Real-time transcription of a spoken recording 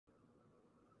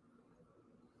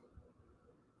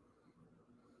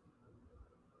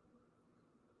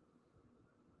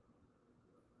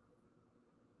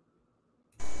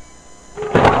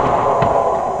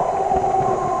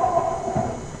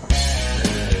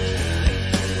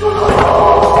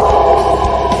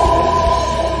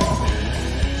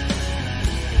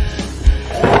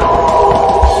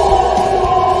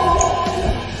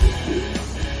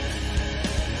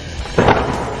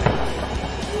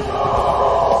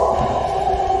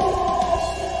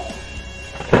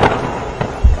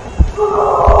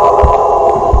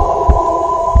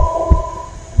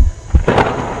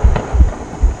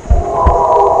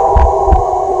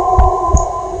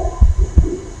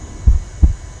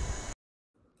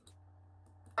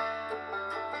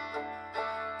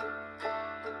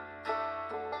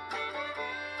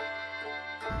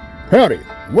Howdy,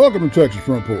 and welcome to Texas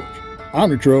Front Porch. I'm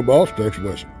your trail boss, Tex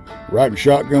Wesson. Riding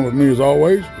shotgun with me as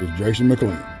always is Jason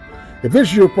McLean. If this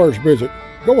is your first visit,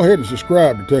 go ahead and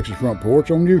subscribe to Texas Front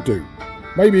Porch on YouTube.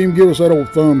 Maybe even give us that old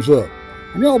thumbs up.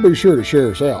 And y'all be sure to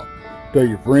share us out. Tell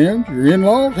your friends, your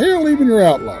in-laws, hell, even your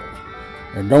outlaws.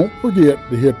 And don't forget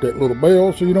to hit that little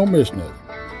bell so you don't miss nothing.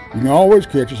 You can always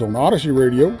catch us on Odyssey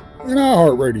Radio and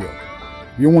iHeartRadio.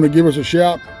 If you want to give us a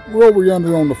shout, we're over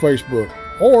yonder on the Facebook.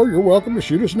 Or you're welcome to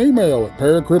shoot us an email at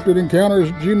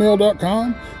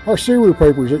paracryptidencounters@gmail.com or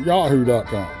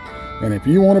serialpapers@yahoo.com. And if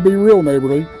you want to be real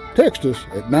neighborly, text us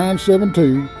at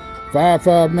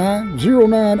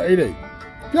 972-559-0988.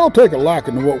 If y'all take a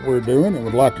liking to what we're doing and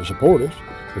would like to support us,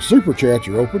 the super chats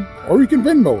are open, or you can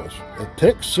Venmo us at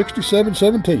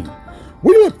TEX6717.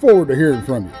 We look forward to hearing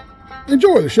from you.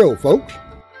 Enjoy the show, folks.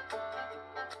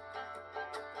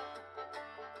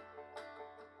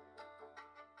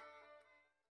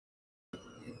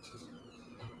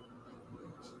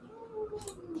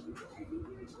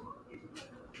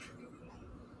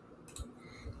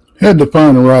 Had to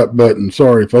find the right button.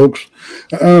 Sorry, folks.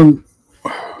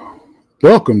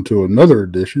 Welcome to another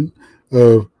edition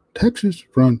of Texas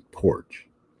Front Porch.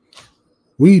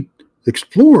 We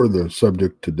explore the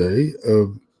subject today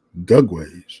of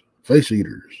Gugwe's, face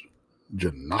eaters,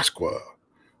 Janasqua,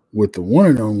 with the one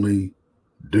and only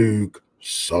Duke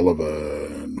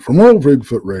Sullivan from Old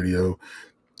Bigfoot Radio.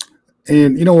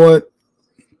 And you know what?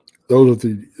 Those of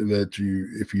you that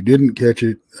if you didn't catch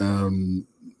it,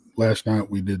 last night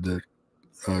we did the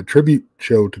tribute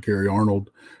show to Carrie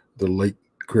Arnold, the late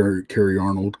Carrie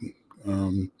Arnold,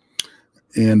 and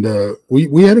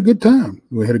we had a good time.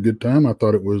 We had a good time. I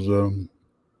thought it was a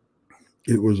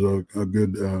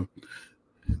good.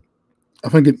 I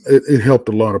think it helped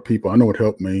a lot of people. I know it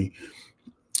helped me.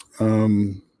 But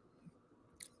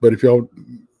if you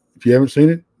haven't seen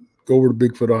it, go over to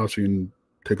Bigfoot Aussie and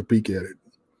take a peek at it.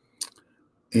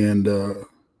 And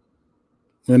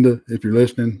Linda, if you're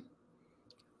listening,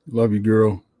 love you,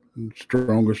 girl. One of the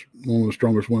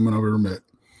strongest women I've ever met.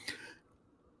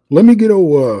 Let me get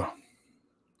old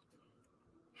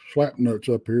slap nuts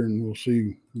up here, and we'll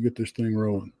get this thing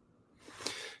rolling.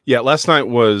 Yeah, last night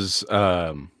was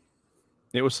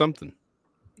it was something.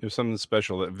 It was something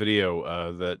special. That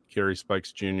video that Gary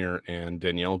Spikes Jr. and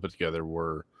Danielle put together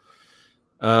were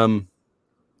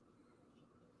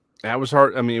that was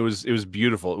hard. I mean, it was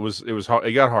beautiful. It was hard.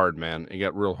 It got hard, man. It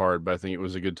got real hard, but I think it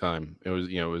was a good time. It was,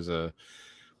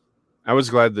 I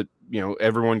was glad that,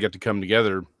 everyone got to come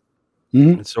together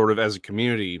and sort of as a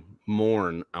community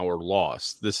mourn our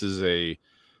loss. This is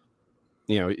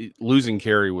losing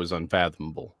Carrie was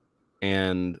unfathomable.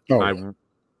 And I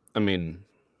mean,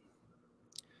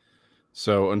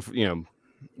 so,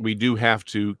 we do have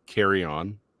to carry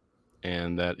on.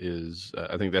 And that is,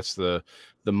 I think that's the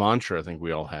mantra I think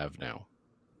we all have now,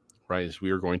 right? Is we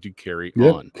are going to carry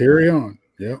on. Carry on.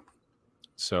 Yeah.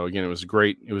 So again, it was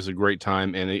great. It was a great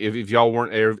time. And if y'all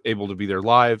weren't able to be there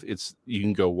live, you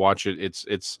can go watch it.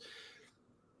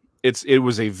 It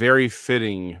was a very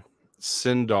fitting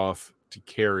send off to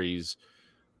Carrie's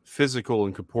physical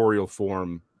and corporeal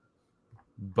form,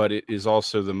 but it is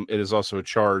also a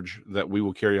charge that we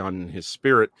will carry on in his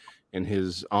spirit and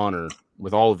his honor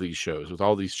with all of these shows, with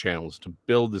all these channels, to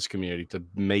build this community, to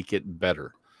make it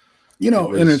better.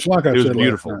 And it's like I said, it was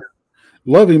beautiful.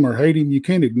 Love him or hate him, you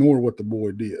can't ignore what the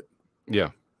boy did. Yeah.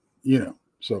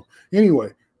 So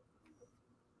anyway,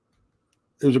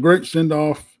 it was a great send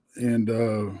off, and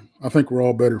I think we're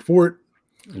all better for it.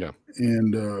 Yeah.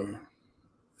 And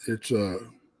it's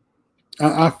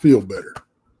I feel better.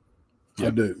 Yeah.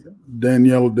 I do.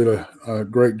 Danielle did a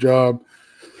great job.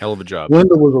 Hell of a job.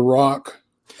 Linda was a rock.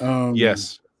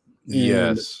 Yes.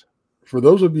 Yes. For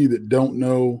those of you that don't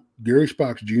know, Gary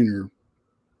Spikes Jr.,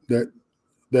 that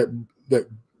the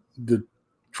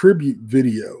tribute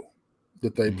video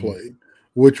that they played,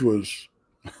 which was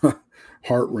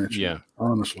heart-wrenching,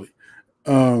 honestly.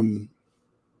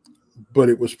 But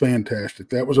it was fantastic.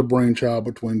 That was a brainchild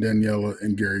between Daniela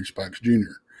and Gary Spikes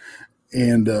Jr.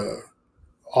 And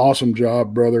awesome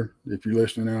job, brother, if you're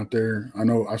listening out there. I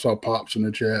know I saw Pops in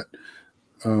the chat.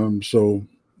 So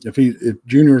if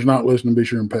Junior's not listening, be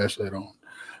sure and pass that on.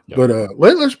 Yep. But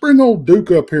let's bring old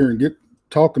Duke up here and get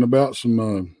talking about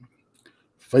some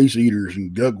face eaters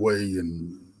and Gugwe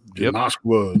and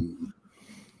Janasqua. And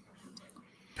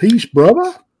peace,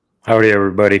 brother. Howdy,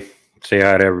 everybody. Say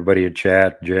hi to everybody in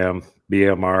chat. Jim,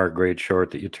 BMR, great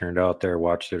short that you turned out there.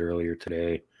 Watched it earlier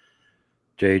today.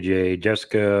 JJ,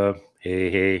 Jessica,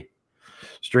 hey.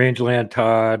 Strangeland,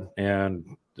 Todd,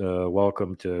 and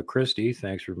welcome to Christy.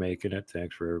 Thanks for making it.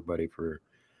 Thanks for everybody for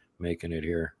making it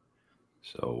here.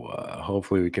 So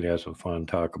hopefully we can have some fun,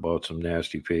 talk about some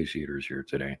nasty face eaters here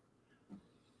today.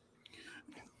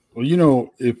 Well, you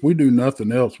know, if we do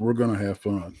nothing else, we're going to have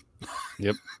fun.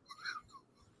 Yep.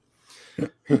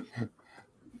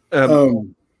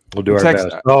 We'll do our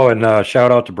best. Oh, and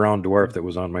shout out to Brown Dwarf that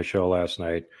was on my show last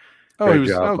night. Great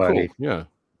job, buddy. Cool. Yeah.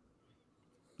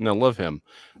 No, love him.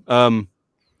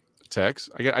 Tex,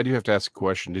 I do have to ask a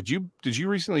question. Did you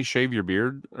recently shave your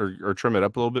beard or trim it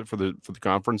up a little bit for the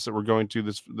conference that we're going to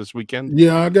this weekend?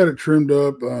 Yeah, I got it trimmed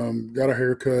up. Got a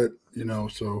haircut. You know,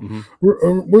 so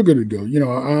we're good to go. You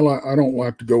know, I don't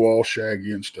like to go all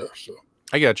shaggy and stuff. So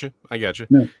I got you. Yeah.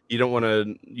 You don't want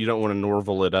to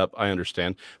Norval it up. I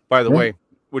understand. By the way,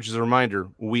 which is a reminder,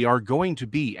 we are going to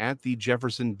be at the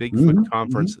Jefferson Bigfoot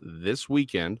conference this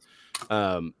weekend.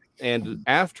 And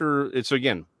after it's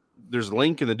again, there's a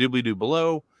link in the doobly-doo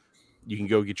below. You can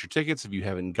go get your tickets if you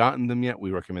haven't gotten them yet.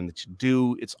 We recommend that you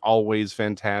do. It's always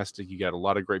fantastic. You got a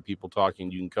lot of great people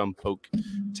talking. You can come poke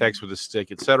Tex with a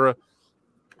stick, etc.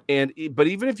 But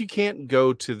even if you can't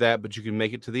go to that, but you can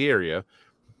make it to the area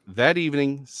that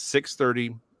evening, 6:30.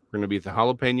 We're going to be at the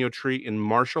Jalapeno Tree in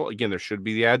Marshall. Again, there should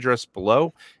be the address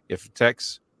below. If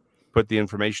Tex put the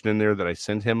information in there that I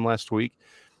sent him last week,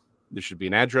 there should be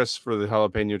an address for the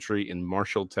Jalapeno Tree in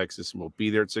Marshall, Texas, and we'll be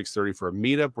there at 6:30 for a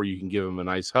meetup where you can give him a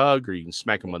nice hug or you can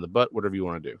smack him on the butt, whatever you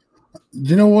want to do.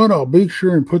 You know what? I'll be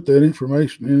sure and put that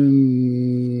information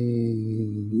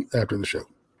in after the show.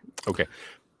 Okay.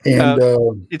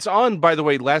 And it's on, by the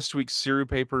way, last week's Siru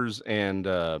Papers and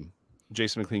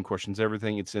Jason McLean Questions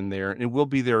Everything. It's in there, and it will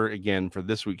be there again for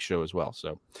this week's show as well.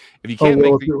 So if you can't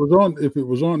if it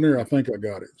was on there, I think I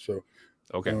got it. So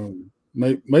okay,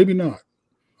 maybe not.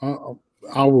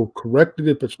 I will correct it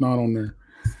if it's not on there.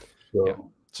 So. Yeah.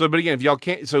 So, but again, if y'all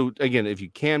can't, so again, if you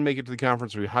can make it to the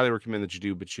conference, we highly recommend that you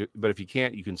do. But if you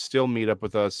can't, you can still meet up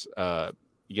with us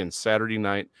again Saturday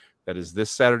night. That is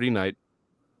this Saturday night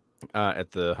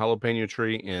at the Jalapeno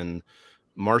Tree in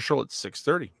Marshall at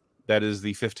 6:30. That is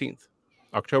the 15th,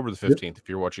 October the 15th. Yep. If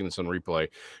you're watching this on replay,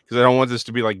 because I don't want this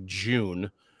to be like June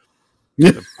of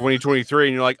 2023,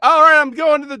 and you're like, all right, I'm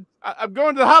going to the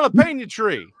Jalapeno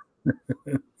Tree.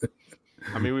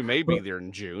 I mean, we may be there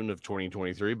in June of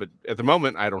 2023, but at the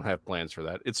moment, I don't have plans for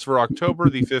that. It's for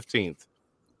October the 15th,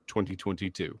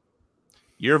 2022.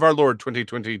 Year of our Lord,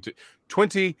 2022,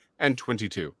 20 and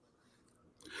 22.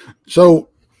 So,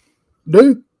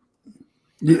 dude,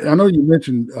 I know you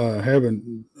mentioned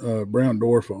having Brown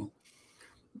Dwarf on.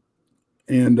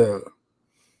 And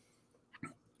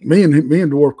me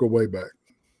and Dwarf go way back.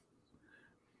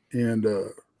 And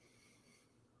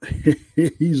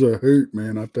he's a hoot,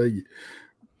 man, I tell you.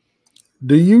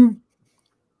 Do you,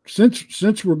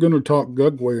 since we're going to talk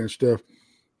Gugwe and stuff,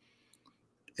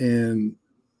 and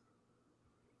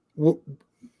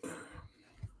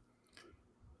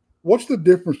what's the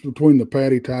difference between the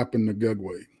patty type and the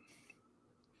Gugwe?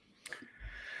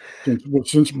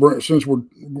 Since we're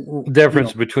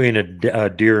difference between a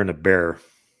deer and a bear,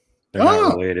 they're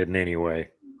not related in any way.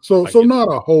 So not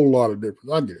a whole lot of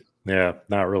difference. I get it. Yeah,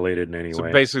 not related in any way.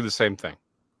 So basically the same thing.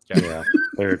 Yeah,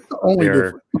 they're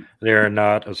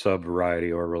not a subvariety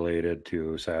or related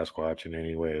to Sasquatch in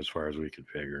any way, as far as we could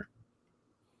figure.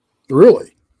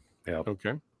 Really? Yeah.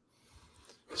 Okay.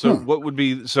 So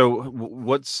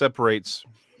what separates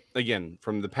again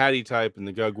from the patty type and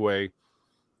the Gugwe?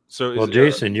 So well,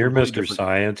 Jason, you're Mr.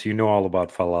 Science. You know all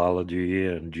about philology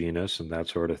and genus and that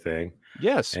sort of thing.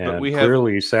 Yes, and but we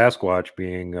clearly Sasquatch,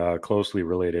 being closely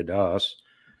related to us,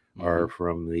 are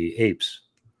from the apes.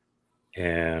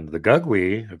 And the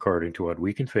Gugwe, according to what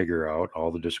we can figure out,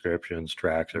 all the descriptions,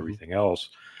 tracks, everything else,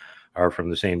 are from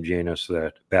the same genus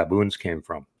that baboons came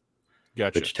from.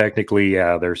 Gotcha. Which technically,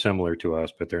 yeah, they're similar to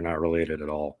us, but they're not related at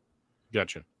all.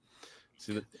 Gotcha.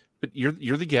 See, but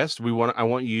you're the guest. I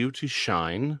want you to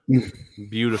shine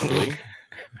beautifully.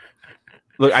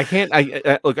 Look, I can't.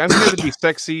 Look, I'm here to be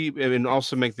sexy and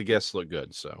also make the guests look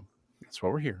good. So that's why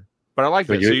we're here. But I like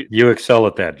that. You excel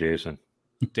at that, Jason.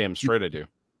 Damn straight I do.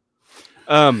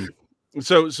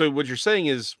 So what you're saying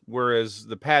is, whereas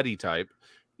the patty type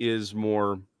is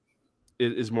more of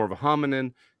a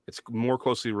hominin, it's more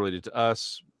closely related to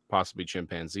us, possibly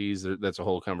chimpanzees. That's a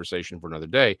whole conversation for another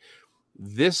day.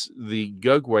 The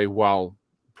Gugwe, while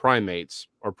primates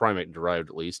or primate derived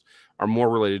at least, are more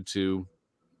related to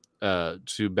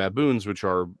baboons, which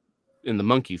are in the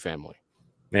monkey family.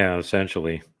 Yeah,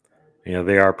 essentially. You know,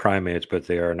 they are primates, but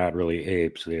they are not really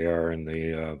apes. They are in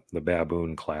the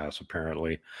baboon class,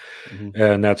 apparently.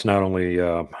 And that's not only,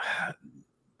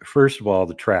 first of all,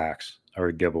 the tracks are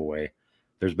a giveaway.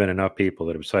 There's been enough people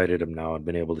that have cited them now and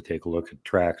been able to take a look at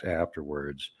tracks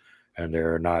afterwards, and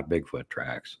they're not Bigfoot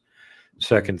tracks.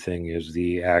 Second thing is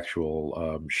the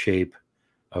actual shape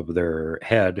of their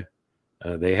head.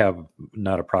 They have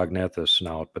not a prognatha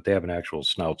snout, but they have an actual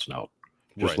snout,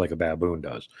 just like a baboon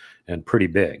does, and pretty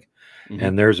big.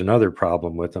 And there's another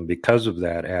problem with them because of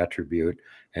that attribute.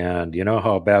 And you know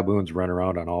how baboons run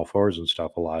around on all fours and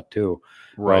stuff a lot too.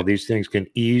 Right. Well, these things can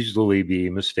easily be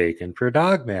mistaken for a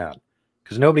dog man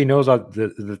because nobody knows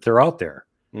that they're out there.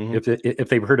 If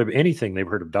they've heard of anything, they've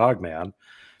heard of dog man.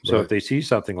 So if they see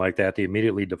something like that, they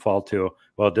immediately default to,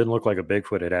 well, it didn't look like a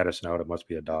Bigfoot. It had a snout. It must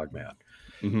be a dog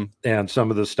man. And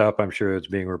some of the stuff I'm sure it's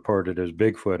being reported as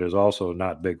Bigfoot is also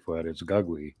not Bigfoot. It's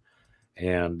Gugwe.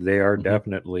 And they are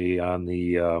definitely on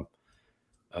the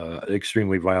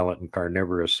extremely violent and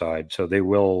carnivorous side. So they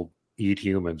will eat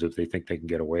humans if they think they can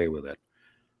get away with it,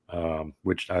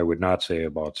 which I would not say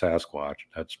about Sasquatch.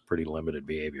 That's pretty limited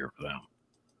behavior for them.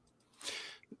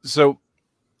 So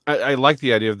I like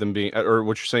the idea of them being, or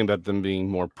what you're saying about them being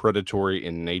more predatory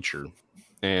in nature.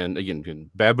 And again,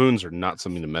 baboons are not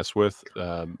something to mess with.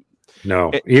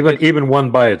 No, even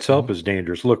one by itself is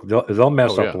dangerous. Look, they'll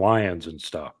mess up lions and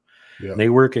stuff. Yeah. They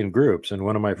work in groups. And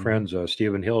one of my friends,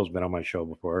 Stephen Hill, has been on my show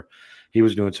before. He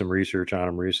was doing some research on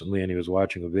them recently, and he was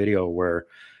watching a video where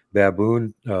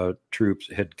baboon troops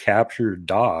had captured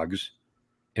dogs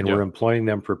and were employing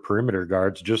them for perimeter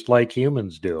guards, just like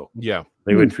humans do. Yeah.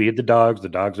 They would feed the dogs. The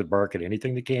dogs would bark at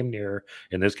anything that came near,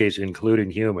 in this case, including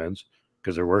humans,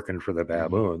 because they're working for the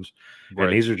baboons. Right.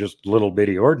 And these are just little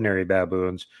bitty ordinary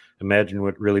baboons. Imagine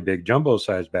what really big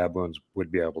jumbo-sized baboons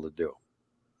would be able to do.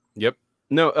 Yep.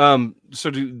 No, so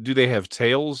do they have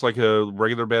tails like a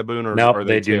regular baboon? Or no,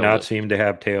 they do not seem to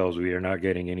have tails. We are not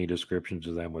getting any descriptions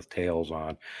of them with tails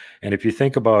on. And if you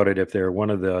think about it, if they're one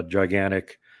of the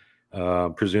gigantic,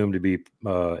 presumed to be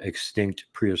extinct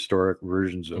prehistoric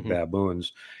versions of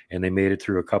baboons, and they made it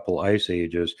through a couple ice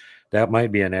ages, that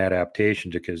might be an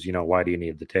adaptation because, you know, why do you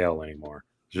need the tail anymore?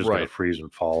 It's just going to freeze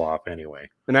and fall off anyway.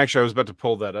 And actually, I was about to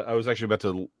pull that up. I was actually about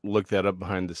to look that up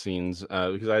behind the scenes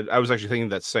because I was actually thinking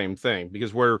that same thing.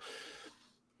 Because where,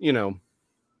 you know,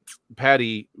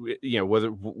 patty, you know,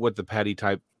 what the patty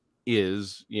type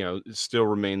is, you know, it still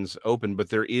remains open. But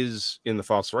there is, in the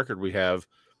fossil record we have,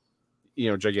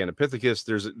 you know,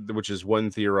 Gigantopithecus, which is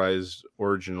one theorized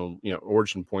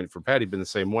origin point for patty, but in the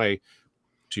same way,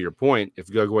 to your point, if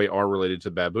Gugwe are related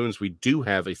to baboons, we do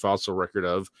have a fossil record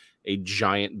of a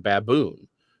giant baboon.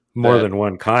 More than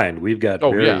one kind. We've got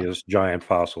various giant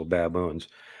fossil baboons.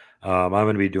 I'm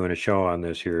going to be doing a show on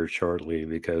this here shortly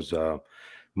because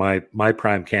my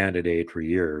prime candidate for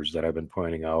years that I've been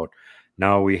pointing out,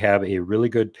 now we have a really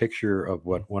good picture of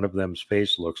what one of them's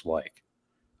face looks like.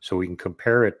 So we can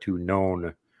compare it to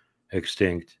known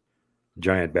extinct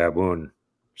giant baboon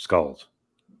skulls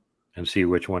and see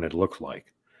which one it looks like.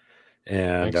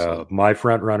 And my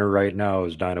front runner right now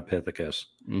is Dinopithecus.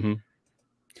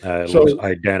 It looks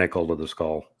identical to the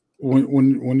skull.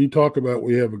 When you talk about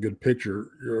we have a good picture,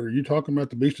 are you talking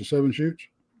about the Beast of Seven Shoots?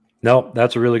 No,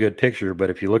 that's a really good picture. But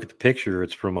if you look at the picture,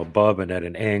 it's from above and at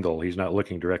an angle. He's not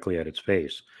looking directly at its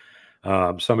face.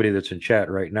 Somebody that's in chat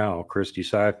right now, Christy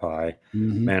Sci-Fi,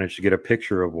 managed to get a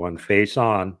picture of one face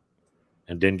on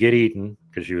and didn't get eaten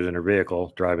because she was in her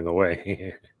vehicle driving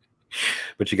away.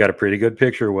 But she got a pretty good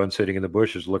picture of one sitting in the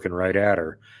bushes looking right at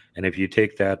her. And if you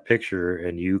take that picture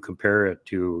and you compare it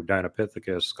to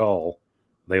Dinopithecus skull,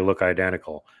 they look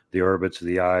identical. The orbits of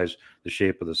the eyes, the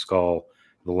shape of the skull,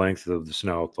 the length of the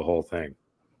snout, the whole thing.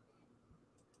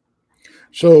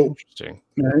 So interesting.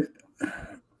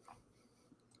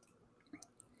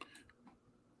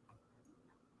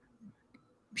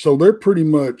 So they're pretty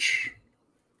much,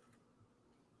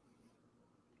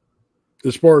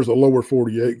 as far as the lower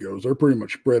 48 goes, they're pretty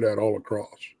much spread out all across.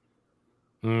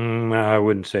 I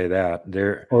wouldn't say that.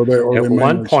 At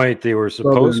one point, they were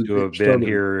supposed to have been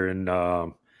here in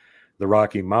the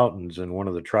Rocky Mountains, and one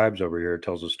of the tribes over here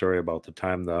tells a story about the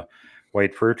time the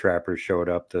white fur trappers showed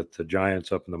up, that the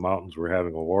giants up in the mountains were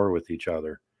having a war with each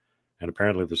other. And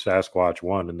apparently the Sasquatch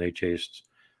won, and they chased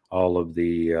all of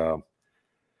the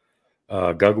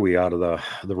Gugwe out of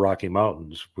the Rocky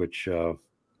Mountains, which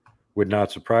would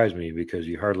not surprise me because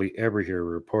you hardly ever hear a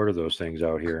report of those things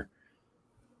out here.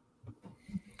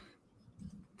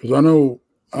 Because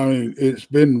I mean, it's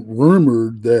been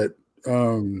rumored that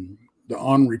the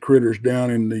ornery critters down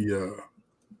in the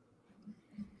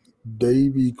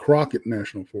Davy Crockett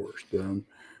National Forest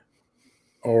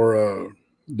or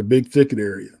the Big Thicket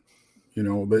area, you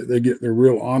know, they're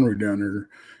real ornery down there.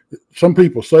 Some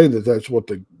people say that that's what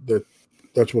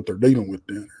they're dealing with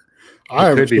down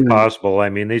there. It could be possible. I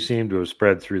mean, they seem to have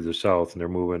spread through the South, and they're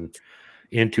moving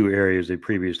into areas they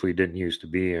previously didn't used to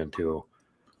be into.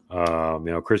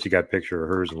 Christy got a picture of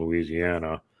hers in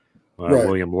Louisiana. Right.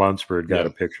 William Lunsford got a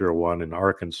picture of one in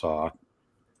Arkansas.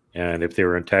 And if they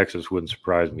were in Texas, wouldn't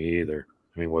surprise me either.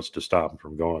 I mean, what's to stop them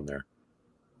from going there?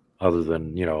 Other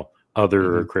than,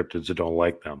 other cryptids that don't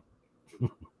like them.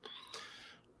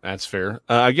 That's fair.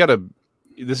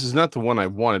 This is not the one I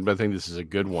wanted, but I think this is a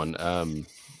good one.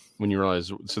 When you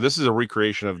realize, so this is a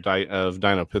recreation of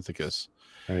Dinopithecus.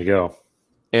 There you go.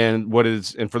 And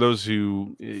for those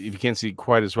who, if you can't see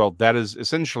quite as well, that is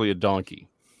essentially a donkey.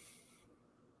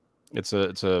 It's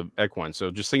a equine. So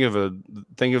just think of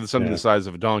something the size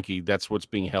of a donkey. That's what's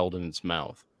being held in its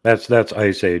mouth. That's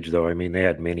Ice Age, though. I mean, they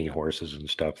had mini horses and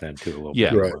stuff then too. A little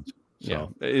bit. Right.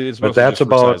 So. Yeah. But that's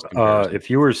about if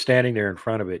you were standing there in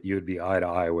front of it, you'd be eye to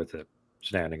eye with it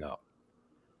standing up.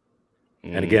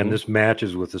 And again, this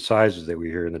matches with the sizes that we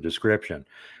hear in the description.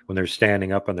 When they're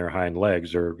standing up on their hind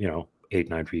legs, they're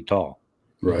 8-9 feet tall.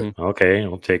 Right. Okay,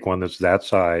 we'll take one that's that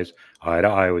size, eye to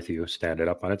eye with you, stand it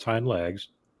up on its hind legs.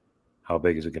 How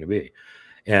big is it going to be?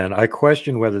 And I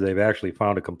question whether they've actually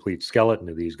found a complete skeleton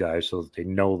of these guys so that they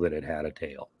know that it had a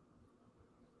tail.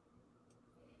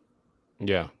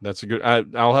 Yeah, that's a good.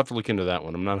 I'll have to look into that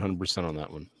one. I'm not 100% on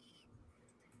that one.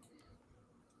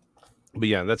 But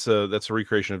yeah, that's a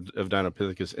recreation of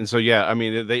Dinopithecus. And so yeah, I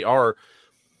mean, they are,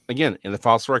 again, in the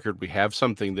fossil record, we have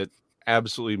something that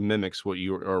absolutely mimics what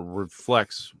or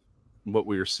reflects what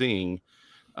we are seeing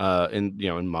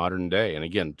in modern day. And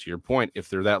again, to your point, if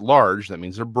they're that large, that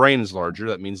means their brain is larger.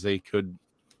 That means they could,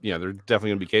 they're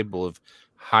definitely going to be capable of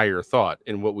higher thought.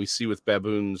 And what we see with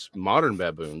modern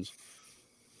baboons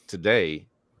today,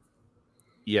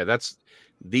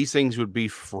 these things would be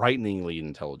frighteningly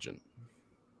intelligent.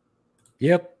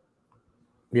 Yep.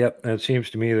 And it seems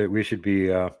to me that we should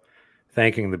be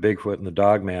thanking the Bigfoot and the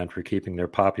Dogman for keeping their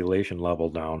population level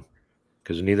down,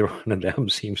 because neither one of them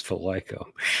seems to like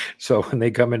them. So when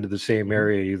they come into the same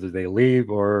area, either they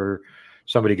leave or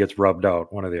somebody gets rubbed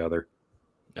out, one or the other.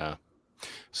 Yeah.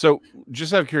 So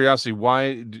just out of curiosity,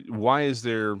 why do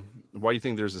you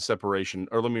think there's a separation?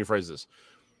 Or let me rephrase this.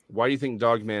 Why do you think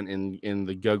Dogman in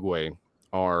the Gugwe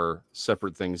are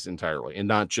separate things entirely, and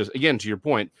not just, again, to your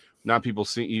point, not people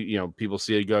see, people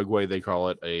see a Gugwe, they call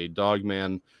it a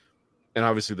Dogman, and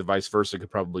obviously the vice versa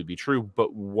could probably be true.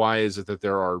 But why is it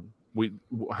that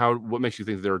what makes you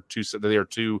think that they are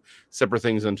two separate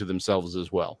things unto themselves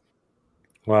as well?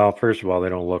 Well, first of all, they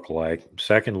don't look alike.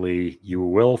 Secondly, you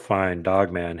will find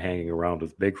Dogman hanging around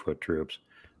with Bigfoot troops,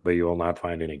 but you will not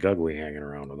find any Gugwe hanging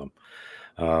around with them.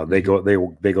 They go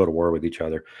to war with each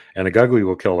other, and a Gugwe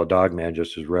will kill a Dogman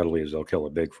just as readily as they'll kill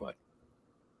a Bigfoot.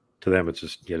 To them, it's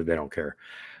just, they don't care.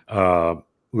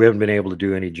 We haven't been able to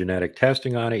do any genetic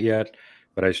testing on it yet,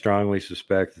 but I strongly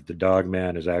suspect that the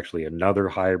Dogman is actually another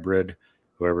hybrid,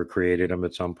 whoever created them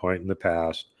at some point in the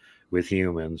past, with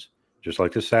humans, just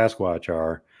like the Sasquatch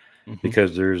are,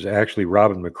 because there's actually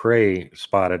Robin McCrae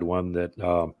spotted one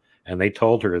that, and they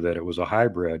told her that it was a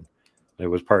hybrid. It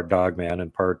was part Dogman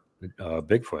and part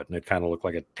Bigfoot, and it kind of looked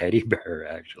like a teddy bear,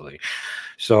 actually.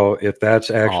 So if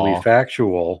that's actually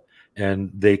factual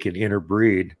and they can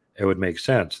interbreed, it would make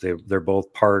sense. They're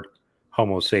both part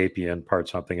Homo sapien, part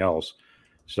something else.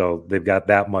 So they've got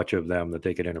that much of them that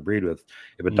they could interbreed with.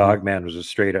 If a Dogman was a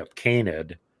straight up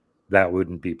canid, that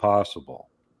wouldn't be possible.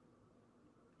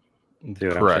 See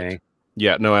what I'm saying?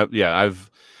 Yeah, no,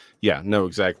 no,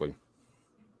 exactly.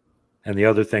 And the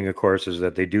other thing, of course, is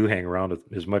that they do hang around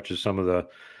as much as some of the,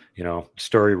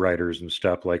 story writers and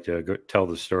stuff like to go tell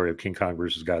the story of King Kong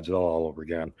versus Godzilla all over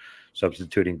again,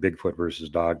 substituting Bigfoot versus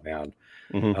Dogman.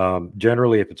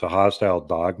 Generally, if it's a hostile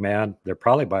Dogman, they're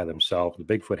probably by themselves. The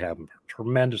Bigfoot have them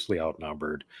tremendously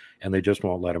outnumbered, and they just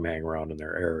won't let them hang around in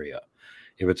their area.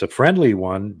 If it's a friendly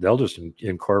one, they'll just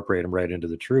incorporate them right into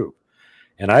the troop.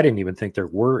 And I didn't even think there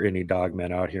were any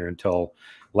Dogmen out here until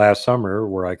last summer,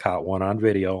 where I caught one on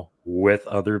video with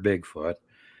other Bigfoot.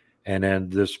 And then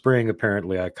this spring,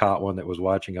 apparently, I caught one that was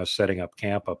watching us setting up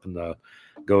camp up in the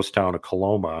ghost town of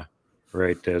Coloma,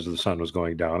 right as the sun was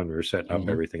going down, and we were setting up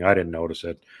everything. I didn't notice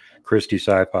it. Christy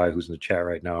Sci-Fi, who's in the chat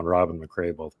right now, and Robin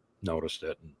McCrae both noticed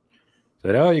it and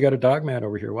said, "Oh, you got a Dogman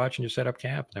over here watching you set up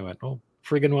camp." And I went, "Oh,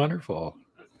 friggin' wonderful."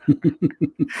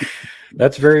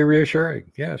 That's very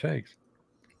reassuring. Yeah, thanks.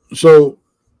 So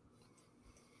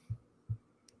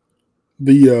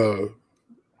the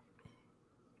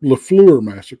LaFleur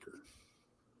massacre.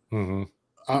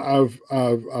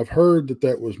 I've heard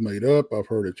that was made up. I've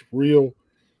heard it's real.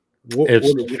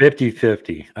 It's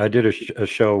 50-50. I did a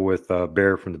show with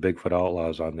Bear from the Bigfoot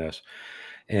Outlaws on this,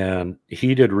 and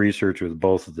he did research with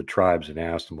both of the tribes and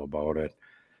asked them about it.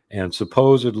 And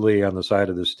supposedly on the side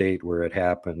of the state where it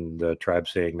happened, the tribe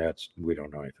saying we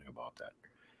don't know anything about that.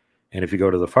 And if you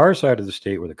go to the far side of the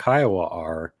state where the Kiowa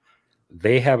are,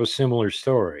 they have a similar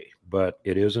story, but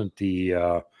it isn't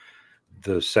the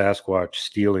Sasquatch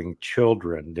stealing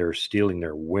children. They're stealing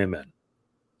their women.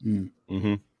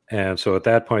 Mm-hmm. And so at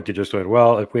that point, they just went,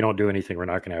 well, if we don't do anything, we're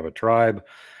not going to have a tribe.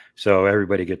 So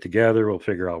everybody get together. We'll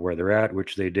figure out where they're at,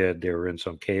 which they did. They were in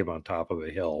some cave on top of a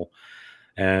hill.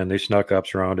 And they snuck up,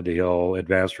 surrounded the hill,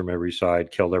 advanced from every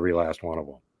side, killed every last one of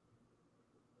them.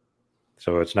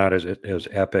 So it's not as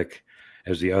epic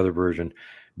as the other version.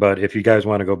 But if you guys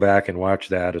want to go back and watch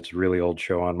that, it's a really old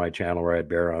show on my channel where I had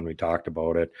Bear on. We talked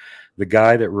about it. The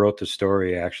guy that wrote the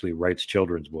story actually writes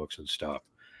children's books and stuff.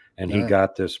 And he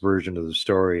got this version of the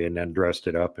story and then dressed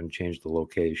it up and changed the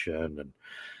location. And,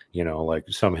 you know, like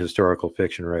some historical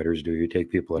fiction writers do, you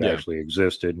take people that actually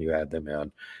existed and you add them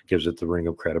in, gives it the ring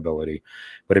of credibility.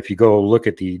 But if you go look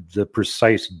at the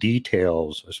precise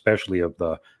details, especially of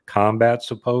the combat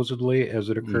supposedly as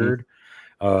it occurred,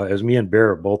 as me and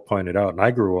Bear both pointed out, and I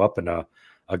grew up in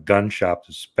a gun shop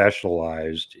that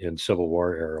specialized in Civil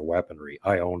War era weaponry.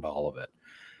 I owned all of it.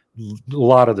 A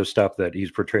lot of the stuff that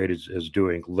he's portrayed as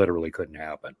doing literally couldn't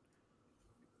happen.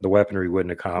 The weaponry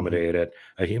wouldn't accommodate it.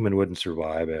 A human wouldn't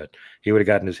survive it. He would have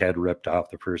gotten his head ripped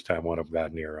off the first time one of them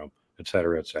got near him, et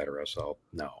cetera, et cetera. So,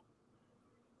 no.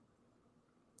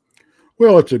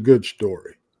 Well, it's a good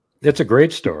story. It's a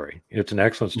great story. It's an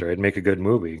excellent story. It'd make a good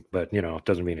movie, but, you know, it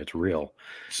doesn't mean it's real.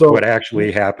 So what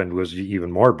actually happened was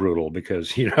even more brutal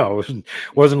because, you know, it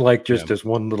wasn't like just this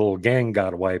one little gang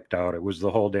got wiped out. It was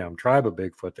the whole damn tribe of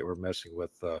Bigfoot that were messing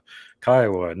with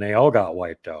Kiowa, and they all got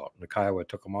wiped out. And the Kiowa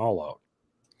took them all out.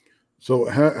 So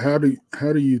how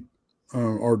do you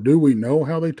or do we know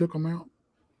how they took them out?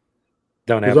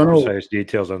 Don't have precise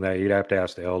details on that. You'd have to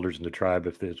ask the elders in the tribe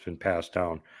if it's been passed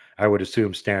down. I would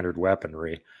assume standard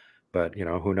weaponry. But, you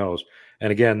know, who knows?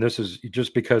 And again, this is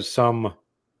just because some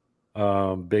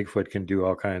Bigfoot can do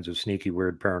all kinds of sneaky,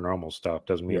 weird paranormal stuff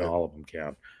doesn't mean all of them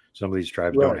can. Some of these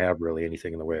tribes don't have really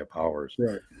anything in the way of powers.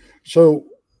 Right. So,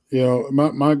 you know,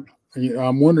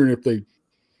 I'm wondering if they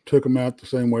took them out the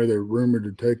same way they're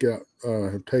rumored to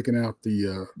have taken out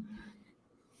the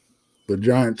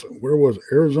giants. Where was it,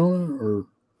 Arizona or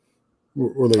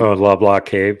were they? Oh, Lovelock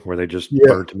Cave, where they just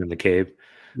burnt them in the cave.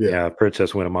 Yeah,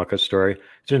 Princess Winnemucca's story.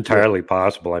 It's entirely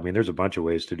possible. I mean, there's a bunch of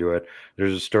ways to do it.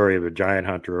 There's a story of a giant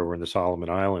hunter over in the Solomon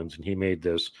Islands, and he made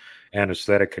this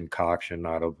anesthetic concoction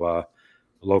out of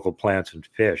local plants and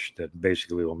fish that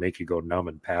basically will make you go numb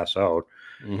and pass out.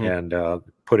 And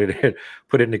put it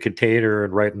in a container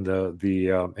and right in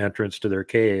the entrance to their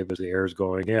cave as the air is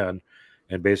going in,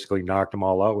 and basically knocked them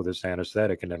all out with this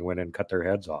anesthetic, and then went in and cut their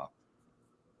heads off.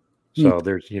 So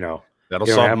there's, you know. That'll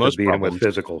you don't solve have most to beat problems. them with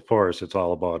physical force. It's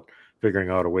all about figuring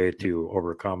out a way to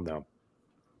overcome them.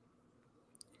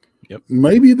 Yep.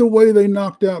 Maybe the way they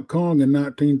knocked out Kong in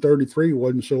 1933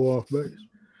 wasn't so off base.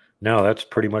 No, that's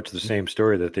pretty much the same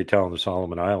story that they tell in the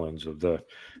Solomon Islands of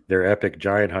their epic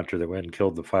giant hunter that went and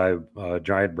killed the 5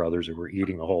 giant brothers that were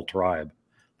eating a whole tribe.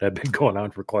 That had been going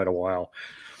on for quite a while.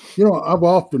 You know, I've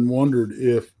often wondered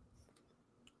if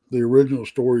the original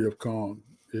story of Kong,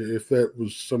 if that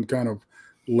was some kind of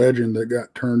legend that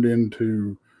got turned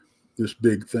into this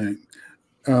big thing.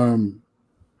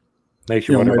 Makes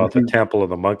you wonder about the temple of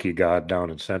the monkey god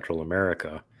down in Central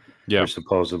America, which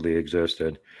supposedly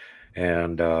existed.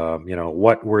 And, you know,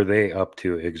 what were they up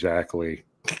to exactly?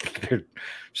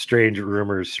 Strange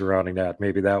rumors surrounding that.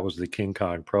 Maybe that was the King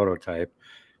Kong prototype,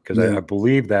 because I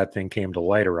believe that thing came to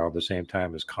light around the same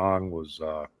time as Kong was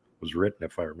written,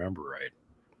 if I remember right.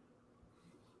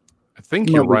 I think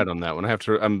you're right on that one.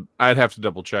 I'd have to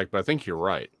double check, but I think you're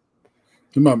right.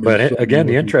 But again,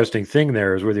 the interesting thing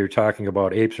there is whether you're talking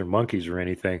about apes or monkeys or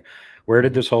anything, where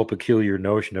did this whole peculiar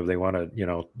notion of they want to, you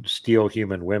know, steal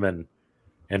human women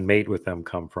and mate with them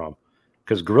come from?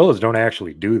 Because gorillas don't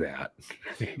actually do that.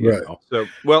 You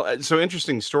know? So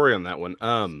interesting story on that one.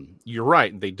 You're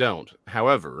right, they don't.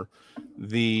 However,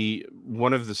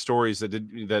 one of the stories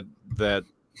that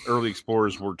early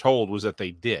explorers were told was that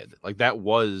they did. Like, that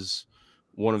was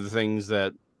one of the things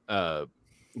that a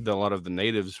lot of the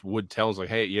natives would tell us, like,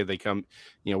 hey, they come,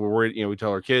 you know, we're worried, you know, we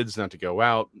tell our kids not to go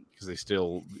out because they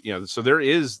still, you know, so there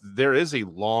is a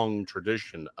long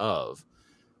tradition of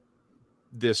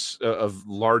this, of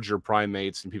larger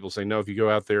primates, and people say, no, if you go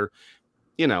out there,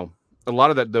 you know, a lot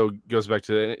of that though goes back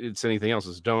to it's anything else.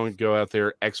 Is don't go out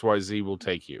there, XYZ will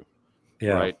take you.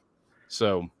 Right.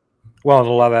 So, well, and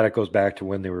a lot of that, it goes back to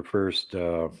when they were first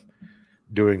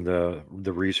doing the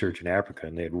research in Africa,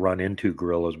 and they'd run into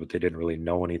gorillas, but they didn't really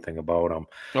know anything about them.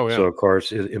 Oh, yeah. So of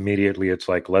course, immediately it's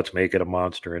like, let's make it a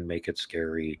monster and make it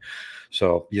scary.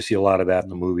 So you see a lot of that in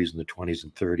the movies in the 20s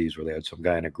and 30s, where they had some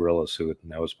guy in a gorilla suit,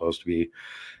 and that was supposed to be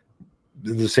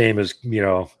the same as, you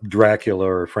know, Dracula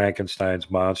or Frankenstein's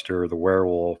monster or the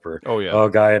werewolf, or a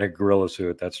guy in a gorilla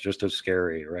suit. That's just as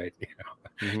scary, right? You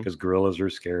know, because gorillas are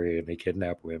scary and they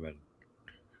kidnap women.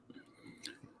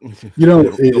 You know,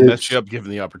 it'll mess you up given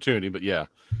the opportunity, but yeah.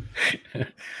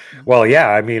 Well, yeah,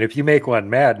 I mean, if you make one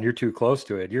mad and you're too close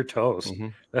to it, you're toast.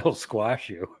 That'll squash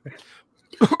you.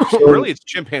 So, really, it's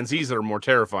chimpanzees that are more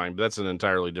terrifying, but that's an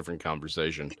entirely different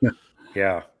conversation.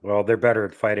 Yeah, well, they're better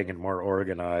at fighting and more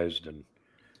organized, and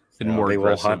more they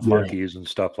aggressive. will hunt monkeys and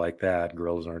stuff like that.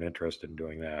 Gorillas aren't interested in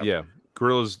doing that. Yeah,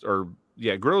 gorillas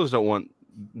don't want.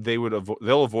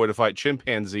 They'll avoid a fight.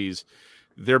 Chimpanzees,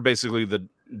 they're basically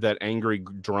that angry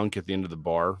drunk at the end of the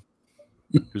bar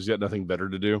who's got nothing better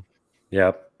to do.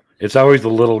 Yep. It's always the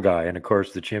little guy, and of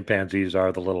course the chimpanzees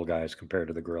are the little guys compared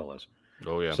to the gorillas.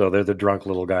 Oh yeah. So they're the drunk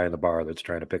little guy in the bar that's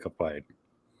trying to pick a fight.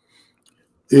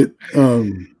 It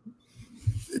kind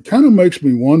of makes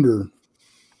me wonder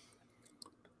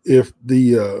if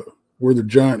where the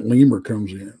giant lemur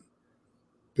comes in,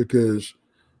 because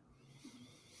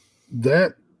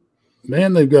that,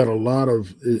 man, they've got a lot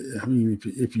of. I mean,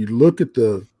 if you look at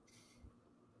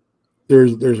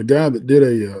there's a guy that did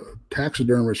a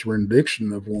taxidermist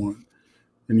rendition of one,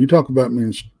 and you talk about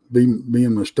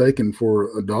being mistaken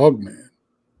for a dog man.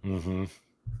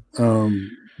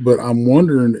 But I'm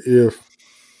wondering if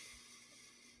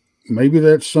maybe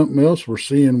that's something else we're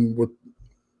seeing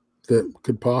that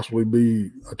could possibly be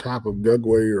a type of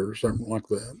Gugwe or something like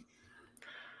that.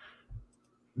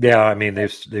 Yeah, I mean,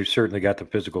 they've certainly got the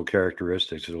physical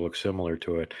characteristics that look similar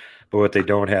to it, but what they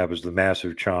don't have is the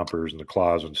massive chompers and the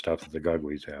claws and stuff that the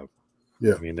Gugwes have.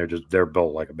 Yeah, I mean, they're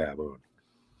built like a baboon,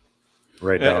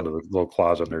 right down to the little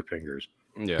claws on their fingers.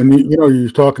 Yeah, and you know, you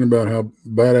was talking about how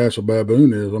badass a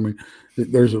baboon is. I mean,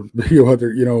 there's a video out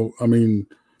there. You know, I mean,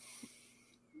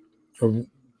 of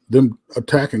them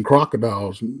attacking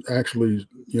crocodiles. Actually,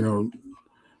 you know,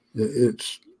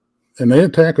 it's. And they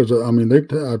attack as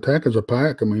attack as a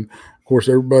pack. I mean, of course,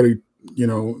 everybody, you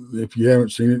know, if you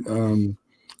haven't seen it,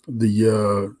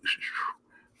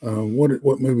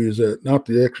 what movie is that? Not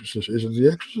The Exorcist. Is it The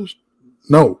Exorcist?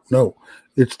 No,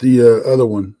 it's the other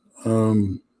one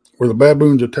where the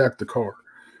baboons attack the car.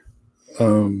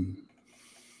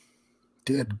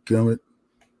 Dadgummit.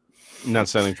 Not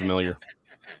sounding familiar.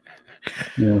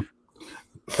 Yeah.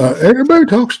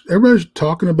 Everybody's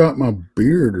talking about my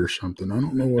beard or something. I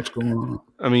don't know what's going on.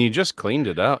 I mean, you just cleaned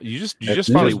it out. You just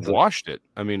finally washed it.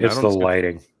 I mean, it's the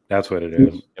lighting. That's what it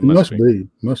is. It must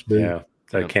be. Yeah,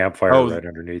 that campfire right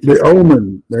underneath. The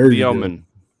Omen. There you go. The Omen.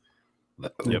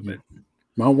 Yep.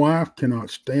 My wife cannot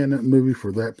stand that movie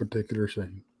for that particular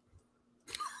scene.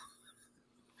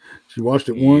 She watched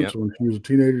it once when she was a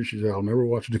teenager. She said, "I'll never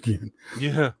watch it again."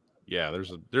 Yeah.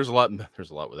 There's a lot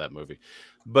with that movie,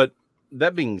 but.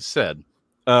 That being said,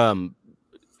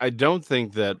 I don't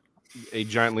think that a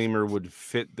giant lemur would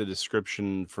fit the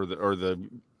description forget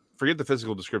the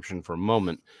physical description for a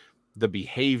moment, the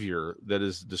behavior that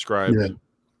is described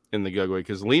in the Gugwe,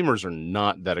 because lemurs are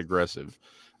not that aggressive.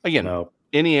 Again,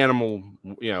 any animal,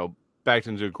 you know, backed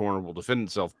into a corner will defend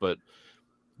itself, but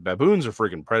baboons are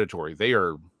freaking predatory. They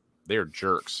are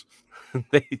jerks.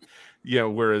 They, you know,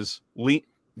 whereas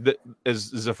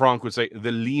as Zafranc would say,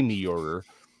 the lemur.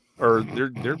 Or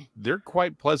they're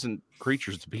quite pleasant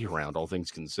creatures to be around, all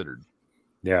things considered.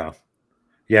 Yeah.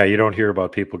 You don't hear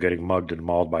about people getting mugged and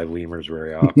mauled by lemurs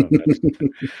very often.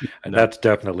 That's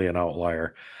definitely an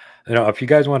outlier. You know, if you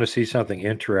guys want to see something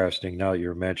interesting, now that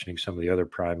you're mentioning some of the other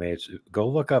primates, go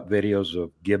look up videos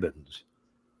of gibbons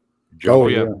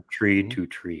jumping tree to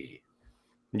tree.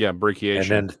 Yeah,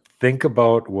 brachiation. And then think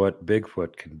about what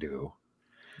Bigfoot can do,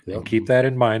 and keep that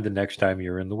in mind the next time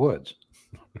you're in the woods.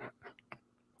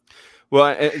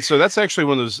 Well, so that's actually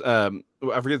one of those. I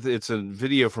forget. It's a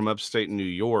video from upstate New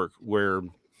York where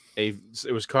it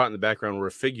was caught in the background where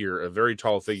a very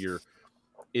tall figure,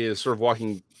 is sort of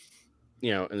walking,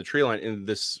 you know, in the tree line, and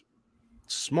this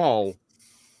small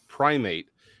primate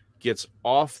gets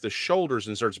off the shoulders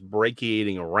and starts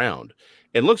brachiating around.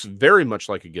 It looks very much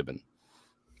like a gibbon.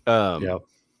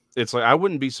 It's like I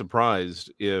wouldn't be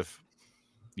surprised if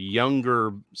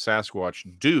younger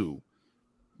Sasquatch do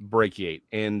brachiate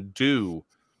and do,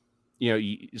 you know,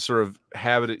 you sort of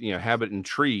habit in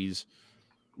trees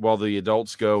while the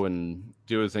adults go and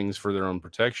do things for their own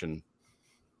protection.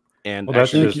 And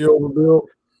that's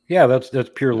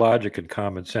pure logic and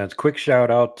common sense. Quick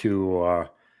shout out to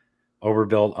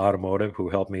Overbuilt Automotive, who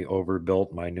helped me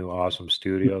overbuild my new awesome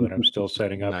studio that I'm still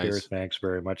setting up here. Nice. Thanks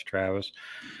very much, Travis.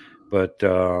 But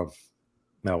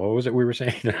now, what was it we were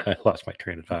saying? I lost my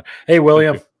train of thought. Hey,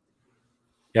 William.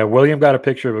 Yeah, William got a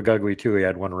picture of a Gugwe too. He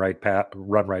had one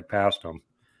run right past him.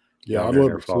 Yeah, I'd there in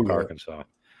love to see Norfolk, that. Arkansas.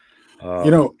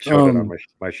 Showed it on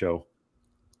my show.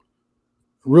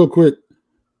 Real quick,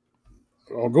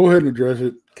 I'll go ahead and address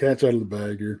it. Cat's out of the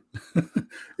bag here.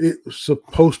 It's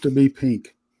supposed to be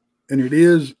pink, and it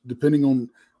is depending on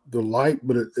the light,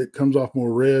 but it comes off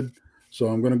more red. So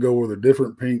I'm going to go with a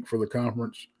different pink for the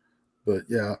conference. But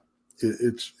yeah,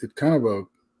 it's kind of a.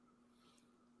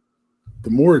 The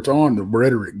more it's on, the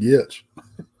redder it gets.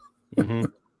 Mm-hmm.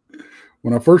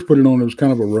 When I first put it on, it was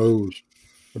kind of a rose,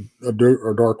 a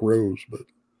dark rose. But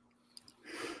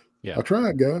yeah, I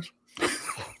tried, guys.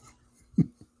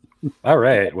 All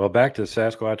right. Well, back to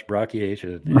Sasquatch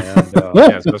brachiation and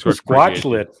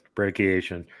Squatchlet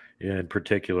brachiation in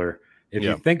particular. If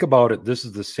you think about it, this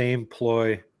is the same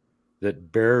ploy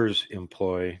that bears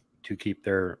employ to keep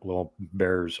their little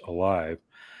bears alive.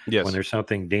 Yes. When there's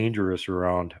something dangerous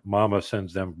around, Mama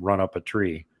sends them run up a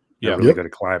tree. Yeah. They're really good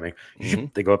at climbing. Mm-hmm.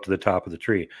 They go up to the top of the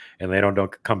tree, and they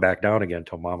don't come back down again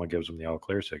until Mama gives them the all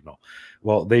clear signal.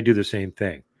 Well, they do the same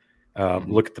thing.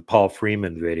 Look at the Paul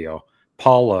Freeman video.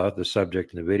 Paula, the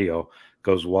subject in the video,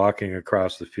 goes walking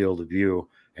across the field of view,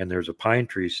 and there's a pine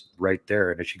tree right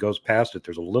there. And as she goes past it,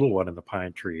 there's a little one in the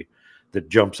pine tree that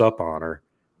jumps up on her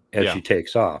as she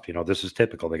takes off. You know, this is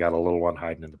typical. They got a little one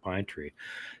hiding in the pine tree.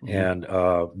 And,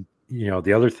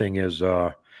 the other thing is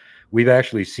we've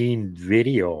actually seen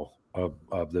video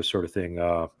of this sort of thing.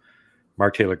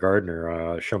 Mark Taylor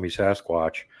Gardner, Show Me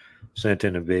Sasquatch, sent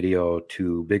in a video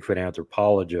to Bigfoot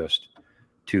anthropologist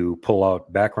to pull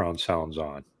out background sounds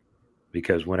on,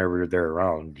 because whenever they're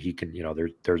around, he can,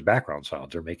 there's background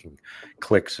sounds. They're making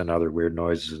clicks and other weird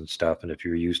noises and stuff. And if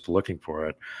you're used to looking for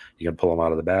it, you can pull them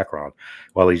out of the background.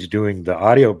 While he's doing the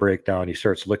audio breakdown, he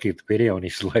starts looking at the video and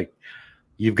he's like,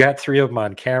 "You've got 3 of them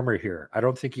on camera here. I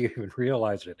don't think you even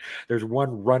realize it. There's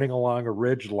one running along a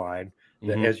ridge line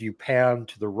that as you pan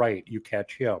to the right, you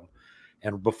catch him.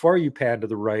 And before you pan to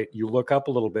the right, you look up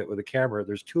a little bit with the camera.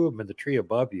 There's 2 of them in the tree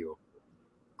above you,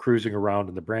 cruising around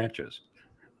in the branches."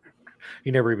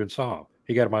 He never even saw him.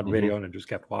 He got him on video and just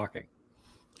kept walking.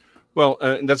 Well,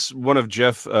 that's one of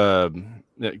Jeff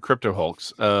Crypto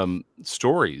Hulk's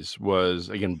stories. Was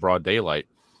again broad daylight.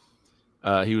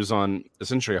 He was on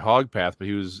essentially a hog path, but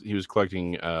he was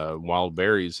collecting wild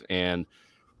berries, and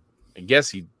I guess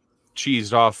he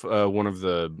cheesed off one of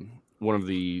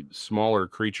the smaller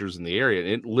creatures in the area, and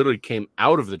it literally came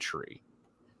out of the tree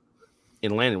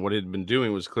and landed. What it had been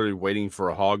doing was clearly waiting for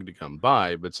a hog to come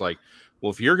by, but it's like, well,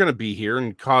 if you're going to be here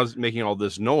and making all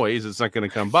this noise, it's not going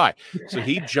to come by. So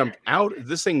he jumped out.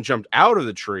 This thing jumped out of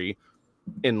the tree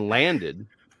and landed,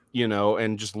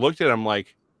 and just looked at him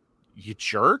like, "You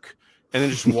jerk," and then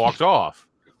just walked off.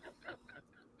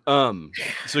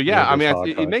 So yeah, I mean,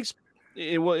 it makes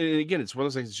it. Well, again, it's one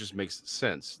of those things that just makes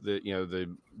sense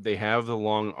that they have the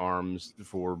long arms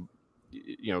for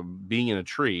being in a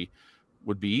tree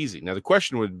would be easy. Now the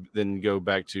question would then go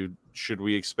back to, should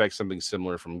we expect something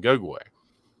similar from Gugwe?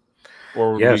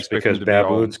 Or would we expect because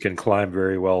baboons can climb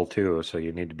very well too, so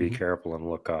you need to be careful and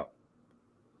look up.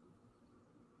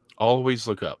 Always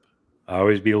look up.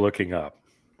 Always be looking up.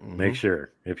 Make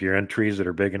sure if you're in trees that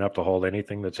are big enough to hold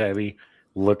anything that's heavy,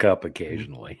 look up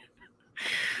occasionally.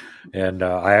 And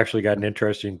I actually got an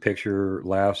interesting picture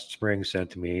last spring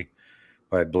sent to me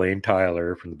by Blaine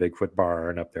Tyler from the Bigfoot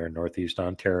Barn up there in Northeast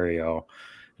Ontario.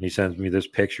 And he sends me this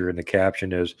picture, and the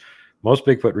caption is, "Most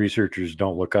Bigfoot researchers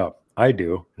don't look up. I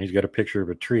do." And he's got a picture of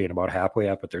a tree, and about halfway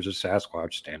up it, there's a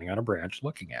Sasquatch standing on a branch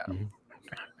looking at him.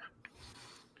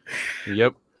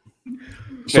 Yep.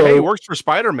 So hey, he works for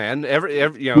Spider-Man.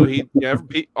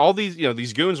 All these,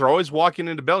 these goons are always walking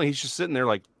into Belly. He's just sitting there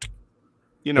like,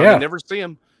 you never see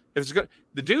him. If it's good,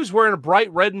 the dude's wearing a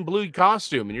bright red and blue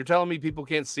costume, and you're telling me people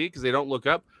can't see it because they don't look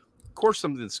up. Of course,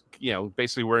 something that's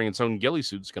basically wearing its own ghillie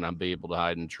suit's going to be able to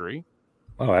hide in a tree.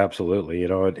 Oh, absolutely.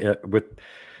 With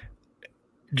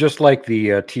just like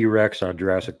the T-Rex on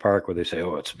Jurassic Park, where they say,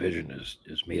 "Oh, its vision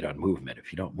is made on movement.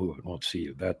 If you don't move, it won't see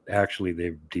you." That actually,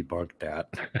 they've debunked that.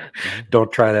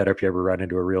 Don't try that if you ever run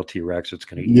into a real T-Rex. It's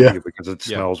going to eat you because it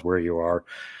smells where you are.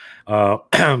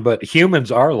 But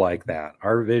humans are like that.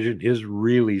 Our vision is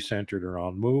really centered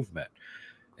around movement.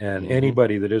 And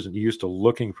anybody that isn't used to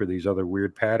looking for these other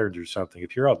weird patterns or something,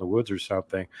 if you're out in the woods or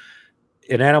something,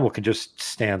 an animal can just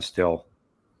stand still.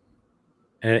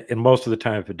 And most of the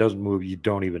time, if it doesn't move, you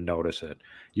don't even notice it.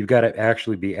 You've got to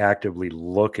actually be actively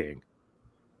looking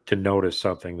to notice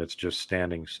something that's just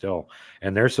standing still.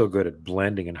 And they're so good at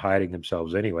blending and hiding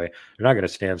themselves anyway. They're not going to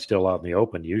stand still out in the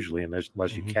open usually,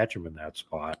 unless you catch them in that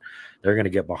spot. They're going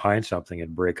to get behind something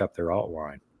and break up their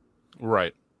outline.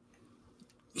 Right.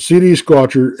 CD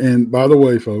Squatcher, and by the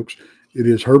way, folks, it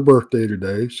is her birthday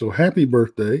today, so happy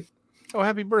birthday. Oh,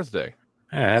 happy birthday.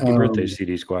 Yeah, happy birthday,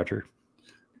 CD Squatcher.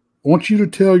 I want you to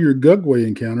tell your Gugwe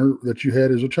encounter that you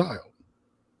had as a child.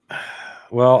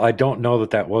 Well, I don't know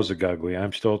that was a Gugwe.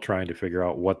 I'm still trying to figure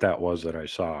out what that was that I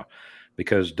saw,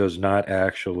 because it does not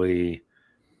actually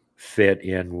fit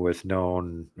in with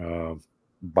known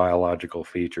biological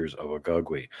features of a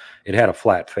Gugwe. It had a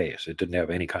flat face. It didn't have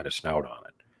any kind of snout on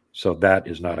it. So that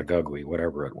is not a Gugwe,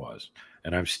 whatever it was.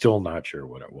 And I'm still not sure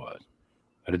what it was.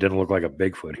 And it didn't look like a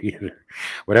Bigfoot either.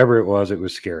 Whatever it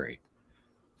was scary.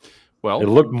 Well, it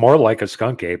looked more like a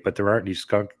skunk ape, but there aren't any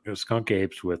skunk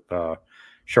apes with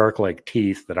shark-like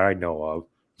teeth that I know of,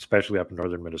 especially up in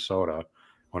northern Minnesota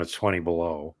when it's 20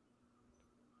 below.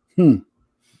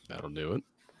 That'll do it.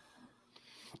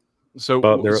 So,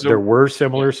 but there were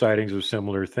similar sightings of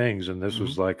similar things, and this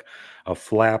was like a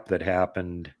flap that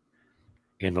happened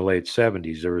in the late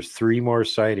 70s. There was 3 more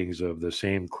sightings of the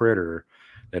same critter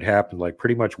that happened like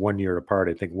pretty much 1 year apart.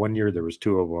 I think 1 year there was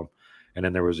 2 of them, and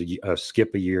then there was a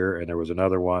skip a year, and there was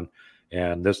another one.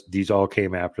 And these all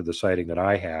came after the sighting that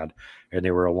I had, and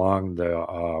they were along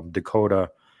the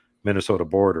Dakota-Minnesota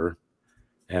border.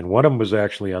 And one of them was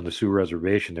actually on the Sioux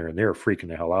Reservation there, and they were freaking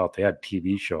the hell out. They had a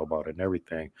TV show about it and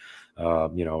everything,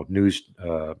 news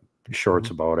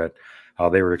shorts about it. How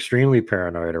they were extremely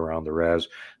paranoid around the res.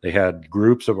 They had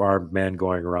groups of armed men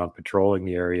going around patrolling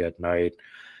the area at night,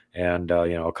 and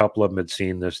a couple of them had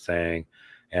seen this thing,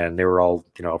 and they were all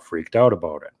freaked out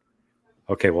about it.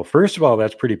 Okay, well, first of all,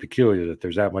 that's pretty peculiar that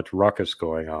there's that much ruckus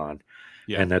going on,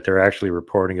 and that they're actually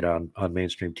reporting it on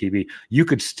mainstream TV. You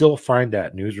could still find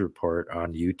that news report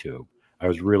on YouTube. I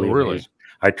was really amazed.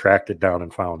 I tracked it down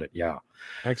and found it. Yeah,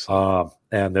 excellent.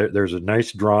 And there's a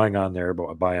nice drawing on there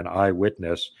by an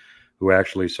eyewitness who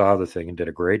actually saw the thing and did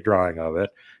a great drawing of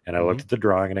it. And I looked at the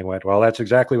drawing and I went, well, that's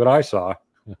exactly what I saw.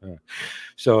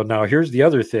 So now here's the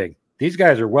other thing. These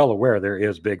guys are well aware there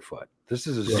is Bigfoot. This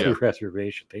is a Sioux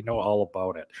reservation. They know all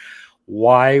about it.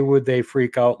 Why would they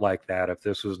freak out like that if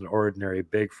this was an ordinary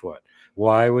Bigfoot?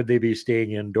 Why would they be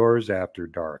staying indoors after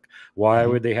dark? Why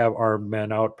would they have armed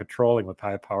men out patrolling with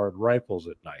high-powered rifles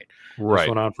at night? This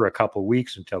went on for a couple of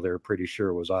weeks until they were pretty sure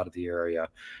it was out of the area.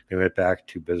 They went back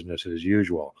to business as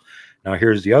usual. Now,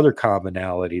 here's the other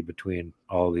commonality between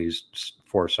all these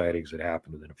 4 sightings that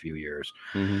happened within a few years.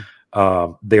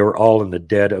 They were all in the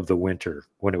dead of the winter,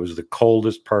 when it was the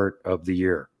coldest part of the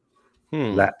year.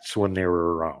 That's when they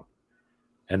were around.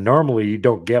 And normally you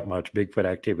don't get much Bigfoot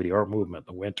activity or movement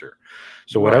in the winter.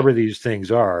 So whatever these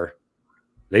things are,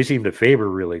 they seem to favor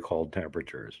really cold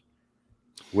temperatures,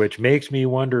 which makes me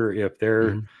wonder if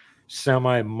they're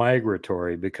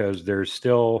semi-migratory, because there's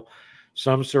still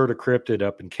some sort of cryptid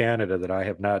up in Canada that I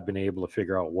have not been able to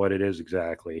figure out what it is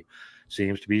exactly.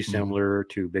 Seems to be similar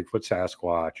to Bigfoot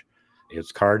Sasquatch.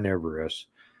 It's carnivorous.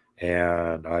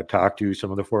 And I've talked to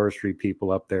some of the forestry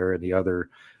people up there and the other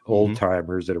old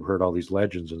timers that have heard all these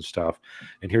legends and stuff.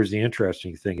 And here's the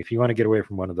interesting thing. If you want to get away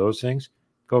from one of those things,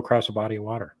 go across a body of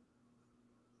water.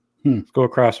 Go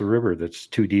across a river that's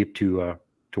too deep to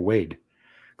wade.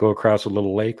 Go across a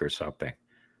little lake or something.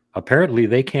 Apparently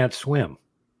they can't swim.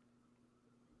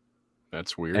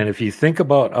 That's weird. And if you think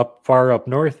about far up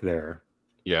north there,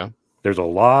 there's a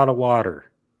lot of water.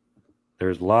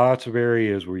 There's lots of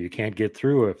areas where you can't get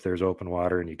through if there's open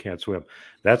water and you can't swim.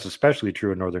 That's especially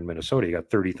true in northern Minnesota. You got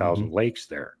 30,000 lakes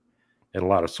there and a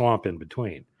lot of swamp in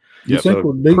between. So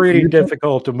pretty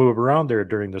difficult to move around there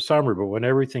during the summer, but when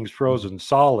everything's frozen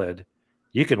solid,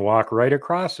 you can walk right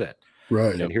across it.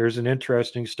 Right. And here's an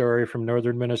interesting story from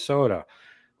northern Minnesota.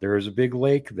 There is a big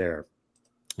lake there.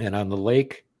 And on the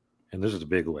lake, and this is a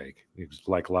big lake, it's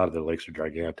like a lot of the lakes are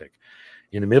gigantic.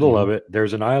 In the middle of it,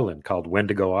 there's an island called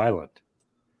Wendigo Island.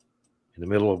 In the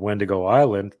middle of Wendigo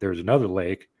Island, there's another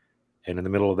lake. And in the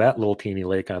middle of that little teeny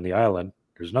lake on the island,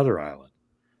 there's another island.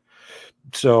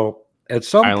 So at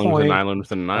some point, an island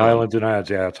within an island. Islands and islands,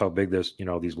 yeah, that's how big this,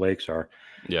 these lakes are.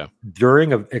 Yeah.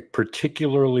 During a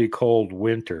particularly cold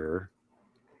winter,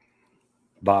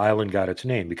 the island got its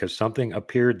name because something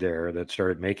appeared there that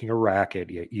started making a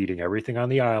racket, eating everything on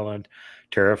the island,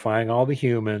 terrifying all the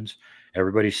humans.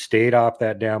 Everybody stayed off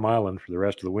that damn island for the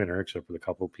rest of the winter, except for the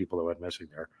couple of people that went missing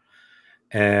there.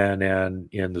 And then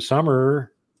in the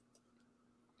summer,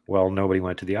 well, nobody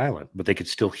went to the island, but they could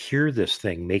still hear this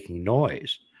thing making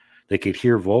noise. They could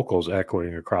hear vocals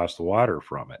echoing across the water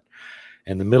from it.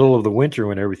 In the middle of the winter,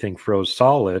 when everything froze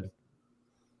solid,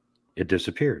 it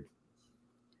disappeared.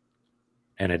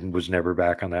 And it was never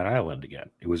back on that island again.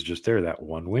 It was just there that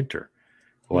one winter.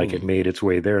 Like it made its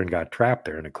way there and got trapped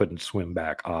there, and it couldn't swim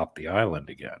back off the island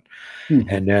again.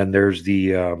 And then there's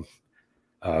the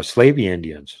Slavey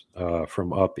Indians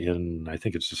from up in, I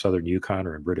think it's the southern Yukon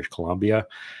or in British Columbia.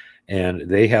 And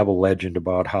they have a legend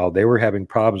about how they were having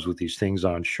problems with these things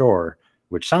on shore,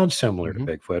 which sounds similar to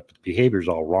Bigfoot, but the behavior's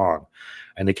all wrong.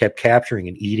 And they kept capturing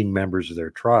and eating members of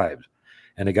their tribes.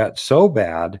 And it got so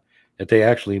bad that they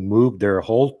actually moved their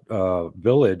whole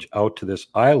village out to this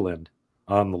island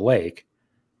on the lake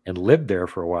and lived there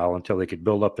for a while until they could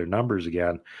build up their numbers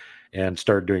again and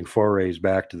start doing forays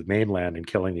back to the mainland and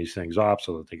killing these things off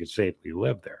so that they could safely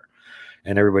live there.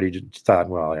 And everybody just thought,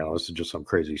 well, you know, this is just some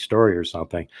crazy story or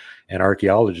something. And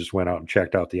archaeologists went out and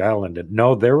checked out the island, and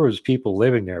no, there was people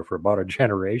living there for about a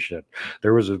generation.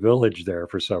 There was a village there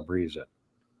for some reason.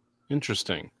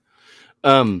 Interesting.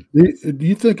 Do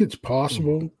you think it's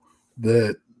possible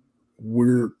that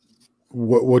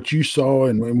what you saw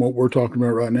and what we're talking about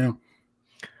right now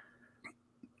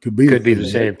could be the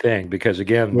same thing? Because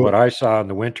again, what I saw in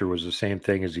the winter was the same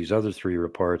thing as these other 3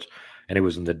 reports, and it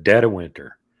was in the dead of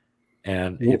winter.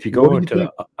 And if you go into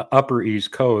the upper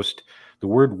East Coast, the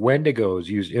word Wendigo is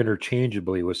used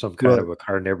interchangeably with some kind of a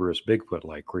carnivorous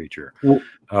Bigfoot-like creature.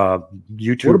 YouTuber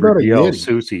DL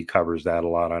Susie covers that a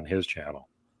lot on his channel.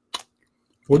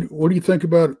 What do you think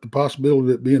about the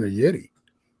possibility of it being a Yeti?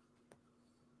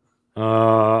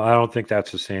 I don't think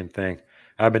that's the same thing.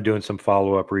 I've been doing some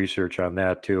follow-up research on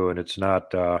that too, and it's not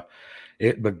but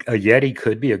a Yeti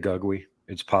could be a Gugwe.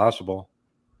 It's possible.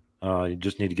 You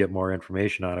just need to get more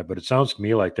information on it. But it sounds to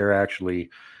me like they're actually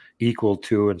equal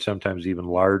to and sometimes even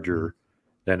larger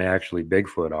than actually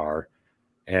Bigfoot are.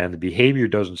 And the behavior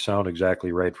doesn't sound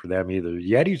exactly right for them either.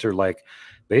 Yetis are like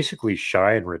basically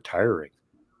shy and retiring.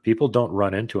 People don't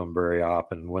run into them very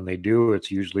often. When they do,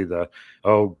 it's usually the,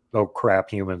 oh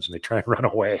crap, humans, and they try and run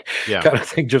away kind of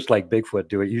thing, just like Bigfoot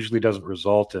do. It usually doesn't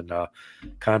result in a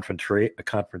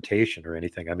confrontation or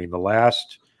anything. I mean, the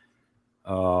last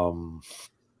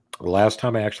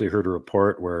time I actually heard a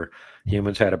report where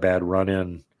humans had a bad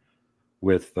run-in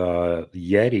with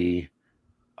Yeti,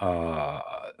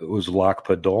 it was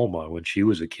Lakpa Dolma when she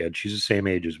was a kid. She's the same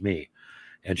age as me.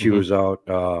 And she was out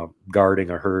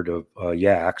guarding a herd of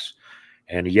yaks,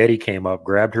 and a Yeti came up,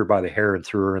 grabbed her by the hair, and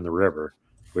threw her in the river,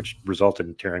 which resulted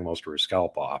in tearing most of her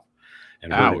scalp off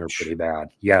and hurting her pretty bad.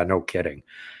 Yeah, no kidding.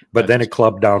 But then it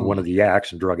clubbed down one of the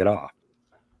yaks and drug it off.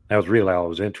 That was really all I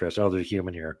was interested. Oh, there's a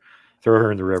human here. Throw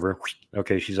her in the river.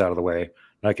 Okay, she's out of the way.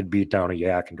 And I could beat down a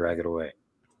yak and drag it away.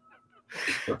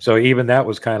 So even that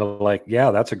was kind of like, yeah,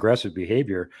 that's aggressive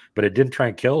behavior, but it didn't try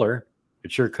and kill her.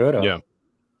 It sure could have.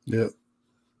 Yeah.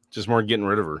 Just more getting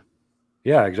rid of her.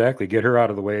 Yeah, exactly. Get her out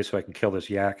of the way so I can kill this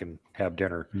yak and have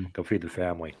dinner. Go feed the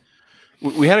family.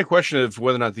 We had a question of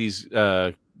whether or not these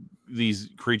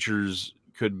creatures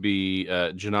could be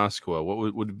Genasqua.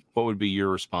 What would be your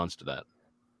response to that?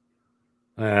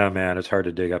 Man, it's hard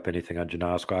to dig up anything on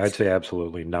Genasqua. I'd say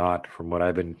absolutely not. From what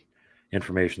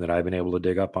information that I've been able to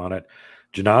dig up on it,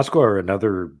 Genasqua are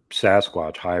another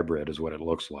Sasquatch hybrid, is what it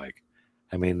looks like.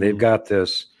 I mean, they've got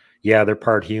this. Yeah, they're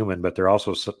part human, but they're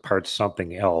also part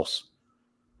something else,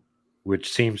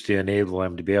 which seems to enable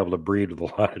them to be able to breed with a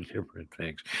lot of different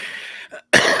things.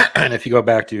 And if you go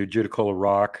back to Judicola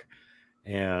Rock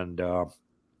and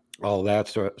all that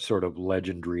sort of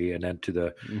legendary, and then to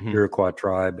the Iroquois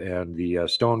tribe and the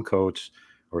Stonecoats,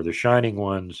 or the Shining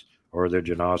Ones, or the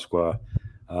Genasqua,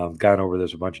 gone over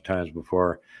this a bunch of times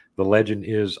before. The legend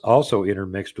is also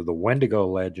intermixed with the Wendigo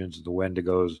legends. The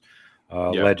Wendigos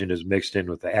legend is mixed in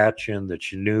with the Atchin, the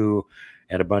Chinoo,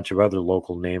 and a bunch of other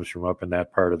local names from up in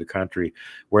that part of the country,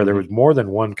 where there was more than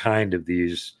one kind of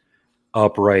these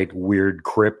upright, weird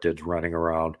cryptids running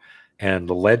around. And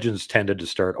the legends tended to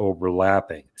start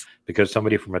overlapping because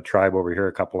somebody from a tribe over here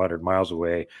a couple 100 miles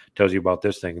away tells you about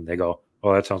this thing, and they go,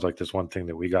 oh, that sounds like this one thing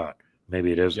that we got.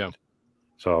 Maybe it isn't. Yeah.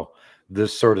 So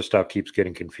this sort of stuff keeps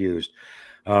getting confused.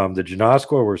 The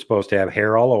Genasqua were supposed to have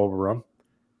hair all over them.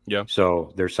 Yeah.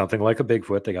 So there's something like a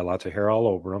Bigfoot. They got lots of hair all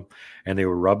over them, and they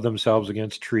would rub themselves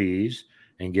against trees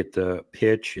and get the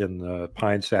pitch and the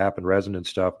pine sap and resin and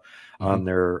stuff on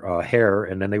their hair,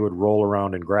 and then they would roll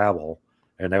around in gravel,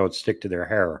 and that would stick to their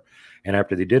hair. And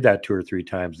after they did that 2 or 3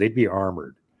 times, they'd be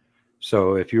armored.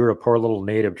 So if you were a poor little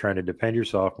native trying to defend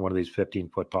yourself from one of these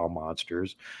 15-foot tall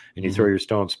monsters, and you throw your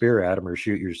stone spear at them or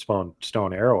shoot your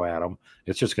stone arrow at them,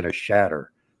 it's just going to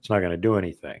shatter. It's not going to do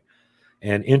anything.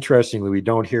 And interestingly, we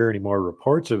don't hear any more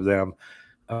reports of them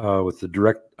with the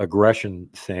direct aggression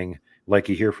thing like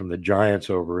you hear from the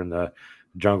giants over in the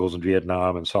jungles in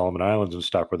Vietnam and Solomon Islands and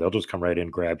stuff, where they'll just come right in,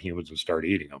 grab humans, and start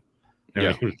eating them.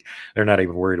 They're not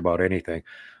even worried about anything.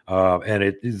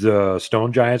 And the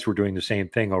stone giants were doing the same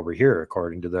thing over here,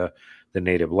 according to the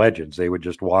native legends. They would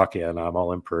just walk in, I'm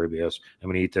all impervious, I'm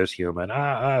going to eat this human,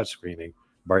 screaming,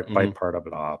 bite part of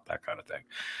it off, that kind of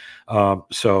thing.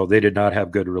 So they did not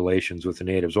have good relations with the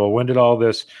natives. Well, when did all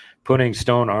this putting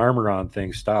stone armor on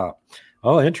things stop?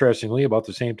 Oh, interestingly, about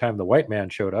the same time the white man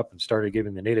showed up and started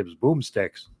giving the natives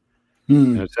boomsticks.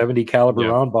 And a 70 caliber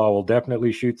round ball will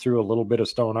definitely shoot through a little bit of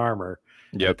stone armor.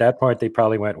 At that point, they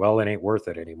probably went, well, it ain't worth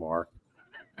it anymore.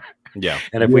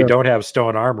 And if we don't have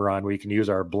stone armor on, we can use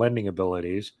our blending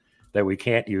abilities that we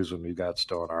can't use when we've got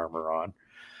stone armor on.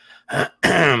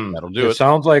 That'll do it. It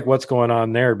sounds like what's going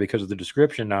on there because of the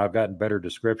description. Now I've gotten better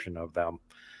description of them.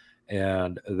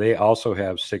 And they also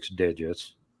have 6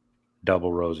 digits,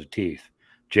 double rows of teeth.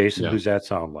 Jason, who's that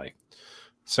sound like?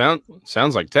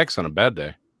 Sounds like Tex on a bad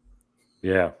day.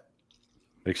 Yeah.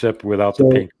 Except without the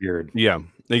pink beard. Yeah.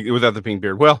 Without the pink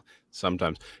beard. Well,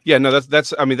 sometimes. Yeah, no,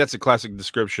 that's a classic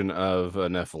description of a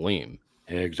Nephilim.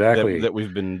 Exactly. That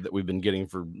we've been getting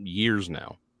for years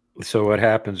now. So what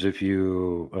happens if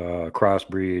you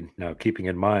crossbreed? Now, keeping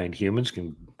in mind, humans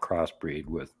can crossbreed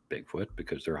with Bigfoot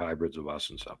because they're hybrids of us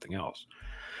and something else.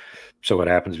 So what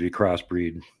happens if you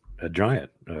crossbreed a giant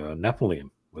Nephilim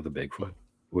with a Bigfoot?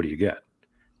 What do you get?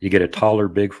 You get a taller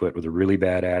Bigfoot with a really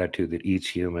bad attitude that eats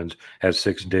humans, has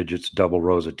 6 digits, double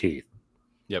rows of teeth.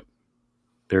 Yep.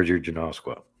 There's your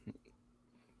Janoskwa.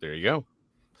 There you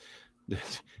go.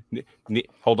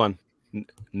 Hold on.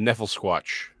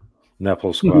 Nephilim-squatch.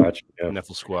 Nephilim-squatch. Yeah.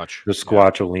 Nephilim-squatch. The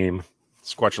Squatchalim.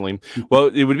 Squatchalim.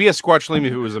 Well, it would be a Squatchalim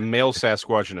if it was a male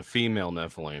Sasquatch and a female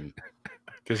Nephilim,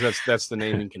 because that's the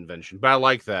naming convention. But I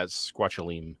like that,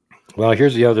 Squatchalim. Well,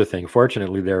 here's the other thing.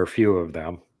 Fortunately, there are a few of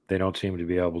them. They don't seem to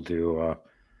be able to.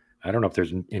 I don't know if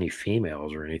there's any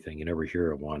females or anything. You never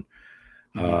hear of one.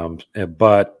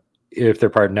 But if they're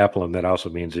part Nephilim, that also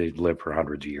means they live for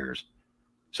hundreds of years,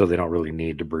 so they don't really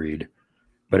need to breed.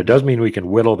 But it does mean we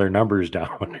can whittle their numbers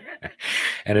down.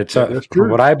 And it's from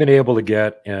what I've been able to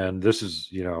get, and this is,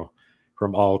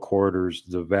 from all quarters,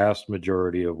 the vast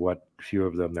majority of what few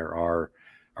of them there are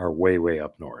way, way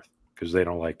up north because they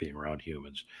don't like being around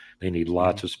humans. They need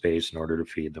lots of space in order to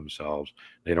feed themselves.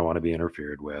 They don't want to be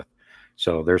interfered with.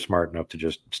 So they're smart enough to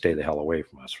just stay the hell away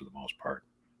from us for the most part.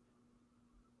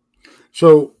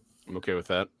 So I'm okay with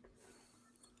that.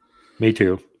 Me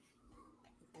too.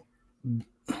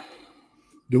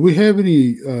 Do we have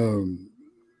any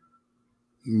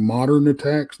modern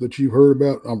attacks that you've heard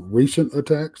about? Recent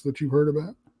attacks that you've heard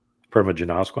about? From a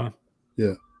Janoskwa?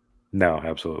 Yeah. No,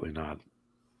 absolutely not.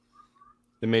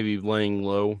 They may be laying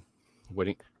low,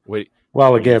 waiting.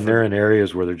 Well, again, they're in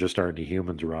areas where there just aren't any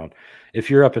humans around.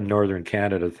 If you're up in northern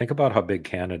Canada, think about how big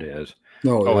Canada is.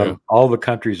 No, all the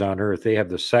countries on Earth, they have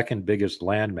the second biggest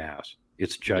landmass.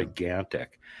 It's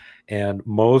gigantic. And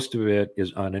most of it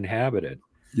is uninhabited.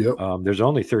 Yep. There's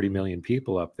only 30 million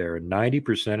people up there, and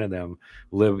 90% of them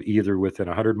live either within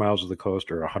 100 miles of the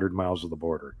coast or 100 miles of the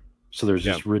border. So there's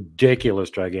this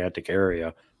ridiculous, gigantic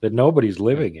area that nobody's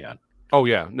living in. Oh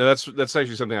yeah, no, that's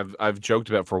actually something I've joked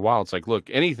about for a while. It's like, look,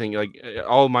 anything, like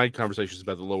all of my conversations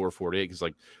about the lower 48 is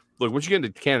like, look, once you get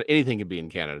into Canada, anything can be in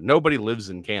Canada. Nobody lives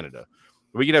in Canada.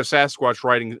 We could have Sasquatch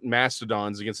riding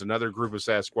mastodons against another group of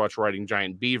Sasquatch riding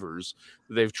giant beavers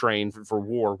that they've trained for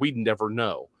war. We'd never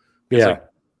know. It's like,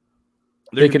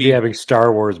 they could be having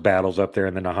Star Wars battles up there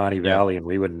in the Nahanni Valley, and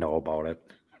we wouldn't know about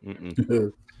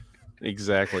it.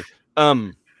 Exactly.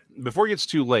 Before it gets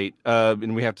too late,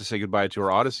 and we have to say goodbye to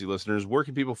our Odyssey listeners, where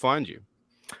can people find you?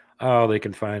 Oh, they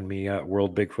can find me at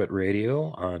World Bigfoot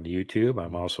Radio on YouTube.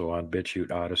 I'm also on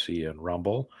BitChute, Odyssey, and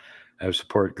Rumble. I have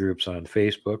support groups on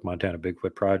Facebook, Montana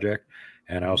Bigfoot Project,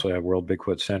 and I also have World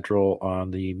Bigfoot Central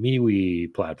on the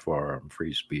MeWe platform.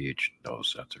 Free speech, no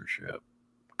censorship.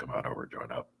 Come on over,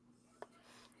 join up.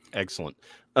 Excellent.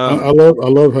 I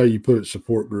love how you put it,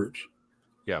 support groups.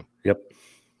 Yeah. Yep.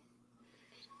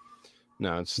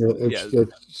 No, it's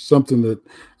something that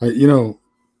I think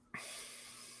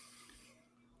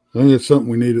it's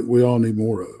something we all need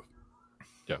more of.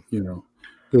 Yeah.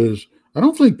 Because I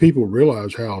don't think people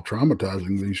realize how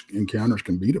traumatizing these encounters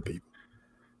can be to people.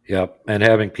 Yep. And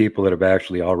having people that have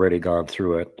actually already gone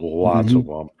through it, lots of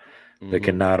them, that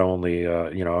can not only,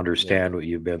 understand what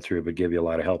you've been through, but give you a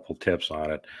lot of helpful tips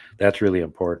on it. That's really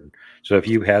important. So if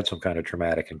you had some kind of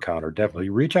traumatic encounter, definitely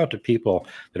reach out to people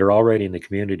that are already in the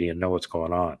community and know what's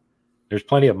going on. There's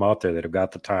plenty of them out there that have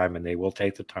got the time, and they will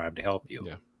take the time to help you.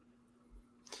 Yeah.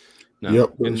 No,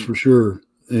 yep, that's for sure.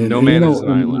 And no man is an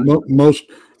island.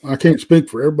 I can't speak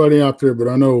for everybody out there, but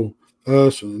I know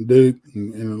us and Duke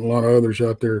and a lot of others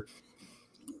out there,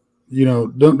 you know,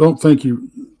 don't think you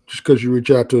just because you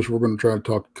reach out to us, we're going to try to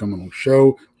talk to come on the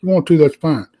show. If you want to, that's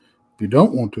fine. If you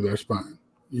don't want to, that's fine.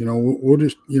 You know, we'll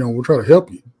just, you know, we'll try to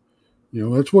help you. You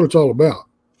know, that's what it's all about.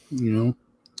 You know,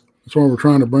 that's why we're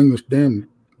trying to bring this damn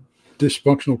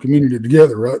dysfunctional community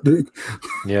together, right, Duke?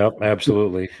 Yep,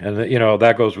 absolutely. And, you know,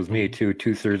 that goes with me too.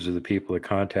 2/3 of the people that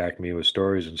contact me with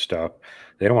stories and stuff,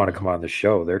 they don't want to come on the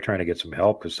show. They're trying to get some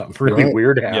help because something really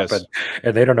weird happened,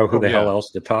 and they don't know who the hell else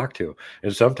to talk to.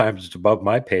 And sometimes it's above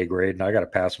my pay grade, and I got to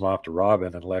pass them off to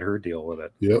Robin and let her deal with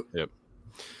it. Yep.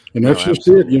 And that's just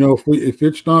it. You know, if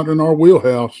it's not in our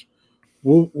wheelhouse,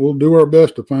 we'll do our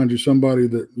best to find you somebody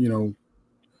that, you know.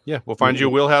 Yeah, we'll find you a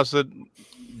wheelhouse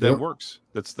that works.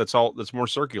 That's all. That's more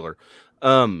circular.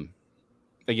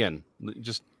 Again,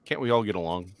 just can't we all get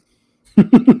along?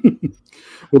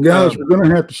 Well, guys, we're going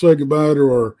to have to say goodbye to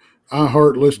our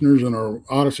iHeart listeners and our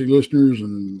Odyssey listeners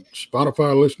and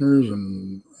Spotify listeners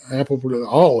and Apple,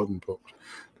 all of them, folks.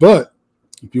 But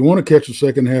if you want to catch the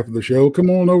second half of the show, come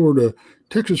on over to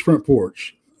Texas Front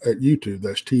Porch at YouTube.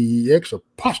 That's TEX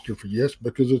apostrophe yes,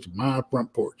 because it's my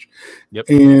front porch. Yep.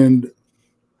 And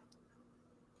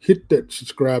hit that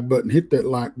subscribe button, hit that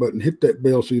like button, hit that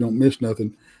bell so you don't miss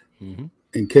nothing,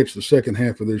 and catch the second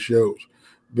half of this shows.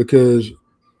 Because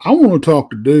I want to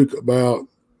talk to Duke about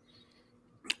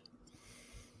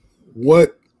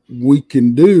what we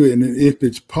can do, and if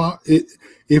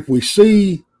we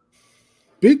see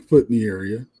Bigfoot in the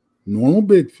area, normal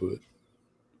Bigfoot,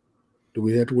 do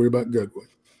we have to worry about Gugwe?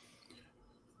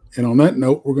 And on that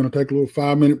note, we're going to take a little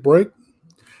 5-minute break.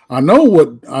 I know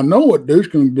what Duke's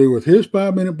going to do with his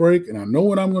 5-minute break, and I know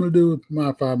what I'm going to do with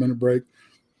my 5-minute break.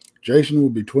 Jason will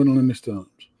be twiddling his thumbs.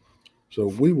 So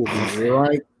we will be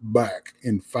right back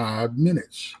in 5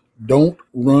 minutes. Don't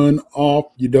run off.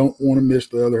 You don't want to miss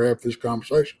the other half of this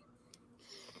conversation.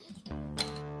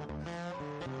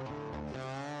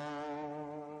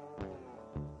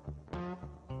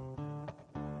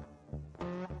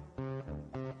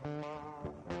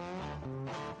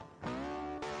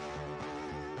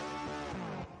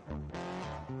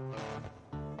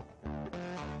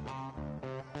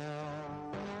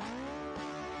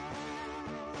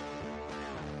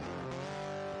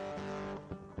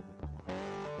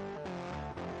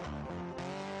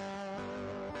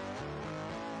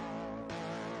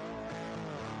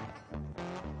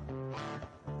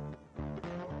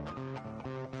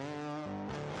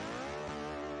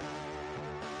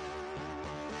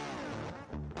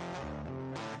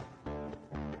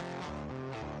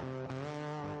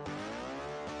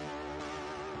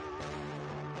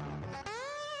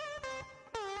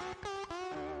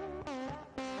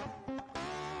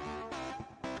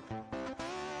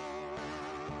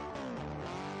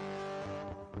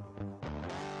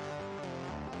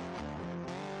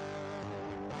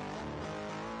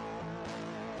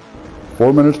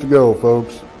 Four minutes to go,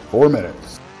 folks. 4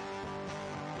 minutes.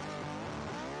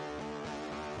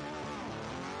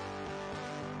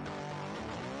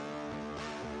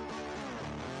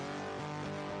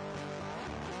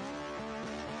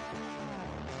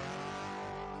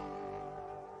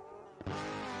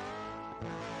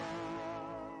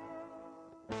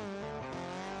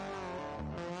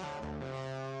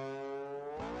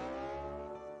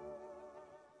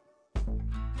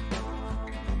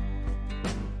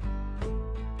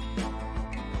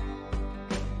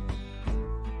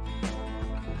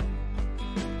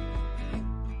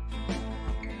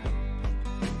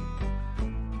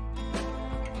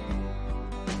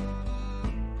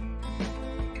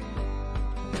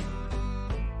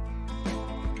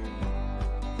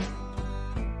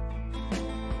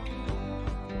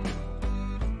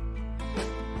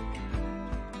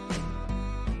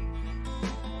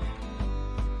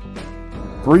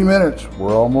 Three minutes.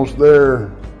 We're almost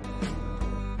there.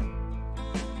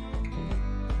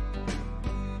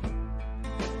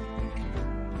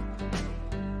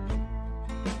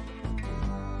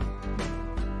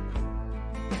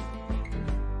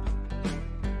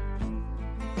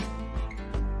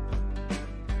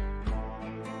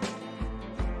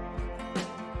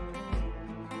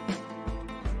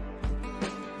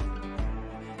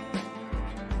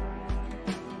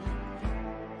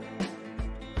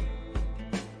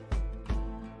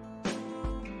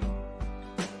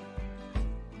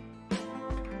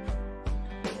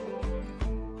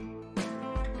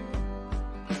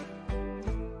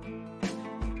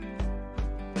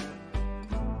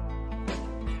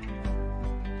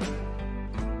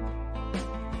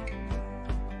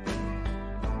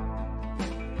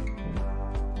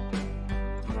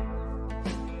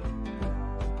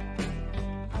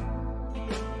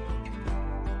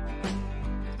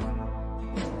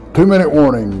 2-minute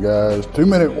warning, guys.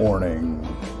 2-minute warning.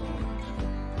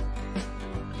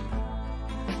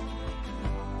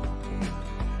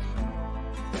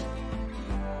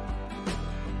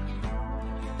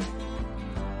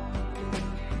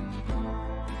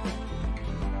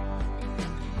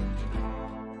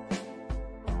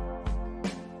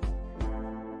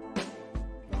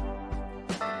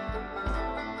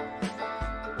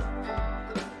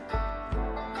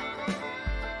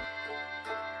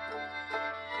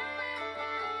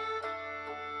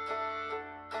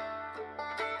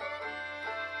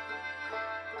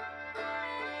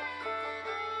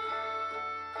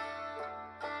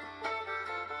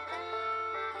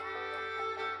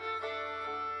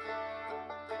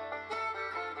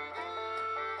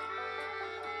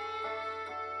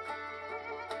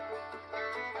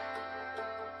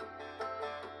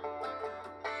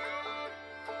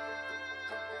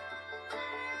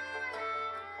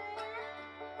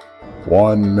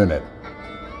 One minute.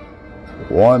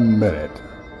 1 minute.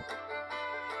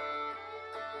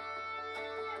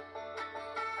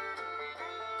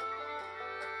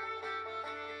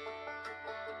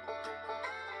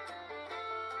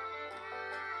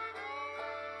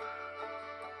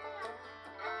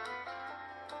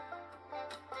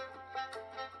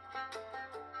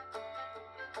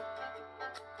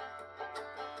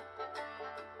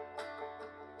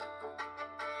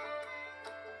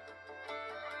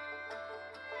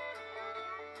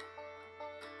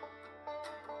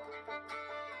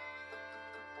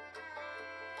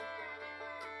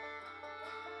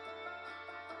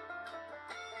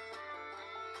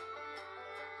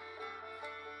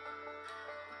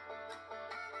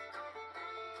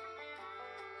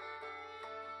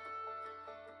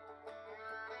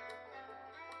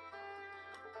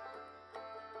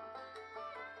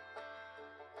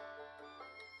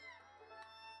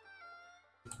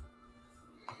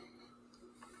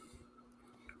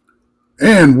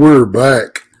 And we're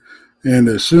back. And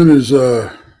as soon as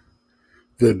the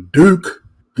Duke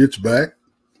gets back,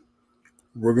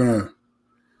 we're going to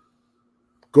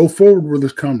go forward with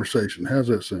this conversation. How's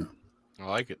that sound? I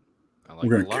like it. I like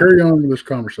we're going it to carry on with this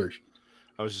conversation.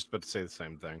 I was just about to say the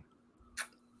same thing.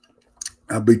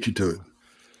 I beat you to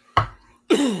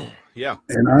it. Yeah.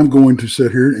 And I'm going to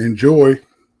sit here and enjoy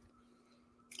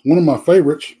one of my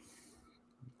favorites.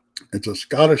 It's a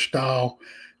Scottish style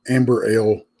amber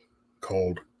ale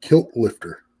called Kilt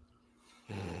Lifter.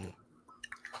 And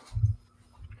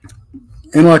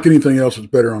like anything else, it's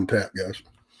better on tap, guys.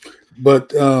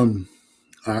 But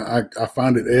I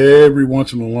find it every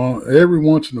once in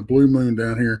a blue moon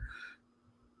down here,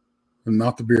 and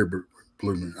not the beer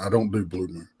blue moon. I don't do blue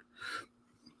moon.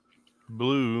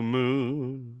 Blue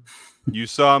moon, you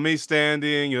saw me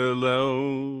standing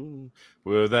alone,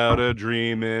 without a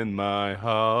dream in my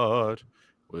heart,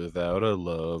 without a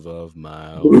love of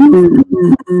my own.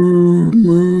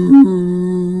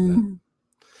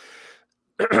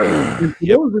 For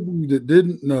those of you that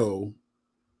didn't know,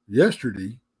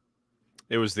 yesterday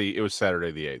it was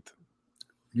Saturday the 8th.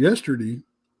 Yesterday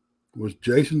was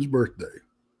Jason's birthday.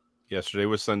 Yesterday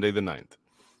was Sunday the 9th.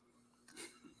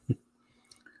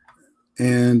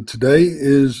 And today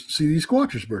is CD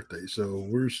Squatcher's birthday. So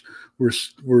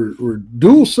we're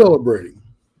dual celebrating.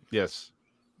 Yes.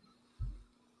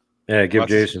 Yeah, give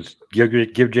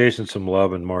Jason some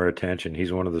love and more attention.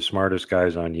 He's one of the smartest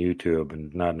guys on YouTube,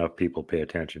 and not enough people pay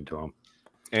attention to him.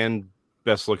 And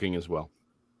best looking as well.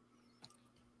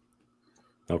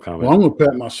 No comment. Well, I'm going to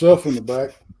pat myself in the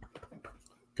back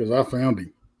because I found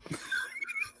him.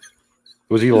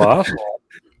 Was he lost?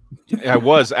 I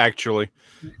was, actually.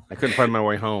 I couldn't find my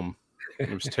way home.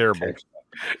 It was terrible.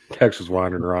 Tex was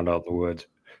wandering around out in the woods.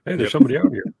 Hey, there's somebody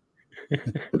out here.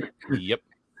 Yep.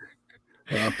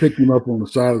 I picked him up on the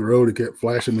side of the road. He kept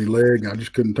flashing me leg, and I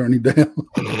just couldn't turn him down.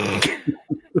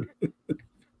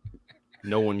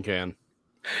 No one can.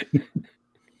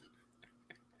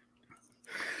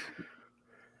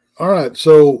 All right,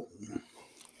 so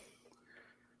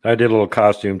I did a little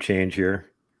costume change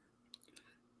here.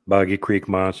 Boggy Creek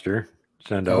Monster.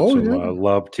 Send out some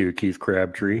love to Keith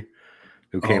Crabtree,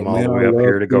 who came all the way up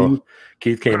here to go.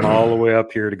 Keith came all the way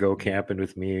up here to go camping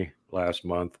with me last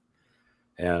month.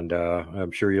 And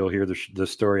I'm sure you'll hear the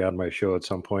story on my show at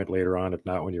some point later on. If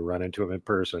not, when you run into him in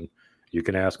person, you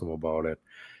can ask him about it.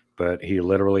 But he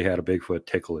literally had a Bigfoot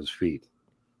tickle his feet.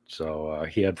 So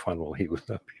he had fun while he was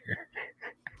up here.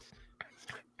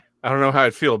 I don't know how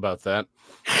I'd feel about that.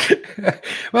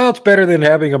 Well, it's better than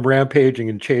having him rampaging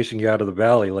and chasing you out of the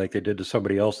valley like they did to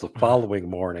somebody else the following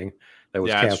morning that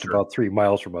was camped about 3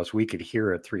 miles from us. We could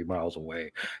hear it 3 miles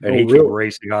away. And he came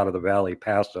racing out of the valley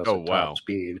past us at top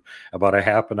speed. About a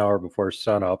half an hour before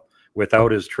sunup,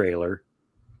 without his trailer.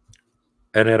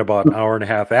 And then about an hour and a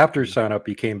half after sunup,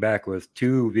 he came back with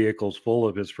 2 vehicles full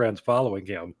of his friends following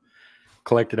him,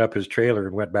 collected up his trailer,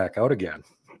 and went back out again.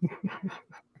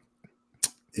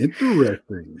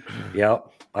 Interesting. Yeah.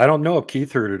 I don't know if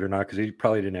Keith heard it or not, because he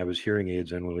probably didn't have his hearing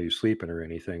aids in when he was sleeping or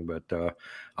anything, but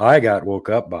I got woke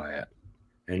up by it,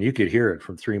 and you could hear it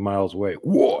from 3 miles away.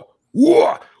 Whoa,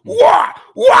 whoa, whoa,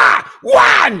 whoa,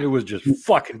 whoa! And it was just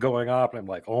fucking going off, and I'm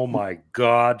like, oh my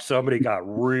God, somebody got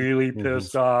really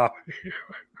pissed off.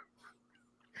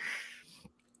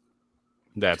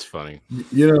 That's funny.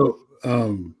 You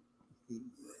know,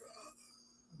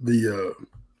 the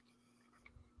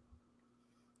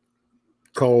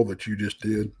call that you just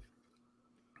did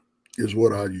is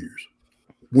what I use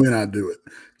when I do it.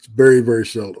 It's very, very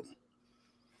seldom.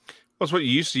 That's what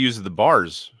you used to use at the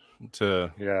bars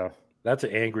to. Yeah, that's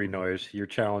an angry noise. You're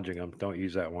challenging them. Don't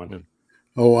use that one.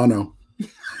 Oh, I know.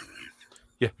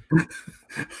 Yeah,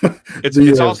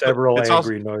 it's also several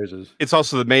angry noises. It's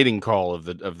also the mating call of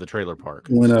the trailer park.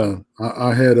 When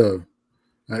I had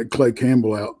Clay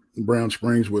Campbell out in Brown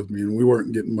Springs with me, and we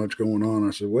weren't getting much going on.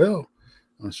 I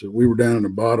said, we were down in the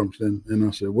bottoms, and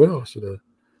I said, well, I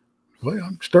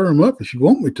can stir them up if you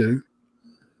want me to.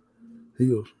 He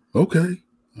goes, okay.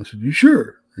 I said, you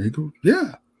sure? And he goes,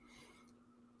 yeah.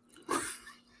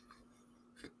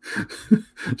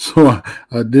 So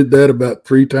I did that about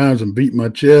 3 times and beat my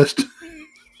chest.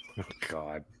 Oh,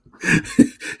 God.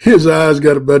 His eyes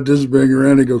got about this big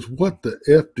around. He goes, what the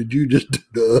F did you just do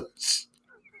to us?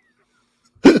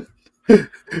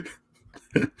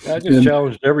 I just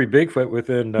challenged every Bigfoot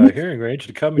within hearing range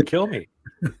to come and kill me.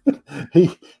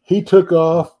 He took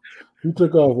off. He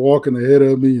took off walking ahead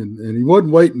of me, and he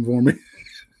wasn't waiting for me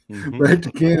right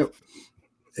to camp.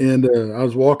 And I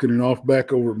was walking and off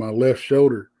back over my left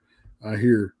shoulder. I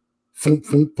hear thump,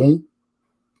 thump, thump,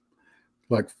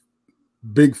 like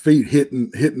big feet hitting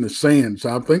the sand.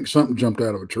 So I think something jumped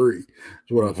out of a tree. Is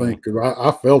what I think, because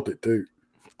I felt it too.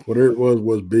 Whatever it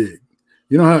was big.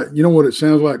 You know what it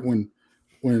sounds like when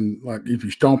like if you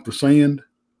stomp the sand.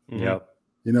 Yep.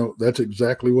 You know, that's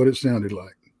exactly what it sounded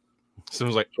like.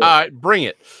 Sounds like, all right, bring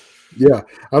it. Yeah,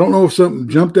 I don't know if something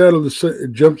jumped out of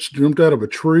jumped out of a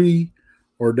tree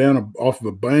or down off of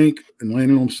a bank and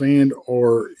landed on sand,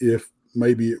 or if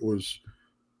maybe it was,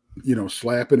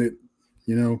 slapping it,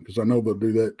 because I know they'll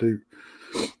do that too.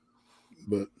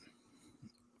 But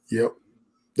yep,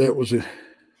 that was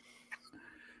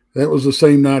the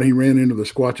same night he ran into the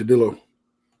Squatchadillo.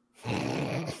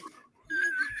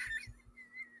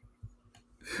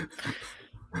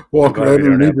 Walk right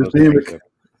underneath his hammock.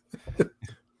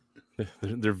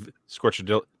 They're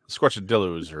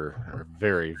Squatchadillos are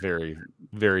very, very,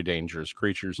 very dangerous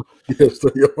creatures. Yes,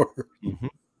 they are.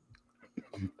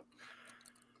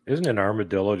 Isn't an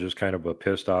armadillo just kind of a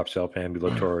pissed off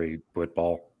self-ambulatory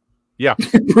football? Yeah,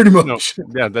 pretty much. No,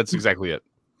 yeah, that's exactly it.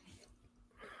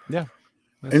 Yeah,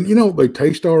 and they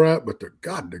taste all right, but they're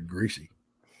greasy.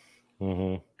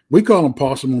 We call them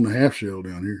possum on the half shell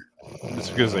down here. That's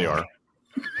because they are.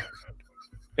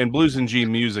 And Blues and G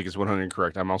music is 100%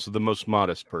 correct. I'm also the most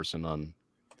modest person on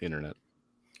the internet.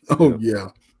 Oh yeah,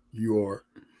 you are.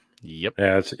 Yep.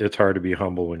 Yeah, it's hard to be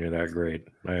humble when you're that great.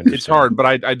 It's hard, but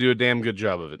I do a damn good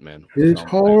job of it, man. It's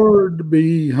hard to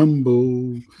be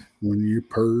humble when you're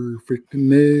perfect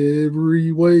in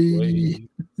every way.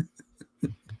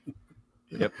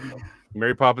 Yep.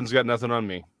 Mary Poppins got nothing on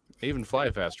me. I even fly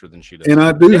faster than she does. And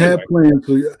I do have plans.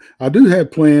 I do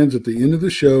have plans at the end of the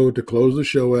show to close the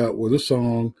show out with a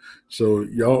song. So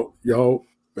y'all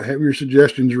have your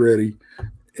suggestions ready,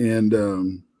 and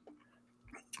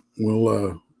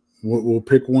we'll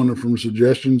pick one from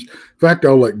suggestions. In fact,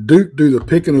 I'll let Duke do the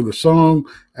picking of the song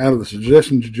out of the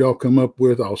suggestions that y'all come up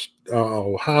with.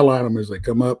 I'll highlight them as they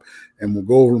come up, and we'll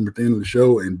go over them at the end of the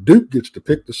show. And Duke gets to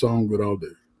pick the song that I'll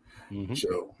do.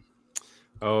 So.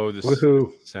 Oh, this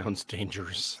sounds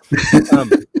dangerous.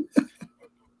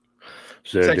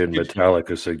 Send in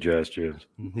Metallica suggestions.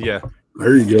 Yeah.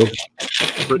 There you go.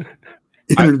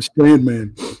 Enter the stand,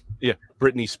 man. Yeah.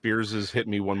 Britney Spears has hit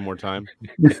me one more time.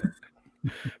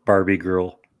 Barbie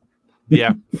girl.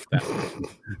 Yeah.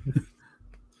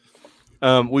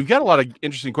 We've got a lot of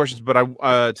interesting questions,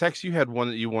 but Tex, you had one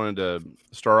that you wanted to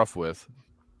start off with.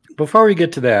 Before we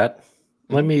get to that,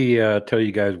 let me tell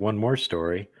you guys one more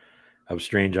story of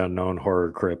strange unknown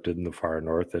horror cryptid in the far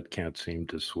north that can't seem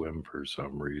to swim for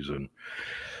some reason.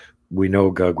 We know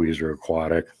Gugwes are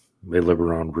aquatic. They live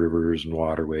around rivers and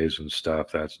waterways and stuff.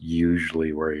 That's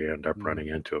usually where you end up running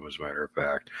into them, as a matter of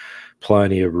fact.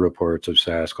 Plenty of reports of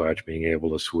Sasquatch being able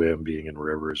to swim, being in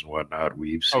rivers and whatnot.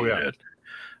 We've seen it.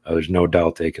 There's no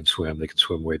doubt they can swim. They can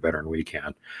swim way better than we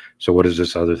can. So what is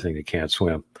this other thing that can't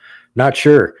swim? Not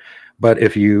sure. But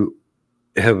if you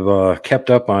have kept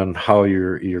up on how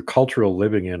your cultural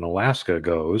living in Alaska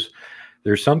goes,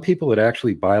 there's some people that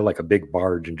actually buy like a big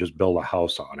barge and just build a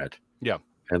house on it. Yeah.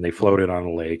 And they float it on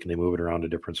a lake and they move it around to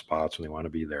different spots when they want to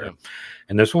be there. Yeah.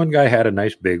 And this one guy had a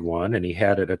nice big one, and he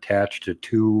had it attached to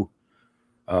two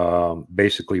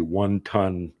basically 1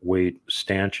 ton weight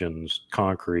stanchions,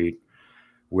 concrete,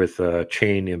 with a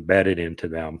chain embedded into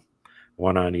them,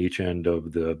 one on each end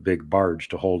of the big barge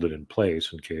to hold it in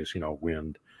place in case,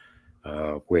 wind,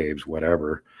 waves,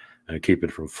 whatever, and keep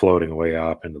it from floating away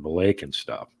up into the lake and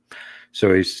stuff.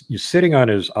 So he's sitting on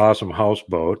his awesome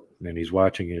houseboat, and he's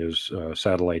watching his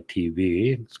satellite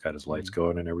TV. It's got his lights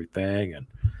going and everything, and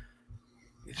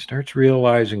he starts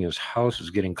realizing his house is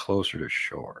getting closer to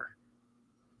shore,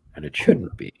 and it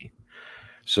shouldn't be.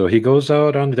 So he goes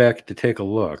out on deck to take a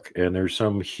look, and there's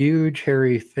some huge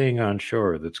hairy thing on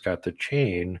shore that's got the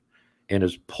chain and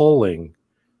is pulling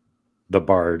the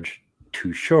barge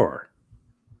to shore.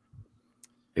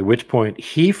 At which point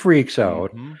he freaks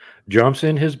out, jumps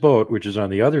in his boat, which is on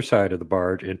the other side of the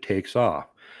barge, and takes off.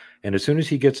 And as soon as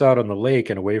he gets out on the lake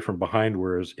and away from behind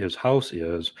where his house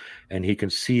is, and he can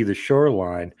see the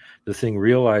shoreline, the thing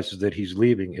realizes that he's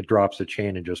leaving. It drops the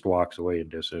chain and just walks away in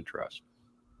disinterest.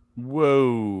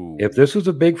 Whoa. If this was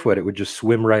a Bigfoot, it would just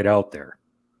swim right out there.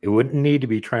 It wouldn't need to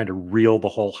be trying to reel the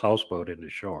whole houseboat into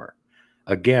shore.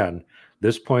 Again,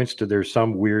 this points to there's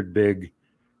some weird big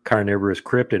carnivorous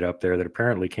cryptid up there that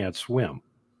apparently can't swim.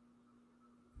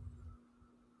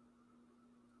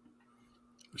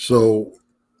 So,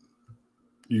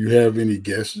 you have any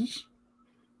guesses?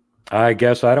 I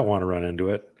guess I don't want to run into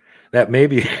it. That may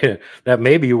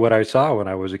be what I saw when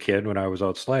I was a kid, when I was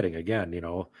out sledding. Again,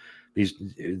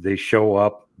 they show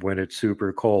up when it's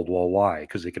super cold. Well, why?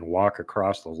 Because they can walk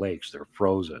across the lakes. They're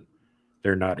frozen.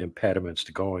 They're not impediments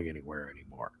to going anywhere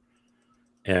anymore.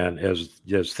 And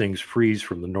as things freeze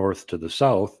from the north to the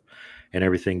south, and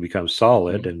everything becomes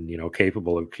solid and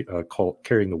capable of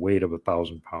carrying the weight of a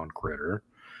 1,000-pound critter,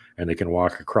 and they can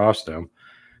walk across them,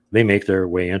 they make their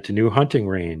way into new hunting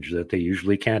range that they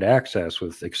usually can't access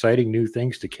with exciting new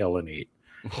things to kill and eat.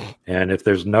 And if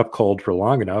there's enough cold for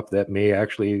long enough, that may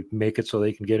actually make it so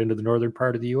they can get into the northern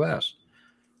part of the U.S.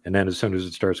 And then as soon as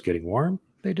it starts getting warm,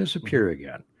 they disappear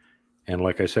again. And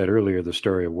like I said earlier, the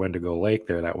story of Wendigo Lake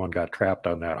there, that one got trapped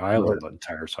on that island the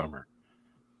entire summer.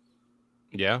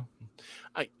 Yeah.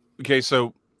 Okay,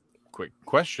 so quick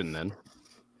question then.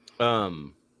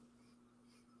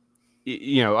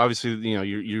 Obviously,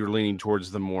 you're leaning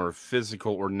towards the more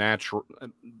physical or natural,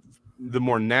 the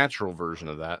more natural version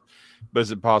of that. But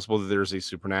is it possible that there's a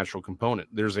supernatural component?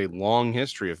 There's a long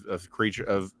history of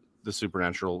the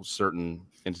supernatural, certain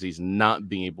entities not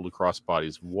being able to cross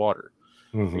bodies of water.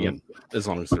 Again, as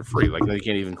long as they're free, like they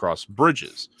can't even cross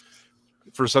bridges.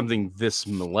 For something this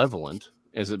malevolent,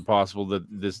 is it possible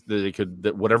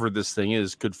that whatever this thing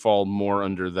is could fall more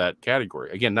under that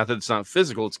category? Again, not that it's not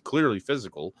physical; it's clearly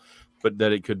physical, but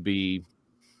that it could be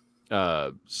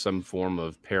some form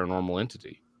of paranormal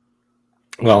entity.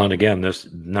 Well, and again,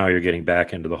 now you're getting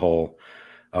back into the whole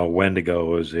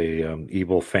Wendigo is a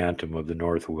evil phantom of the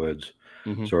North Woods.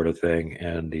 Sort of thing,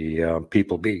 and the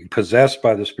people being possessed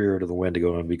by the spirit of the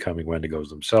Wendigo and becoming Wendigos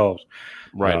themselves,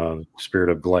 right?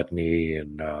 Spirit of gluttony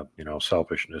and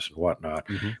selfishness and whatnot,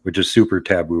 which is super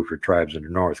taboo for tribes in the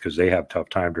North because they have a tough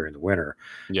time during the winter.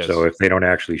 Yes. So if they don't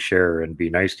actually share and be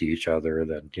nice to each other,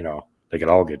 then they could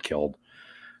all get killed.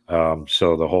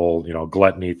 So the whole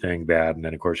gluttony thing bad, and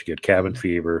then of course you get cabin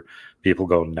fever. People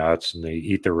go nuts and they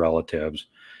eat their relatives.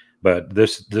 But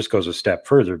this goes a step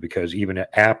further because even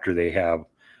after they have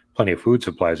plenty of food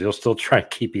supplies, they'll still try and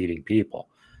keep eating people.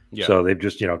 Yeah. So they've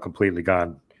just completely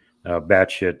gone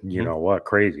batshit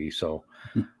crazy. So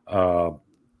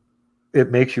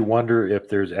it makes you wonder if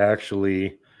there's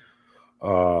actually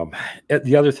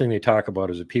the other thing they talk about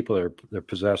is that people that are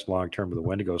possessed long term with the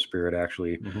Wendigo spirit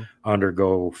actually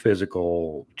undergo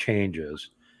physical changes,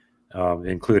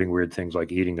 including weird things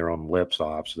like eating their own lips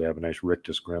off, so they have a nice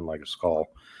rictus grin like a skull.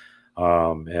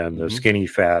 And the skinny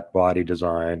fat body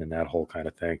design and that whole kind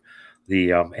of thing.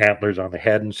 The antlers on the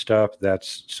head and stuff,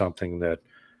 that's something that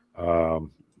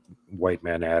white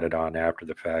men added on after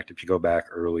the fact. If you go back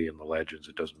early in the legends,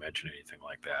 it doesn't mention anything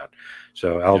like that.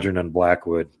 So Algernon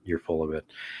Blackwood, you're full of it.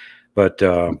 But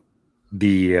the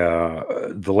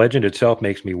legend itself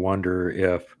makes me wonder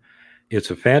if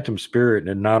it's a phantom spirit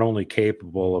and not only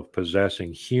capable of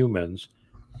possessing humans,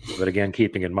 but again,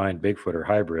 keeping in mind Bigfoot or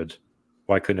hybrids,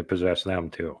 why couldn't it possess them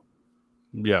too?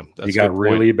 Yeah, you got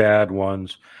really bad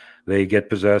ones they get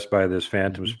possessed by this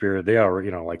phantom spirit. They are,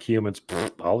 you know, like humans.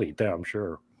 I'll eat them,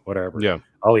 sure, whatever. Yeah,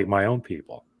 I'll eat my own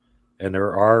people. And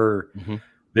there are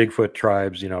Bigfoot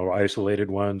tribes, you know, isolated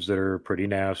ones that are pretty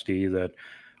nasty that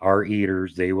are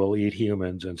eaters. They will eat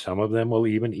humans, and some of them will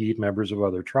even eat members of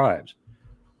other tribes.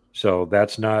 So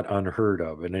that's not unheard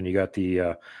of. And then you got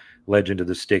the legend of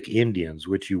the Stick Indians,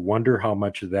 which you wonder how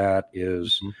much of that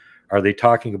is. Are they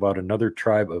talking about another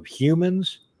tribe of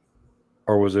humans,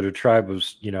 or was it a tribe of,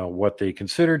 you know, what they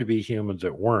consider to be humans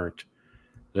that weren't,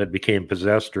 that became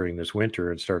possessed during this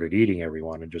winter and started eating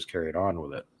everyone and just carried on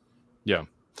with it? Yeah.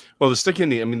 Well, the Stick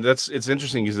Indian, I mean, it's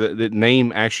interesting because the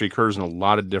name actually occurs in a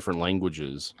lot of different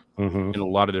languages, in a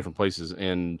lot of different places.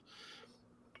 And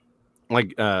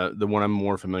like the one I'm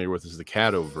more familiar with is the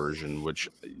Caddo version, which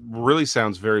really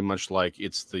sounds very much like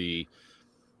it's the,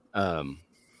 at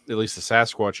least the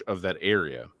Sasquatch of that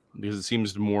area, because it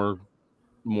seems more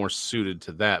suited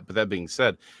to that. But that being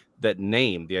said, that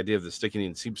name, the idea of the Stick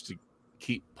Indian, seems to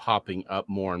keep popping up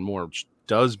more and more, which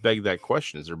does beg that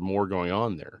question. Is there more going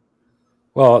on there?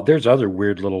 Well, there's other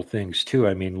weird little things too.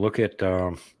 I mean, look at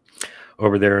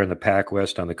over there in the Pac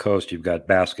West on the coast, you've got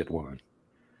Basket Woman.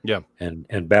 Yeah.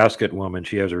 And Basket Woman,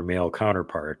 she has her male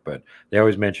counterpart, but they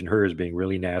always mention her as being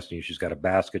really nasty. She's got a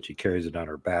basket. She carries it on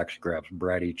her back. She grabs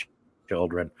bratty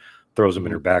children, throws them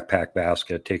in her backpack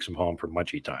basket, takes them home for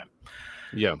munchie time.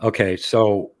 Yeah. Okay,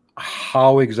 so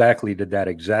how exactly did that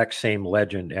exact same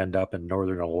legend end up in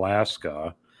northern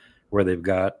Alaska, where they've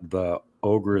got the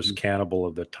ogress cannibal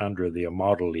of the tundra, the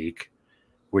Amodalik,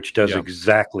 which does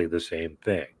exactly the same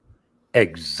thing?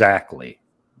 Exactly.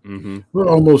 Well,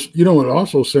 almost, you know, it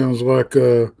also sounds like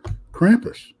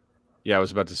Krampus. Yeah, I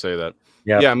was about to say that.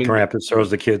 Yeah, yeah, I mean, Krampus throws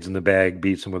the kids in the bag,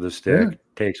 beats them with a stick,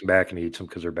 takes them back and eats them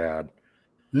because they're bad.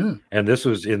 Yeah. And this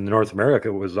was in North America.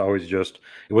 It was always just,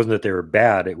 it wasn't that they were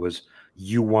bad. It was,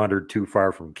 you wandered too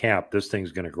far from camp. This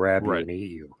thing's going to grab you and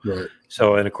eat you. Right.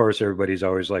 So, and of course, everybody's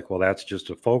always like, well, that's just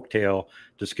a folk tale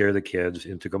to scare the kids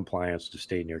into compliance to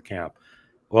stay near camp.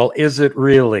 Well, is it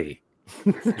really?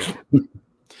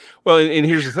 Well, and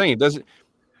here's the thing. It doesn't.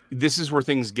 This is where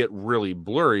things get really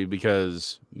blurry,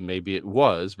 because maybe it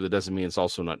was, but it doesn't mean it's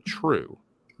also not true.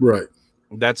 Right.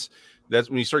 That's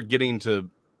when you start getting into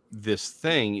this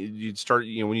thing. You start,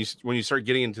 you know, when you start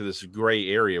getting into this gray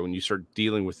area, when you start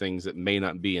dealing with things that may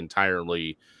not be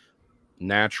entirely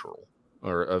natural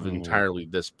or of entirely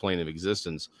this plane of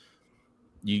existence,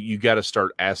 you got to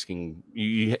start asking.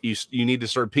 You need to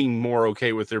start being more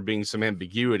okay with there being some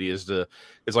ambiguity as to,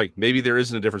 it's like maybe there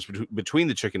isn't a difference between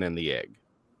the chicken and the egg,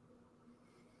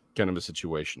 kind of a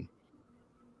situation.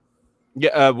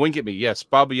 Yeah, wink at me. Yes,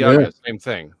 Baba Yaga, same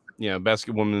thing. You know,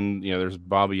 Basket Woman. You know, there's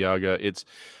Baba Yaga. It's,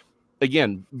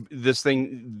 again, this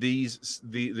thing.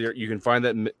 You can find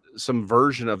that some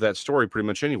version of that story pretty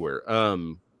much anywhere.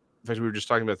 In fact, we were just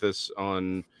talking about this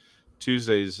on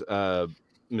Tuesday's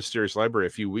Mysterious Library a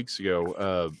few weeks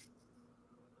ago.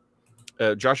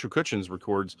 Joshua Cutchins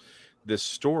records this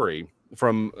story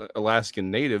from Alaskan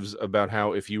natives about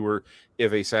how if a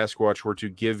Sasquatch were to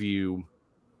give you,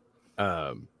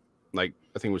 like,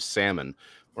 I think it was salmon,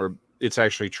 or it's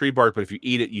actually tree bark, but if you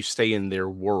eat it, you stay in their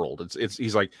world.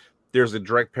 He's like, there's a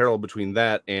direct parallel between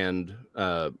that and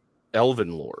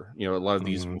elven lore. You know, a lot of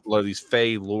these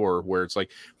Fey lore, where it's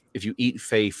like, if you eat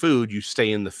Fey food, you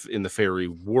stay in the fairy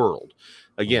world.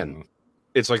 Again,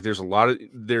 it's like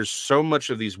there's so much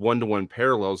of these one-to-one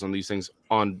parallels on these things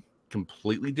on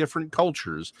completely different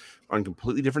cultures, on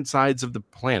completely different sides of the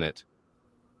planet,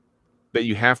 that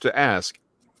you have to ask.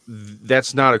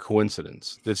 That's not a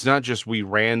coincidence. It's not just we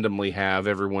randomly have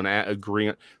everyone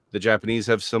agreeing. The Japanese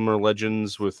have similar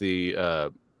legends with the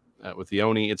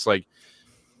Oni. It's like,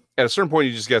 at a certain point,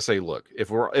 you just gotta say, look,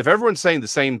 if everyone's saying the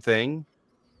same thing,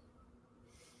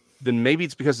 then maybe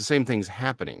it's because the same thing's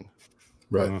happening.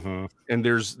 Right. And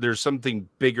there's something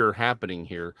bigger happening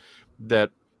here, that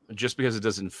just because it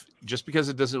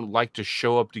doesn't like to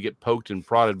show up to get poked and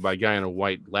prodded by a guy in a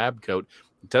white lab coat,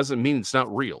 doesn't mean it's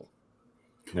not real.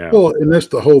 Yeah. Well, and that's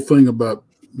the whole thing about,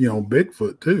 you know,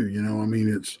 Bigfoot too. You know, I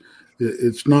mean,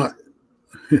 it's not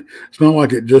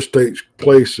like it just takes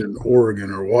place in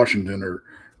Oregon or Washington or,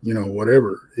 you know,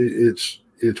 whatever. It's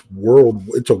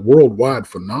a worldwide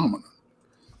phenomenon.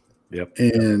 Yep.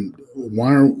 And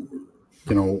why,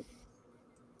 you know,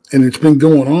 and it's been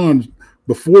going on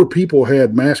before people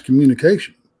had mass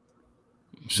communication.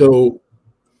 So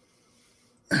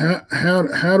how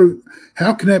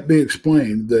can that be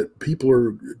explained that people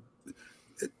are,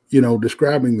 you know,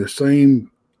 describing the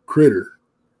same critter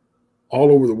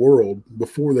all over the world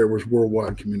before there was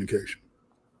worldwide communication?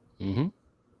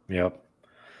 Yep.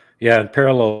 Yeah, and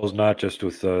parallels not just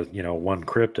with one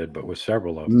cryptid, but with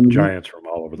several of them. Giants from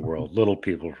all over the world, little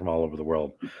people from all over the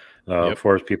world,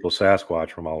 forest people, Sasquatch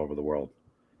from all over the world,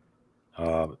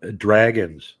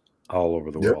 dragons all over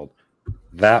the world.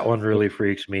 That one really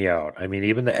freaks me out. I mean,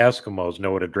 even the Eskimos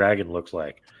know what a dragon looks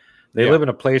like. They live in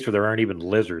a place where there aren't even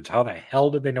lizards. How the hell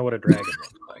did they know what a dragon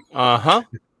looks like?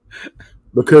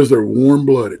 Because they're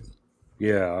warm-blooded.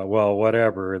 Yeah, well,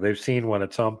 whatever. They've seen one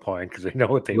at some point because they know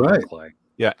what they look like.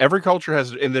 Yeah, every culture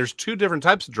has, and there's two different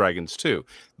types of dragons too.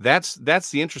 That's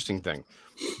the interesting thing.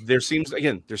 There seems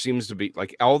to be,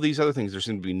 like all these other things, there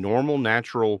seem to be normal,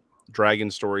 natural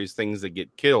dragon stories, things that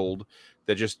get killed,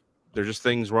 that they're just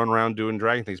things run around doing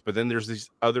dragon things. But then there's these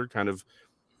other kind of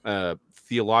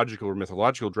theological or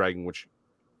mythological dragon, which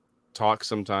talks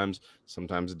sometimes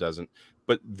it doesn't.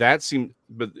 But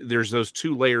there's those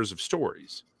two layers of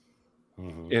stories,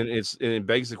 and it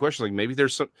begs the question, like maybe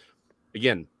there's some,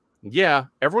 again. Yeah,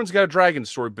 everyone's got a dragon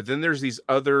story, but then there's these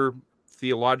other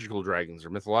theological dragons or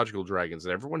mythological dragons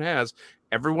that everyone has.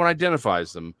 Everyone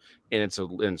identifies them, and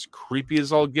it's creepy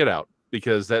as all get out,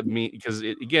 because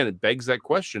it begs that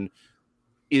question: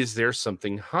 is there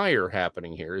something higher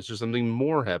happening here? Is there something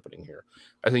more happening here?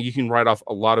 I think you can write off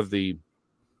a lot of the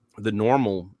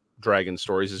normal dragon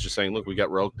stories as just saying, look, we got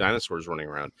relic dinosaurs running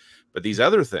around, but these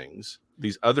other things,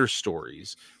 these other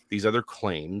stories, these other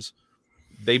claims,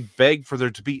 they beg for there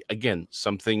to be, again,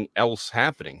 something else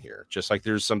happening here. Just like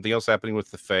there's something else happening with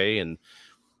the Fae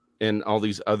and all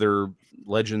these other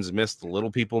legends, myths, the little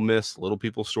people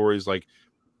stories. Like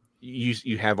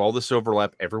you have all this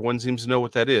overlap. Everyone seems to know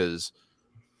what that is.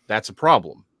 That's a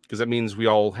problem, because that means we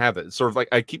all have it. It's sort of like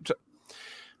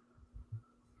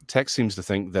Tex seems to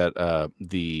think that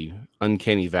the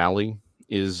uncanny valley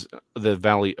is the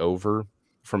valley over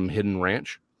from Hidden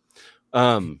Ranch.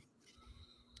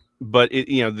 But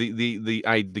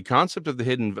the concept of the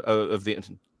hidden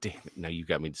damn it, now you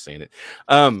got me saying it.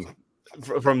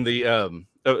 From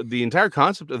the entire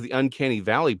concept of the uncanny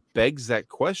valley begs that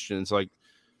question. It's like,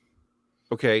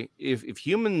 okay, if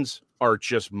humans are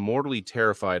just mortally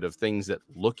terrified of things that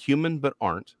look human but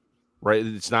aren't, right?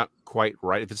 It's not quite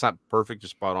right. If it's not perfect or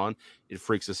spot on, it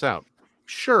freaks us out.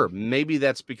 Sure, maybe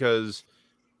that's because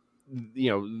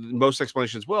most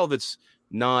explanations, well, if it's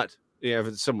not, if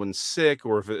it's someone sick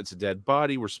or if it's a dead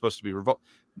body, we're supposed to be revolted.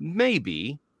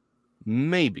 Maybe.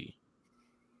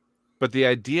 But the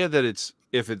idea that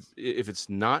if it's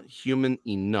not human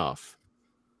enough,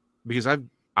 because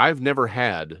I've never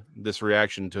had this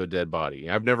reaction to a dead body.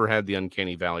 I've never had the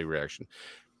uncanny valley reaction.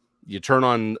 You turn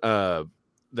on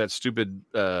that stupid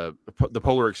the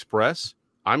Polar Express,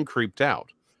 I'm creeped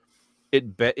out.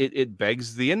 It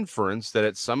begs the inference that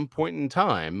at some point in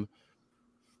time,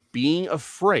 being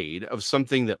afraid of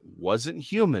something that wasn't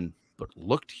human but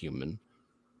looked human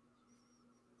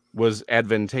was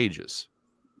advantageous.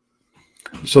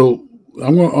 So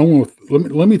let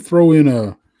me throw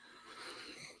a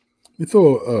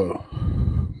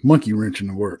monkey wrench in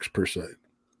the works, per se.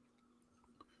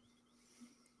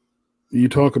 You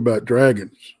talk about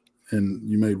dragons, and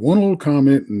you made one little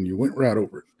comment, and you went right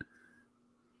over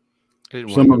it.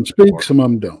 Some of them speak, some of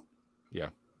them don't. Yeah.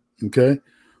 Okay.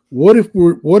 What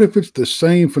if it's the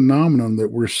same phenomenon that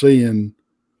we're seeing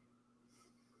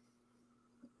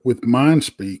with mind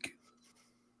speak?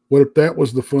 What if that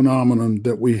was the phenomenon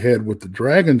that we had with the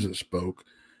dragons that spoke,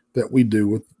 that we do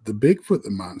with the Bigfoot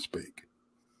that mind speak?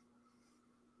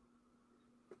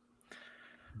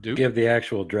 Give the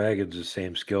actual dragons the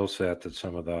same skill set that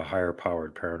some of the higher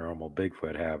powered paranormal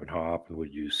Bigfoot have, and how often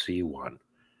would you see one?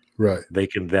 Right. They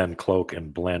can then cloak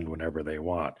and blend whenever they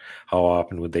want. How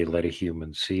often would they let a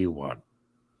human see one?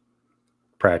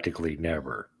 Practically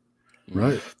never.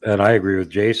 Right. And I agree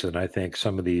with Jason. I think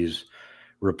some of these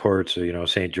reports,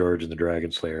 St. George and the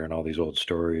Dragon Slayer and all these old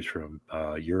stories from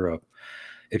Europe,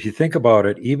 if you think about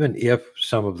it, even if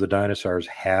some of the dinosaurs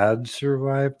had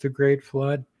survived the Great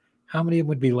Flood, how many of them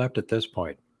would be left at this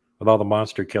point with all the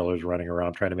monster killers running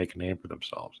around trying to make a name for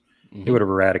themselves? They would have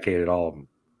eradicated all of them.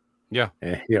 Yeah.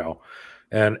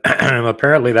 And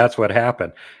apparently that's what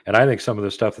happened. And I think some of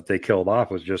the stuff that they killed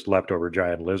off was just leftover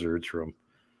giant lizards from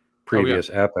previous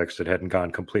epochs that hadn't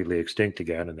gone completely extinct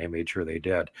again, and they made sure they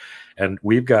did. And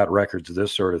we've got records of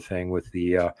this sort of thing with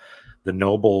the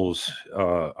nobles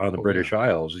on the British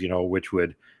Isles, which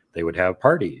they would have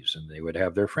parties, and they would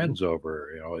have their friends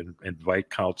over, invite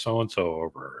Count so-and-so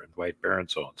over, invite Baron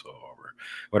so-and-so over.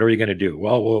 What are we going to do?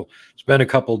 Well, we'll spend a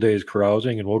couple of days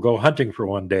carousing, and we'll go hunting for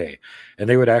one day. And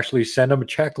they would actually send them a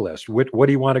checklist. What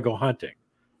do you want to go hunting?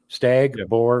 Stag,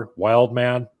 boar, wild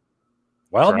man?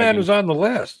 Wild man was on the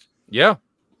list. Yeah.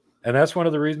 And that's one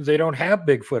of the reasons they don't have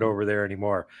Bigfoot over there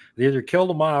anymore. They either killed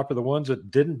them off, or the ones that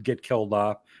didn't get killed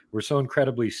off were so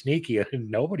incredibly sneaky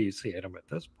and nobody's seeing them at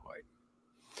this point.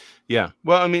 Yeah.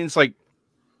 Well, I mean, it's like,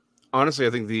 honestly, I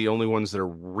think the only ones that are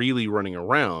really running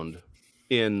around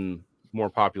in more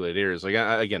populated areas, like,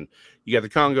 again, you got the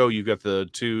Congo, you've got the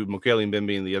two Mokele and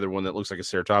Bimbi, and the other one that looks like a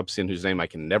ceratopsian whose name I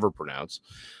can never pronounce.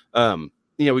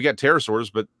 We got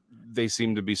pterosaurs, but they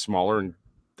seem to be smaller, and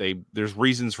there's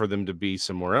reasons for them to be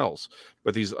somewhere else.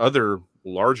 But these other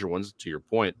larger ones, to your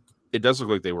point, it does look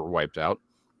like they were wiped out.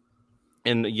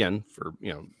 And again,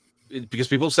 because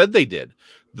people said they did.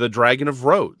 The Dragon of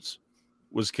Rhodes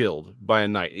was killed by a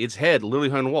knight. Its head literally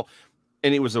hung on the wall,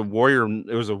 and it was a warrior.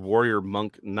 It was a warrior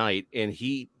monk knight, and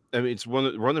it's one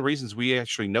of the reasons we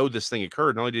actually know this thing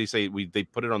occurred. Not only did he say they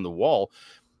put it on the wall,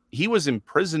 he was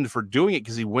imprisoned for doing it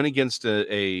because he went against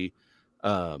an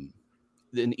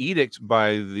edict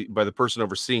by the person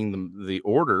overseeing the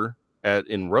order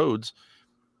in Rhodes,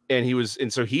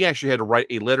 and so he actually had to write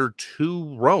a letter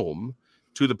to Rome,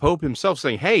 to the Pope himself,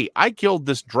 saying, "Hey, I killed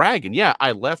this dragon. Yeah,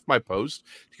 I left my post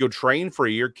to go train for a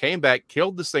year, came back,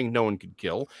 killed this thing no one could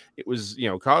kill. It was,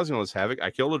 causing all this havoc. I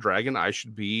killed a dragon. I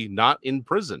should be not in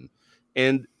prison."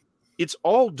 And it's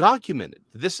all documented.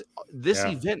 This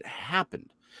event happened.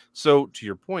 So to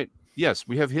your point, yes,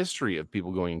 we have history of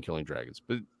people going and killing dragons,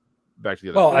 but back to the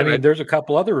other. Well, I mean, there's a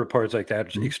couple other reports like that.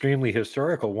 It's extremely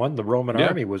historical. One, the Roman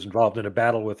army was involved in a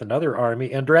battle with another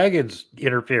army, and dragons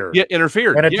interfered. Yeah,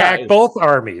 interfered and attacked both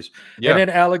armies. Yeah. And then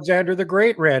Alexander the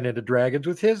Great ran into dragons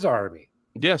with his army.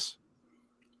 Yes,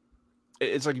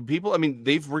 it's like people. I mean,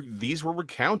 these were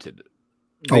recounted.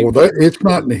 It's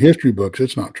not in the history books.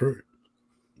 It's not true.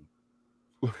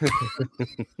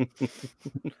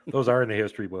 Those are in the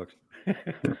history books.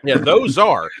 Yeah, those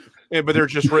are, but they're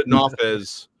just written off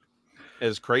as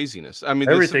craziness. I mean,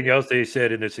 everything else they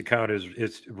said in this account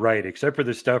is right, except for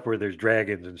the stuff where there's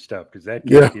dragons and stuff, because that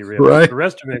can't be real. Right. The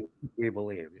rest of it we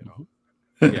believe,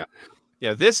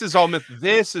 Yeah. This is all myth.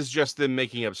 This is just them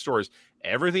making up stories.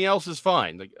 Everything else is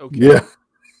fine. Like, okay,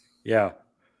 yeah.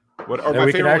 And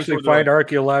we can actually find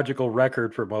archaeological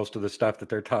record for most of the stuff that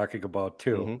they're talking about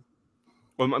too. Mm-hmm.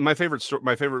 Well, my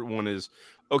favorite one is,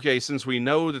 okay, since we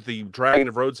know that the Dragon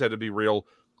of Rhodes had to be real,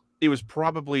 it was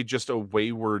probably just a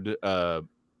wayward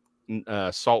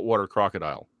saltwater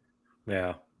crocodile.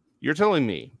 Yeah. You're telling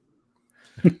me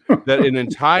that an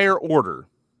entire order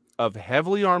of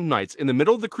heavily armed knights in the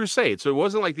middle of the crusade, so it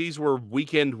wasn't like these were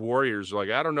weekend warriors,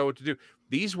 like, I don't know what to do.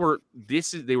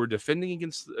 They were defending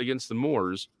against the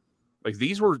Moors. Like,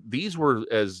 these were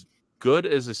as good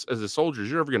as the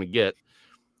soldiers you're ever going to get.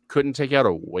 Couldn't take out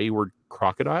a wayward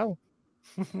crocodile?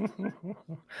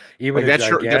 Even like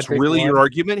that's really your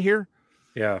argument here?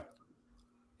 Yeah.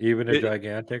 Even a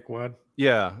gigantic one?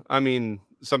 Yeah. I mean,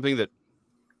 something that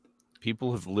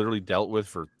people have literally dealt with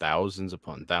for thousands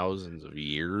upon thousands of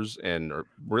years and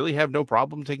really have no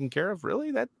problem taking care of.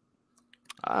 Really? All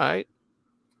right.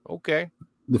 Okay.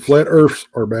 The flat earths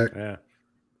are back. Yeah.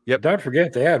 Yep. Don't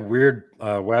forget they had weird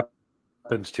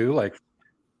weapons too, like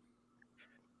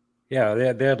they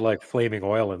had like flaming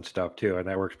oil and stuff too, and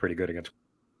that works pretty good against.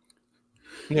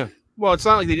 Yeah. Well, it's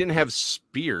not like they didn't have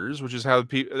spears, which is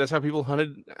that's how people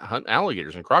hunt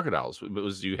alligators and crocodiles. It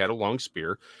was, you had a long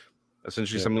spear,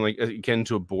 essentially something like akin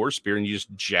to a boar spear, and you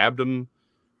just jabbed them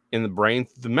in the brain,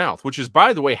 the mouth, which is,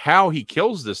 by the way, how he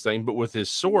kills this thing, but with his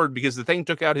sword, because the thing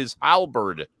took out his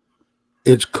halberd.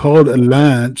 It's called a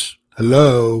lance.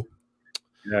 Hello.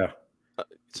 Yeah.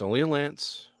 It's only a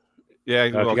lance. Yeah.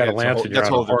 If you got a lance and you're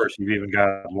on a horse, you've even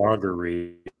got a longer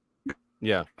reach.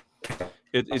 Yeah.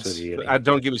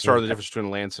 Don't get me started on the difference between a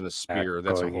lance and a spear.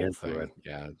 That's a whole thing.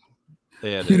 Yeah.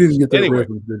 You didn't get that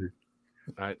reference, did you?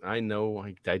 I know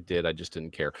I did. I just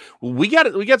didn't care. Well, we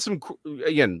got some great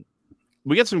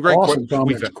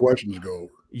questions go.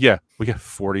 Yeah, we got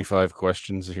 45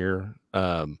 questions here.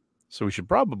 So we should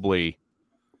probably,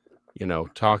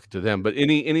 talk to them. But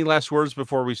any last words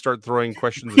before we start throwing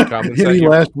questions and comments? Any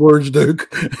last words, Duke?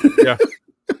 Yeah.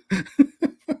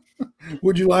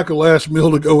 Would you like a last meal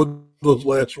to go with those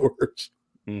last words?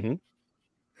 Mm-hmm.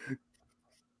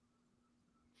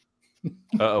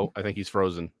 Uh-oh, I think he's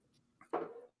frozen.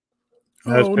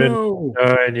 That's been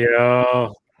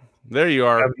done, There you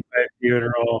are. Happy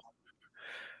funeral.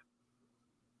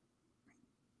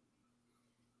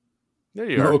 There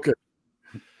you are. Okay.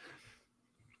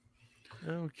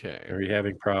 Okay. Are you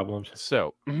having problems?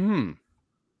 So, no,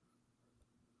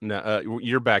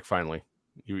 you're back finally.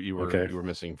 You were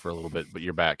missing for a little bit, but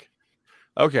you're back.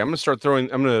 Okay, I'm gonna start throwing.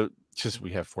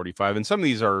 We have 45, and some of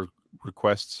these are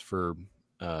requests for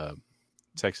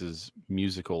TEX'S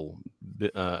musical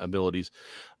abilities.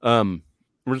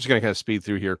 We're we're just going to kind of speed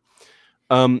through here.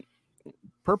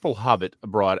 Purple Hobbit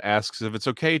Abroad asks if it's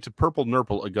okay to purple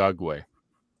nurple a Gugwe.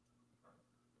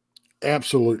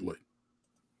 Absolutely.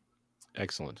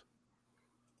 Excellent.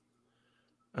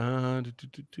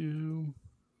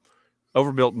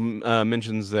 Overbuilt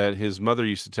mentions that his mother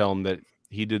used to tell him that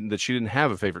she didn't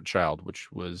have a favorite child,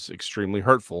 which was extremely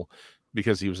hurtful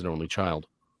because he was an only child.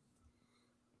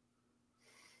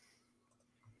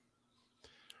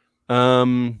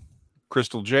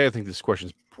 Crystal J, I think this question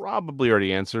is probably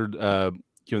already answered,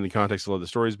 given the context of all the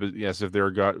stories. But yes, if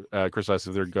they're Crystal asks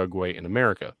if they're Gugwe in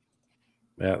America.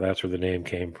 Yeah, that's where the name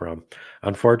came from.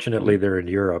 Unfortunately, they're in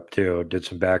Europe too. Did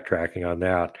some backtracking on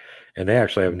that, and they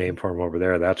actually have a name for them over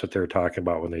there. That's what they were talking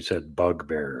about when they said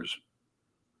bugbears.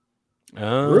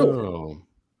 Oh,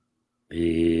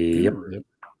 Really? Yep.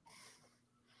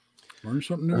 Learn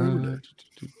something new every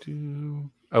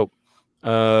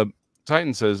day.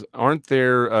 Titan says, aren't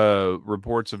there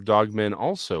reports of dogmen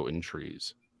also in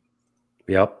trees?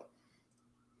 Yep.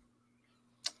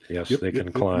 Yes, they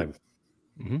can climb.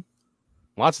 Mm-hmm.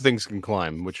 Lots of things can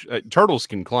climb, which turtles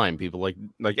can climb. People like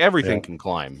everything can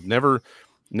climb. Never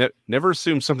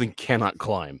assume something cannot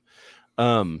climb.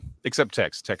 Except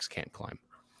Tex. Tex can't climb.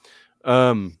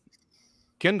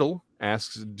 Kendall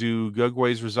asks, do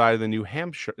Gugways reside in the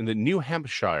New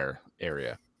Hampshire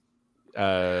area?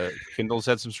 Kendall's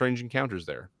had some strange encounters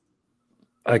there.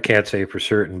 I can't say for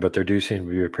certain, but there do seem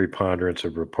to be a preponderance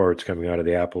of reports coming out of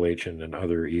the Appalachian and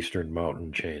other eastern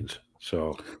mountain chains.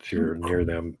 So if you're near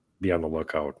them, be on the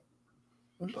lookout.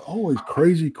 There's always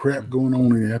crazy crap going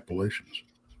on in the Appalachians.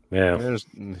 Yeah.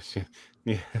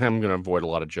 I'm going to avoid a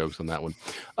lot of jokes on that one.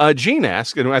 Gene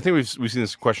asked, and I think we've seen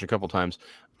this question a couple times,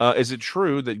 is it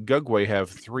true that Gugwe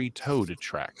have 3-toed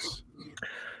tracks?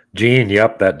 Gene,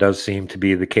 yep, that does seem to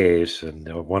be the case. And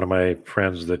one of my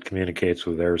friends that communicates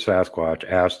with their Sasquatch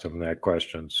asked him that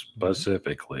question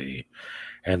specifically.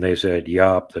 And they said,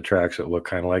 yup, the tracks that look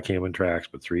kind of like human tracks,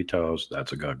 but 3 toes,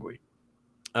 that's a Gugwe.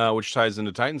 Which ties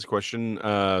into Titan's question.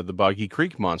 The Boggy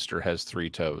Creek monster has 3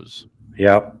 toes.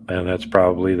 Yep, and that's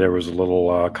probably, there was a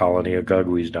little colony of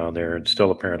Gugwe's down there, and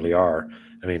still apparently are.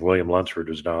 I mean, William Lunsford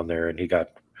was down there, and he got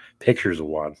pictures of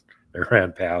one. They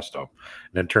ran past him,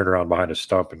 and then turned around behind a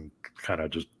stump and kind of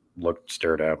just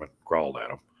stared at him, and growled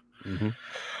at him.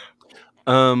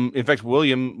 Mm-hmm. In fact,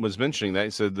 William was mentioning that.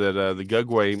 He said that the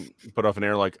Gugwe put off an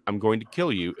air like, I'm going to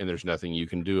kill you, and there's nothing you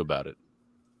can do about it.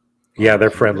 Yeah, they're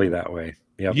friendly that way.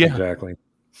 Yep, yeah, exactly.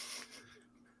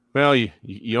 Well,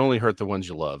 you only hurt the ones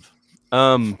you love. They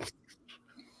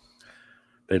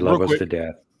love us to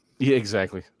death. Yeah,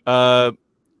 exactly.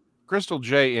 Crystal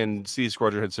J and C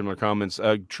Squadron had similar comments.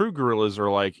 True gorillas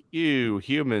are like, ew,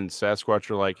 humans. Sasquatch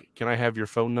are like, can I have your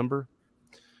phone number?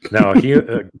 No,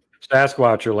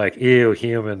 Sasquatch are like, ew,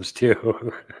 humans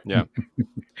too. Yeah.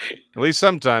 At least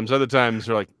sometimes. Other times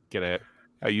they're like, get it.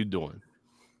 How you doing?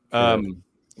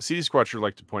 CD Squatcher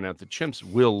like to point out that chimps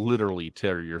will literally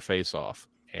tear your face off,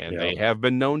 and they have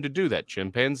been known to do that.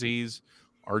 Chimpanzees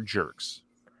are jerks.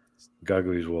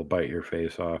 Gugwe's will bite your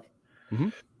face off,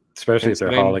 especially if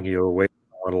they're hauling you away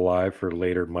alive for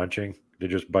later munching. They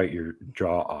just bite your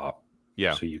jaw off,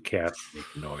 so you can't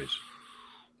make noise.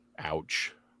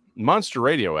 Ouch. Monster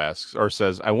Radio asks or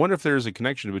says, I wonder if there's a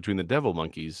connection between the devil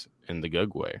monkeys and the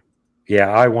Gugwe. Yeah,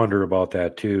 I wonder about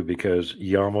that too, because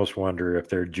you almost wonder if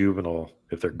they're juvenile,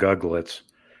 if they're guglets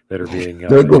that are being,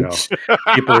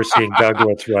 people are seeing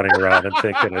guglets running around and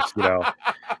thinking it's,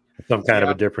 some kind of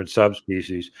a different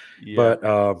subspecies. Yeah. But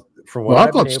from what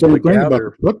I've been able to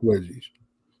gather,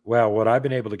 what I've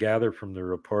been able to gather from the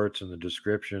reports and the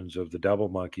descriptions of the devil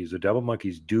monkeys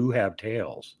do have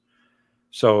tails.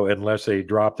 So unless they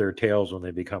drop their tails when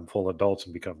they become full adults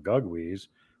and become Gugwe's,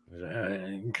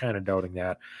 I'm kind of doubting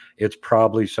that. It's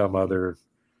probably some other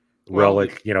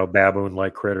relic,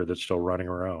 baboon-like critter that's still running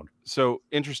around. So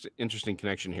interesting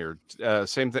connection here.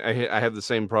 Same thing. I have the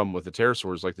same problem with the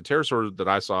pterosaurs. Like the pterosaur that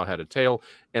I saw had a tail,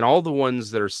 and all the ones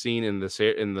that are seen in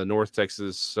the North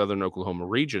Texas, Southern Oklahoma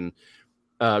region,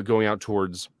 going out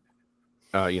towards,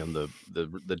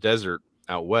 the desert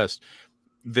out west.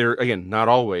 They're, again, not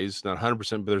always, not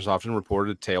 100%, but there's often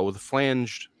reported a tail with a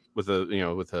flange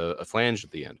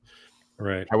at the end.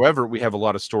 Right. However, we have a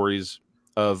lot of stories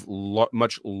of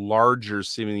much larger,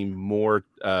 seemingly more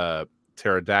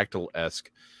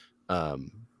pterodactyl-esque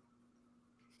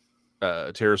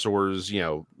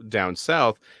pterosaurs, down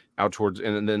south, out towards,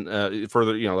 and then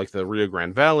further, like the Rio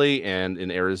Grande Valley and in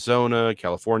Arizona,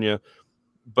 California.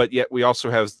 But yet we also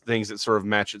have things that sort of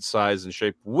match its size and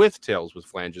shape with tails with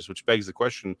flanges, which begs the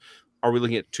question, are we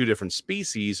looking at 2 different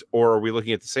species, or are we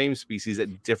looking at the same species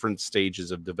at different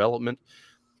stages of development?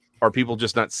 Are people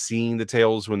just not seeing the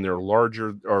tails when they're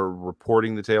larger, or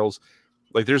reporting the tails?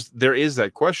 Like there is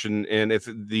that question. And if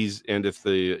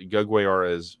the Gugwe are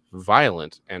as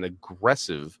violent and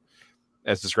aggressive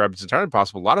as described, it's entirely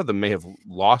possible a lot of them may have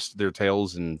lost their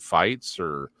tails in fights,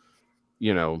 or,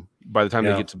 you know, by the time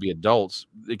they get to be adults,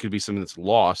 it could be something that's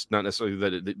lost, not necessarily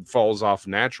that it falls off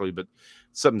naturally, but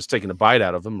something's taken a bite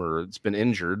out of them, or it's been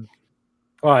injured.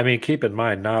 Well, I mean, keep in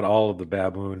mind, not all of the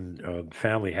baboon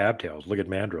family have tails. Look at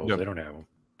mandrills; they don't have them.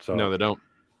 So no, they don't.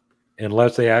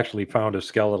 Unless they actually found a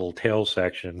skeletal tail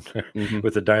section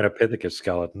with the Dinopithecus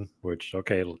skeleton, which,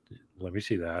 okay, let me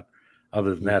see that.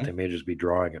 Other than that, they may just be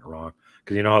drawing it wrong,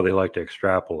 because you know how they like to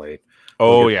extrapolate.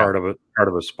 Oh, yeah. Part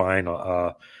of a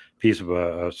spinal piece of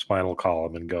a spinal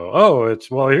column and go, oh,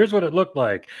 here's what it looked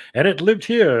like, and it lived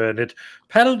here, and it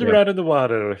paddled around in the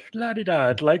water. La-di-da,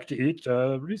 I'd like to eat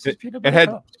Reese's peanut butter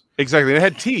cups. Exactly. It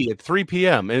had tea at 3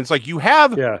 p.m. and it's like, you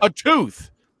have a tooth.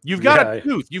 You've got a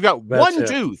tooth. You've got one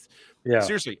tooth. Yeah.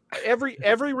 Seriously,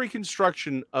 every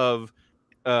reconstruction of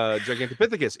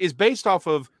Gigantopithecus is based off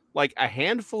of like a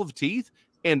handful of teeth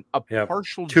and a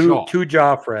partial jaw. Two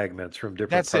jaw fragments from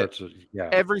different parts.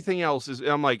 Everything else is.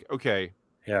 I'm like, okay.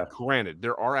 Yeah. Granted,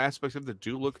 there are aspects of it that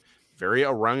do look very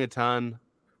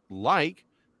orangutan-like.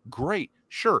 Great,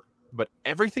 sure, but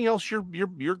everything else you're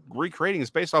recreating is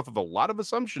based off of a lot of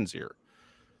assumptions here.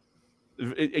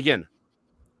 Again,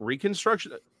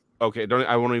 reconstruction. Okay,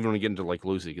 I won't even get into like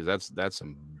Lucy, because that's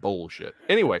some bullshit.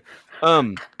 Anyway,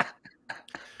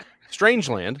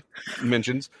 Strangeland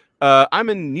mentions I'm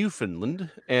in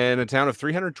Newfoundland, and a town of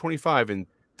 325 and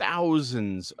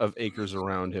thousands of acres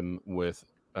around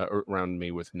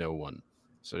me with no one.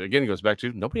 So again, it goes back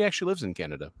to nobody actually lives in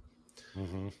Canada,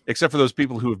 except for those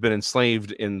people who have been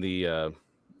enslaved in the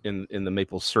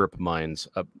maple syrup mines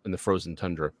up in the frozen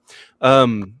tundra.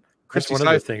 That's one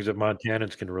of the things that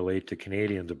Montanans can relate to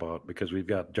Canadians about, because we've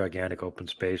got gigantic open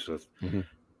space with.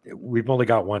 We've only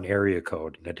got one area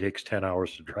code, and it takes 10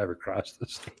 hours to drive across the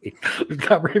state. We've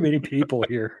got very many people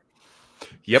here.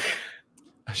 Yep.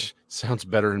 Sounds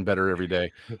better and better every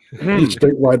day.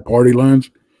 Statewide party lines.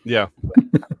 Yeah.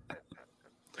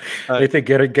 They think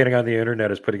getting on the internet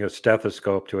is putting a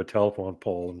stethoscope to a telephone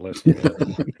pole and listening.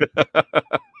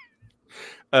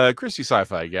 Christy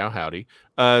Sci-Fi Gal, howdy,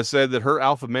 said that her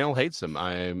alpha male hates him.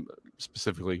 I'm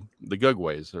specifically the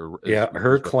Gugways.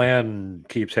 Her clan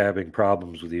keeps having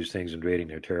problems with these things invading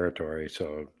their territory.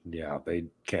 So, yeah, they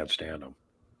can't stand them.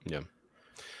 Yeah.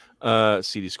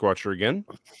 CD Squatcher again.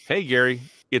 Hey, Gary,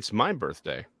 it's my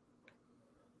birthday.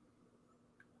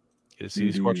 It is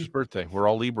CD Squatcher's birthday. We're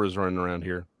all Libras running around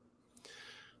here.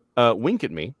 Wink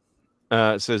at me.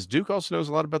 Says Duke also knows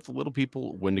a lot about the little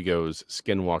people, Wendigos,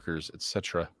 skinwalkers,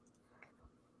 etc.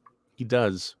 He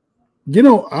does. You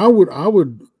know, I would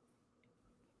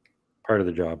part of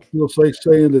the job. You'll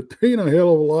saying that he know a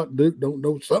hell of a lot Duke don't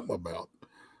know something about.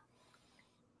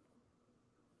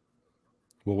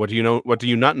 Well, what do you know? What do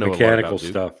you not know? Mechanical about,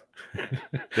 stuff.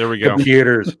 There we go.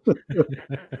 Computers.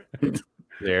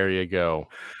 There you go.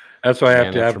 That's why I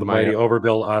have to have the mighty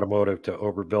Overbuilt Automotive to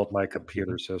overbuild my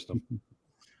computer system.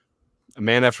 A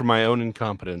man after my own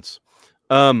incompetence.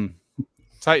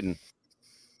 Titan.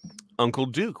 Uncle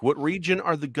Duke, what region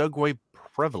are the Gugwe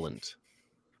prevalent?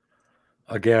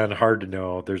 Again, hard to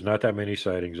know. There's not that many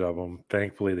sightings of them.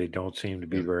 Thankfully, they don't seem to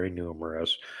be very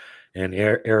numerous. In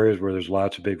areas where there's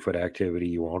lots of Bigfoot activity,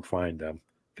 you won't find them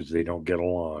because they don't get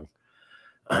along.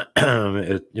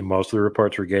 Most of the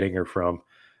reports we're getting are from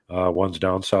ones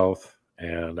down south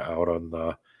and out on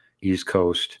the East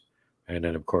Coast, and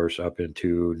then, of course, up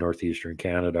into northeastern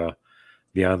Canada.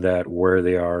 Beyond that, where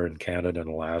they are in Canada and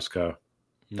Alaska,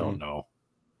 don't know.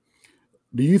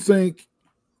 Do you think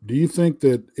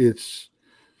that it's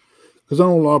because I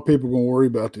know a lot of people are going to worry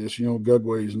about this, you know,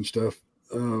 Gugways and stuff,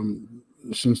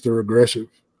 since they're aggressive.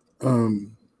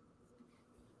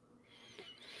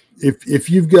 If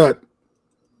you've got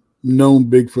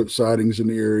known Bigfoot sightings in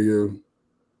the area,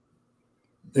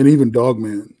 and even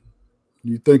Dogman,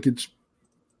 you think it's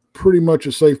pretty much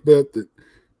a safe bet that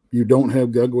you don't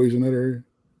have Gugways in that area?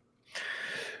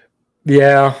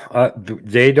 Yeah,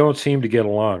 they don't seem to get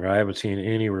along. I haven't seen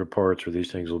any reports where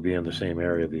these things will be in the same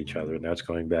area of each other, and that's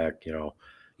going back, you know,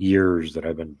 years that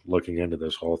I've been looking into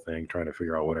this whole thing, trying to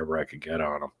figure out whatever I could get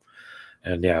on them.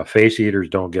 And yeah, face eaters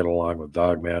don't get along with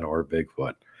Dogman or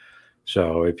Bigfoot.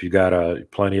 So if you got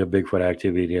plenty of Bigfoot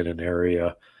activity in an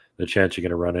area, the chance you're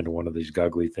going to run into one of these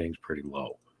Gugly things pretty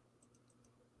low.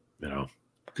 You know.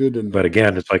 Good. But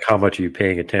again, it's like how much are you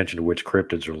paying attention to which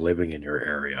cryptids are living in your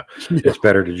area? Yeah. It's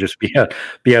better to just be on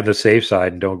the safe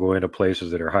side and don't go into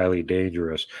places that are highly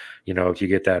dangerous. You know, if you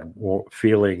get that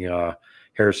feeling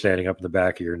hair standing up in the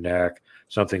back of your neck,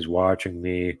 something's watching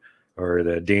me, or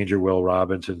the Danger Will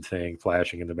Robinson thing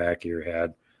flashing in the back of your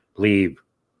head. Leave.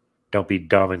 Don't be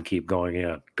dumb and keep going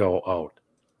in. Go out.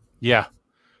 Yeah.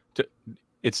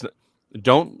 It's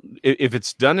don't if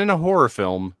it's done in a horror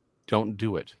film, don't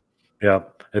do it. Yeah.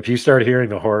 If you start hearing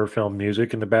the horror film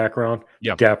music in the background,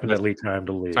 Yeah, definitely time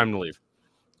to leave. Time to leave.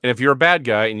 And if you're a bad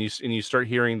guy and you start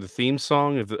hearing the theme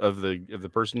song of the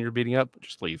person you're beating up,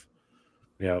 just leave.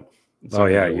 Yeah. It's Oh not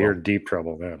yeah, gonna go you're well. in deep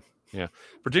trouble, man. Yeah,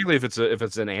 particularly if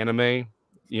it's an anime,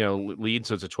 lead.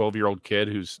 So it's a 12-year-old kid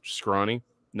who's scrawny.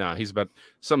 Nah,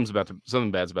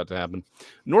 something bad's about to happen.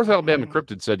 North Alabama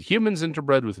Cryptid said humans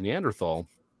interbred with Neanderthal,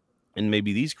 and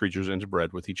maybe these creatures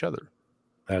interbred with each other.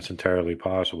 That's entirely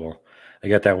possible. I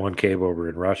got that one cave over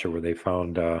in Russia where they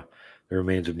found the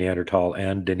remains of Neanderthal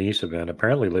and Denisovan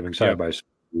apparently living side by side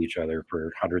with each other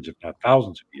for hundreds, if not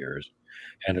thousands of years.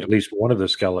 And at least one of the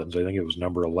skeletons, I think it was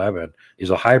number 11, is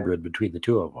a hybrid between the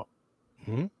two of them.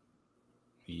 Mm-hmm.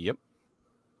 Yep.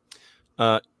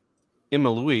 Emma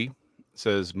Louie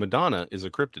says Madonna is a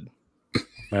cryptid.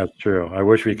 That's true. I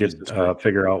wish we could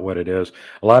figure out what it is.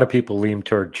 A lot of people lean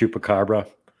toward chupacabra.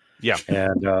 Yeah.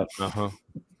 And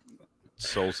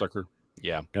soul sucker.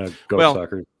 Yeah. Ghost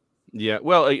sucker. Yeah.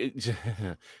 Well,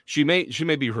 she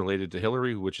may be related to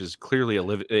Hillary, which is clearly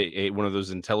one of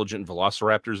those intelligent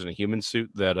velociraptors in a human suit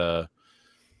that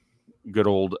good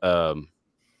old I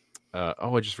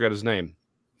just forgot his name.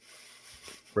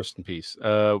 Rest in peace.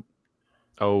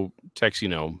 Tex,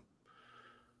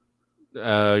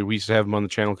 we used to have him on the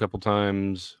channel a couple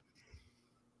times.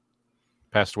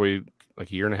 Passed away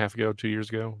like a year and a half ago, 2 years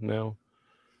ago now.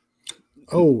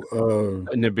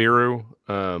 Nibiru.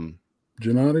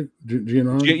 Giannotti?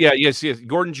 Yes.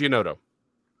 Gordon Giannotto.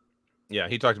 Yeah,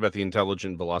 he talked about the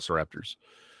intelligent velociraptors.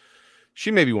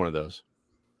 She may be one of those.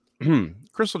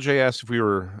 Crystal J asked if we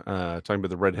were talking about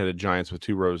the red-headed giants with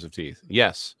 2 rows of teeth.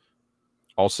 Yes.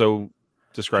 Also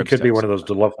describes. It could be one of those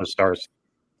Dilophosaurus.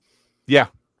 Yeah.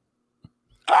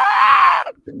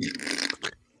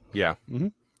 Yeah. Mm-hmm.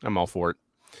 I'm all for it.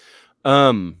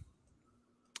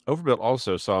 Overbuilt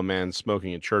also saw a man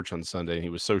smoking at church on Sunday, and he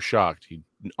was so shocked he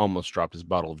almost dropped his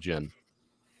bottle of gin.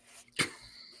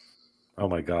 Oh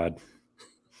my God.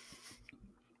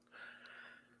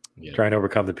 Yeah. Trying to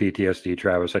overcome the PTSD,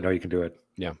 Travis. I know you can do it.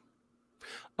 Yeah.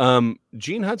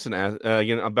 Gene Hudson asked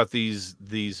again about these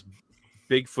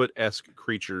Bigfoot-esque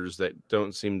creatures that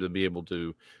don't seem to be able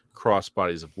to cross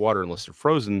bodies of water unless they're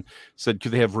frozen. Said,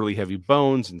 could they have really heavy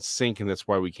bones and sink, and that's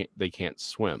why they can't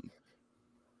swim?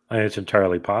 It's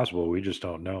entirely possible. We just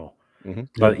don't know. Mm-hmm.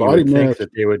 But you would think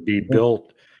that they would be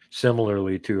built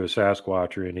similarly to a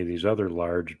Sasquatch or any of these other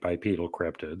large bipedal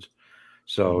cryptids.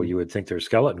 So you would think their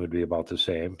skeleton would be about the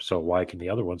same. So why can the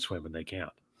other ones swim and they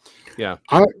can't? Yeah.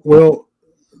 Well,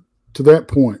 to that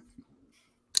point,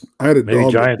 I had a maybe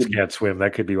dog giants can't swim.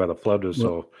 That could be why the flood was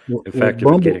so effective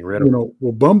at getting rid of them.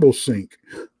 Bumble sink.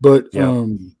 But I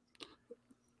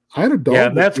had a dog. Yeah,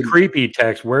 that's creepy,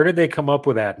 Tex. Where did they come up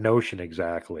with that notion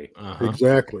exactly?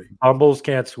 Exactly. Bumbles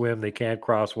can't swim. They can't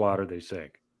cross water. They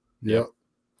sink. Yeah.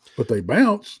 But they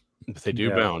bounce. But they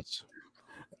do bounce.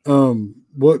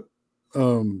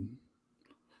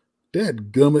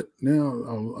 Dad gummit.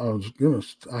 Now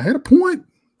I had a point.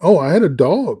 Oh, I had a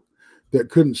dog that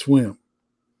couldn't swim.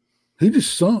 He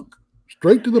just sunk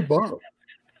straight to the bottom.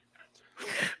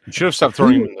 You should have stopped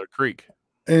throwing him in the creek.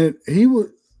 And he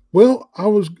was,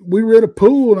 we were at a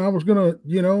pool and I was going to,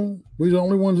 we was the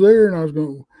only ones there. And I was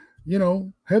going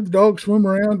to, have the dog swim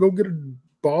around, go get a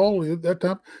ball at that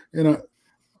time. And I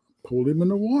pulled him in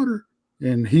the water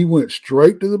and he went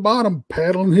straight to the bottom,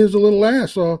 paddling his little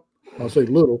ass off. I'll say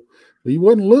little, but he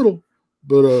wasn't little,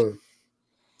 but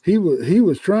he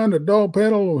was trying to dog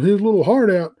paddle his little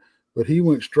heart out, but he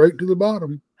went straight to the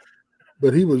bottom.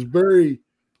 But he was very,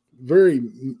 very,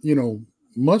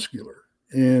 muscular.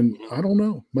 And I don't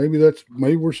know. Maybe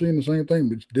we're seeing the same thing,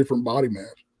 but it's different body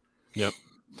mass. Yep.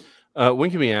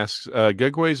 Winkemy asks,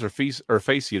 Gugways or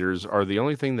face eaters are the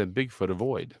only thing that Bigfoot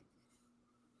avoid.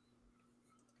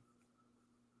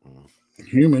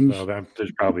 Humans. Well,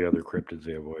 there's probably other cryptids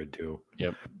they avoid too.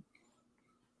 Yep.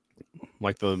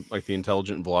 Like the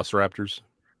intelligent velociraptors.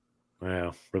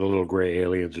 Yeah, or the little gray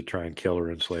aliens that try and kill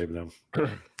or enslave them.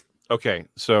 Okay,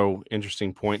 so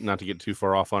interesting point. Not to get too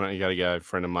far off on it. I got a guy, a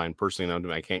friend of mine, personally known to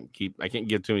me. I can't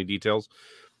give too many details,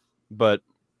 but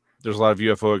there's a lot of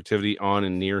UFO activity on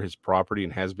and near his property,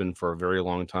 and has been for a very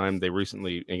long time. They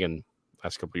recently, again,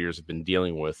 last couple of years, have been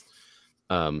dealing with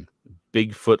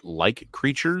Bigfoot-like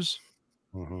creatures,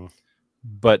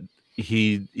 but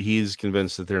he's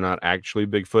convinced that they're not actually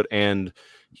Bigfoot, and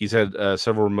he's had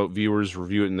several remote viewers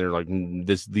review it, and they're like,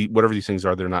 whatever these things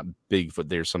are, they're not Bigfoot.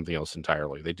 They're something else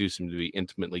entirely. They do seem to be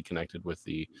intimately connected with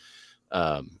the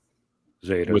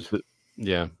Zetas.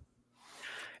 Yeah.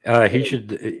 He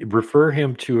should refer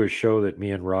him to a show that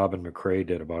me and Robin McRae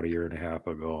did about 1.5 years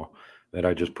ago that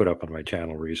I just put up on my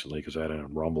channel recently because I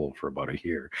didn't rumble for about a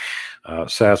year.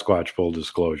 Sasquatch Full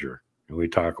Disclosure. And we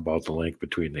talk about the link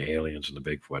between the aliens and the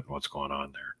Bigfoot and what's going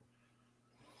on there.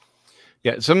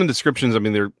 Yeah, some of the descriptions, I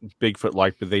mean, they're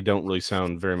Bigfoot-like, but they don't really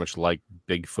sound very much like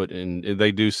Bigfoot, and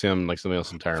they do sound like something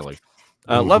else entirely.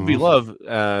 Love Be Love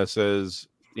says,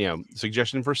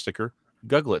 suggestion for a sticker,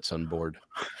 Guglets on board.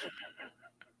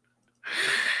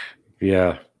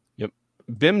 Yeah. Yep.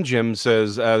 Bim Jim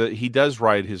says that he does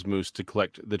ride his moose to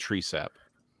collect the tree sap.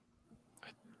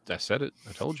 I said it.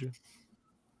 I told you.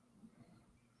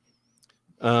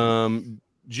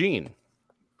 Gene.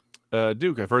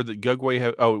 Duke, I've heard that Gugwe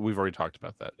have. Oh, we've already talked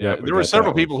about that. Yeah, there were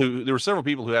several people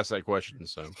who asked that question.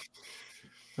 So,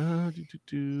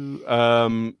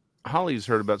 Holly's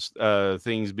heard about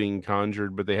things being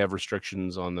conjured, but they have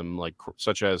restrictions on them,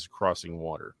 such as crossing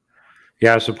water.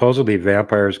 Yeah, supposedly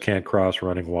vampires can't cross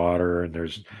running water, and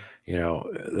there's,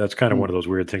 that's kind of one of those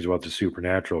weird things about the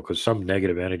supernatural, because some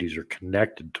negative entities are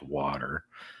connected to water,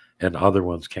 and other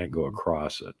ones can't go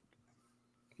across it.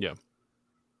 Yeah.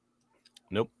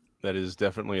 Nope. That is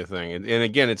definitely a thing, and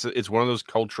again, it's one of those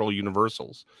cultural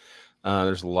universals.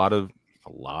 There's a lot of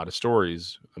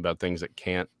stories about things that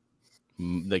can't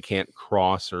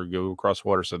cross or go across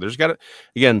water. So there's got to,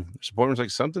 again, there's a point where it's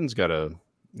like something's got to,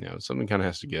 something kind of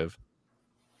has to give.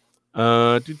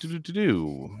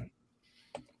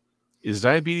 Is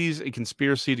diabetes a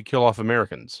conspiracy to kill off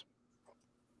Americans?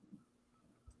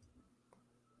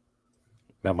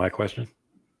 That my question?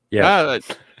 Yeah.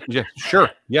 Yeah,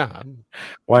 sure. Yeah.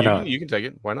 Why not? You can take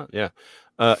it. Why not? Yeah.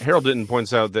 Harold Denton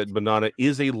points out that Banana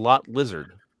is a lot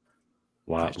lizard.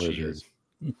 Lot lizard.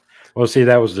 Well, see,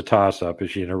 that was the toss-up.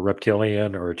 Is she a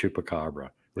reptilian or a chupacabra?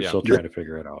 We're still trying to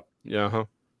figure it out. Yeah.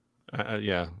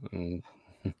 Yeah.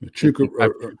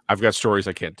 I've got stories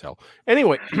I can't tell.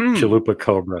 Anyway. Chalupa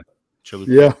cobra.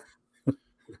 Yeah.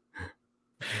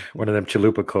 One of them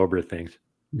chalupa cobra things.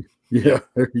 Yeah,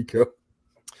 there you go.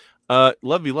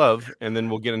 Lovey Love, and then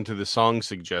we'll get into the song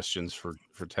suggestions for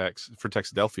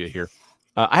Texadelphia here.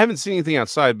 I haven't seen anything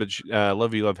outside, but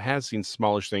Lovey Love has seen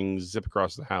smallish things zip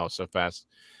across the house so fast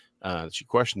she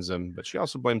questions them, but she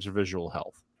also blames her visual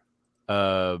health.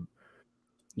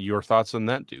 Your thoughts on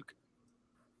that, Duke?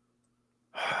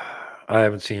 I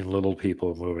haven't seen little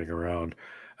people moving around.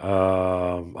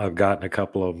 I've gotten a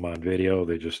couple of them on video.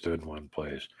 They just stood in one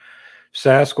place.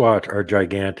 Sasquatch are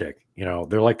gigantic.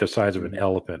 They're like the size of an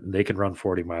elephant, and they can run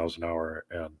 40 miles an hour,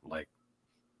 and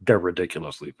they're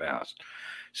ridiculously fast.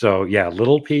 So yeah,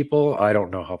 little people, I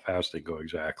don't know how fast they go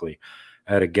exactly.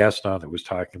 I had a guest on that was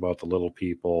talking about the little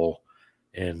people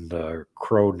in the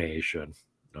Crow Nation,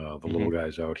 the little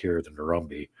guys out here, the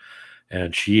Narumbi,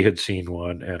 and she had seen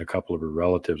one, and a couple of her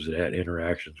relatives that had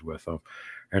interactions with them,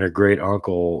 and her great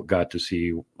uncle got to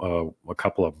see a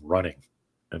couple of them running,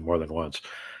 and more than once.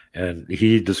 And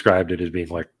he described it as being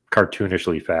like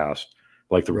cartoonishly fast,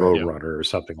 like the Roadrunner or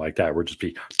something like that, where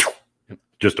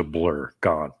just a blur,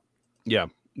 gone. Yeah.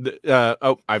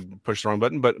 I pushed the wrong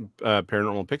button, but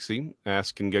Paranormal Pixie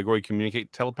asked, can Gugwe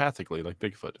communicate telepathically like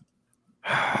Bigfoot?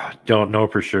 Don't know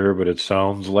for sure, but it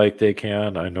sounds like they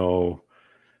can. I know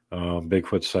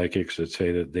Bigfoot psychics that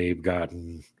say that they've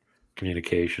gotten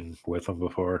communication with them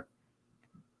before.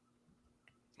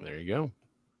 There you go.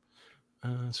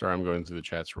 Sorry, I'm going through the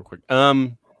chats real quick.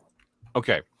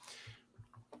 Okay.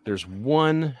 There's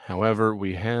one. However,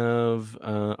 we have.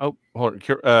 Hold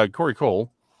on. Corey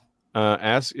Cole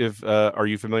asks if are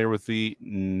you familiar with the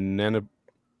Nanupi?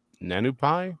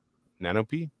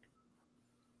 Nanupi?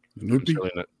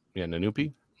 Yeah,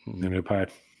 Nanupi. Nanupi.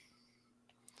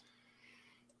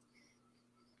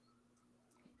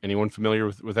 Anyone familiar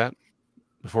with that?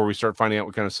 Before we start finding out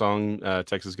what kind of song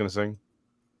Tex is going to sing.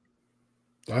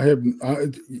 I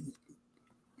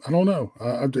don't know.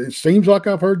 It seems like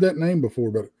I've heard that name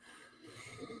before, but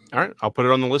all right, I'll put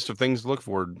it on the list of things to look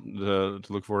forward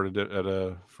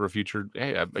for a future.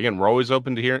 Hey, again, we're always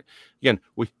open to hear it. Again,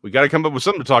 we got to come up with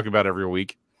something to talk about every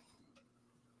week.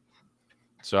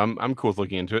 So I'm cool with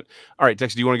looking into it. All right,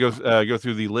 Tex, do you want to go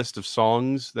through the list of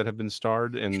songs that have been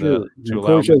starred and sure.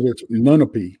 Corey says it's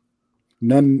Nunupi.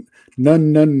 None. Yeah,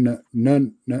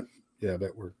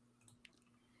 that word.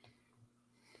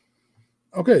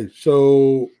 Okay,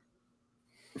 so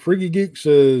Freaky Geek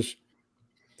says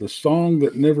the song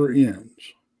that never ends.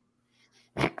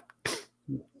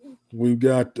 We've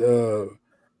got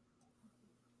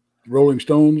Rolling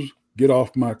Stones, Get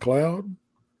off my cloud.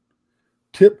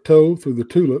 Tiptoe through the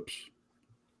tulips.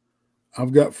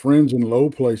 I've got friends in low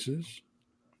places.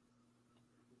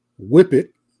 Whip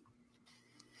it.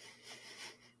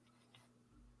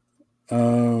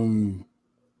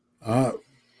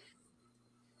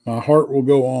 My Heart Will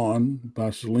Go On by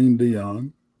Celine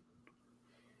Dion.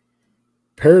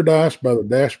 Paradise by the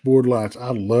Dashboard Lights.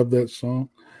 I love that song.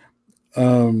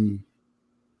 In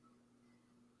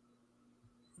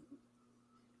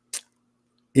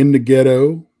the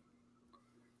Ghetto.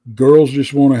 Girls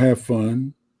Just Want to Have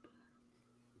Fun.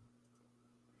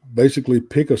 Basically,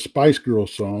 pick a Spice Girl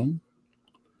song.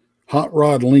 Hot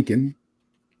Rod Lincoln.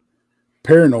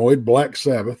 Paranoid, Black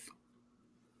Sabbath.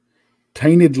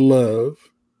 Tainted Love.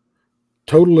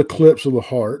 Total Eclipse of the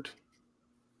Heart.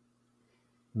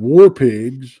 War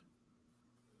Pigs.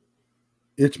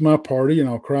 It's My Party and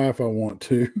I'll Cry If I Want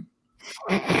to.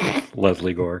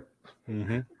 Leslie Gore.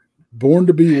 Mm-hmm. Born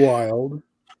to Be Wild.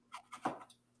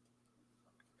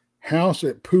 House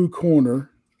at Pooh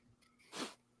Corner.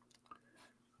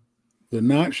 The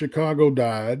Night Chicago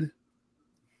Died.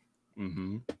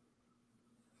 Mm-hmm.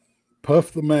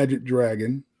 Puff the Magic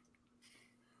Dragon.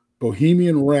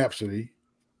 Bohemian Rhapsody.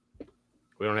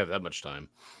 We don't have that much time.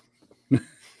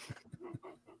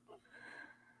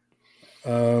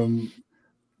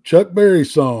 Chuck Berry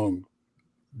song,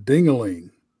 Ding-a-ling.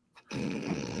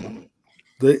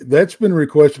 That's been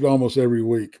requested almost every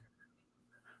week.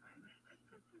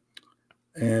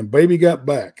 And Baby Got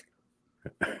Back.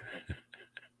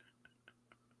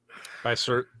 By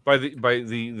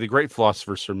the great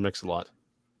philosopher Sir Mix-a-Lot.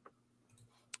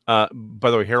 By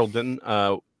the way, Harold Denton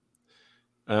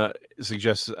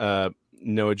suggests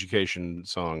No Education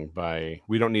song by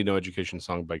We Don't Need No Education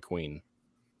song by Queen.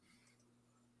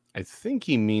 I think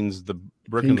he means the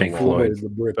Brick in the Pink Wall Floyd. The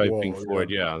Brick by Wall, Pink Floyd.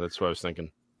 yeah. Yeah, that's what I was thinking.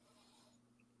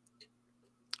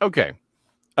 Okay.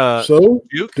 So,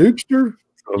 Duke? Dukester?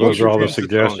 So those are all the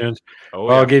suggestions. Oh,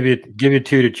 Well, yeah. I'll give you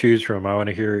two to choose from. I want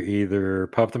to hear either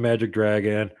Puff the Magic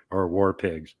Dragon or War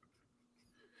Pigs.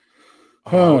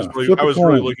 I was Flip a really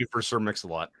coin. looking for Sir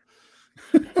Mix-a-Lot.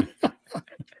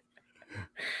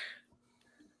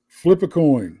 Flip a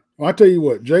coin. Well, I tell you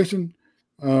what, Jason,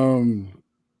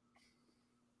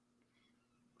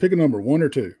 pick a number, 1 or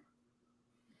 2.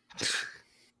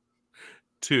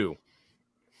 2.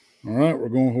 All right, we're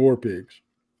going War Pigs.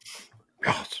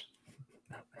 Yes.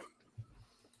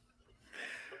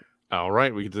 All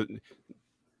right, I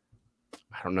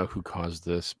don't know who caused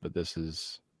this, but this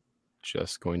is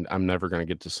just going. I'm never going to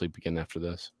get to sleep again after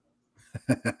this.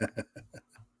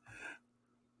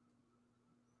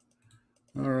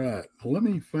 All right, let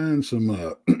me find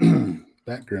some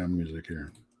background music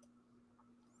here.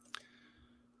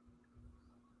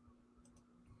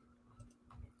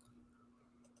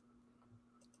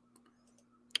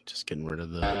 Just getting rid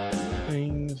of the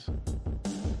things.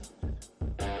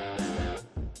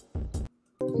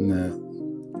 No.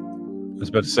 I was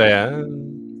about to say,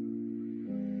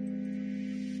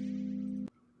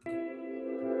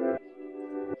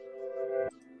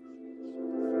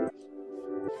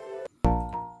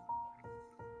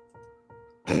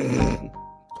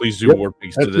 please do Yep, War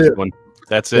Pigs to that's this it. one.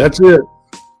 That's it. That's it.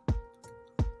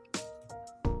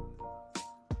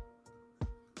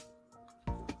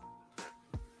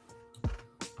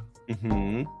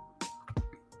 Mm-hmm.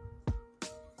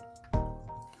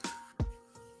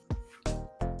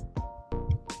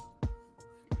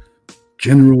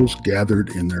 Generals gathered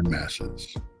in their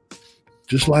masses,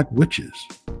 just like witches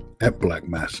at black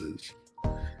masses,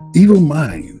 evil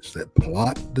minds that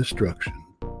plot destruction,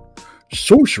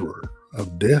 sorcerer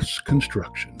of death's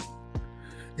construction.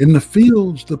 In the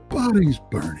fields, the bodies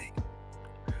burning,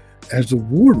 as the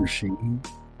war machine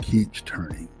keeps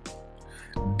turning.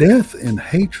 Death and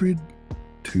hatred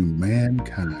to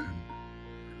mankind,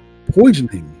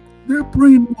 poisoning their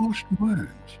brainwashed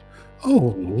minds.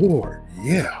 Oh, Lord,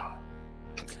 yeah.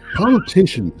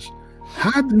 Politicians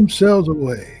hide themselves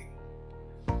away.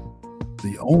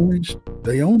 They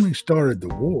only started the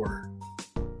war.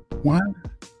 Why?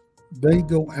 They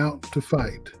go out to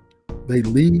fight. They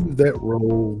leave that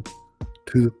role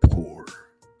to the poor.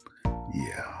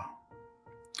 Yeah.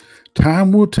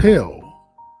 Time will tell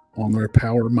on their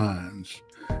power minds,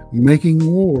 making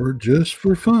war just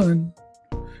for fun,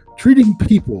 treating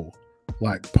people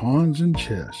like pawns in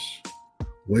chess.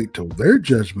 Wait till their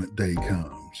judgment day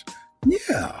comes.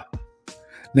 Yeah.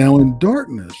 Now in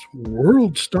darkness,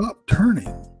 worlds stop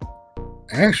turning.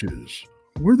 Ashes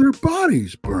were their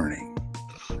bodies burning.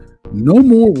 No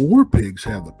more war pigs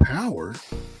have the power.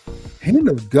 Hand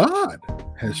of God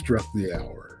has struck the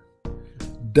hour.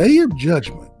 Day of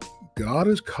judgment, God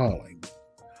is calling.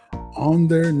 On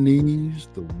their knees,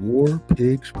 the war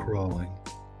pigs crawling,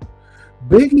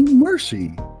 begging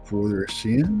mercy for their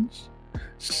sins.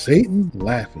 Satan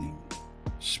laughing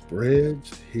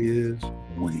spreads his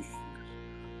wings.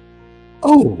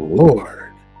 Oh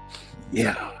Lord,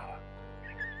 yeah.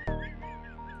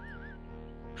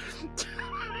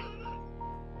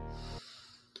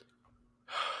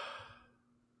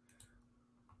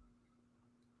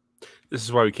 This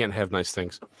is why we can't have nice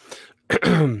things.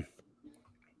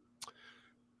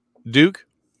 Duke,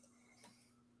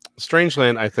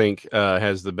 Strangeland, I think,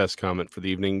 has the best comment for the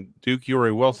evening. Duke, you're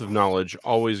a wealth of knowledge.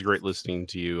 Always great listening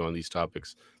to you on these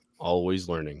topics. Always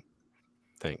learning.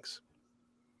 Thanks.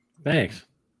 Thanks.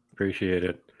 Appreciate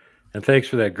it. And thanks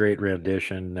for that great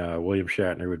rendition. William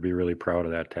Shatner would be really proud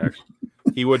of that text.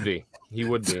 He would be. He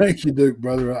would be. Thank you, Duke,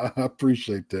 brother. I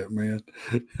appreciate that, man.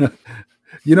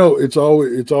 You know, it's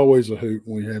always a hoot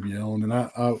when we have you on,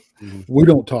 and we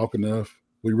don't talk enough.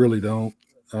 We really don't.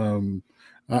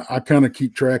 I kind of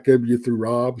keep track of you through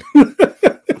Rob.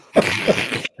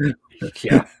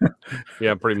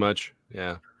 Yeah, pretty much.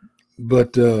 Yeah,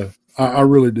 but I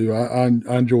really do. I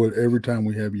enjoy it every time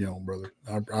we have you on, brother.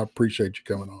 I appreciate you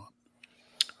coming on.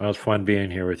 Well, it's fun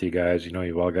being here with you guys. You know,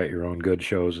 you've all got your own good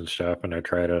shows and stuff, and I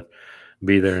try to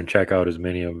be there and check out as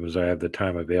many of them as I have the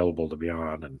time available to be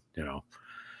on. And you know,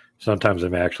 sometimes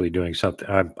I'm actually doing something.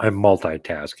 I'm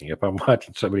multitasking. If I'm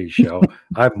watching somebody's show,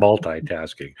 I'm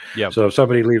multitasking. Yeah. So if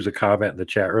somebody leaves a comment in the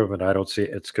chat room and I don't see it,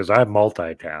 it's because I'm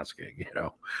multitasking. You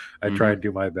know, I try and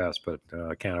do my best, but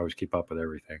I can't always keep up with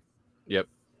everything. Yep.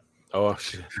 Oh,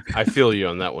 I feel you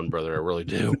on that one, brother. I really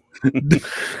do.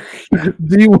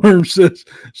 D-Worm says,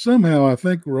 somehow I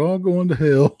think we're all going to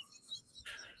hell.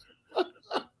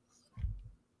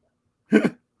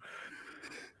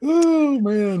 Oh,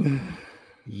 man.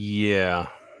 Yeah.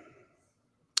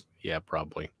 Yeah,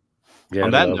 probably. Yeah,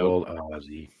 on that note,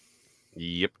 Ozzy.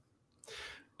 Yep.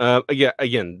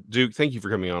 Again, Duke, thank you for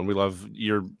coming on. We love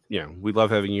we love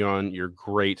having you on. You're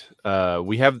great.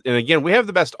 We have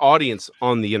the best audience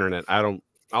on the internet.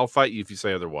 I'll fight you if you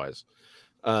say otherwise.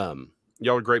 Y'all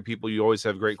are great people. You always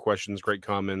have great questions, great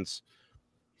comments.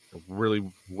 I really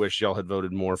wish y'all had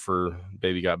voted more for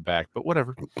Baby Got Back, but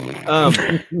whatever.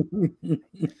 And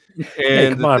hey,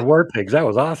 come on, War Pigs. That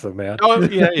was awesome, man. Oh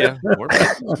yeah. War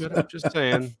Pigs was good.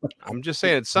 I'm just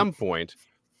saying at some point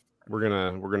we're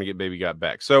gonna get Baby Got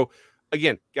Back. So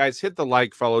again, guys, hit the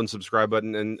like, follow, and subscribe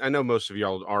button. And I know most of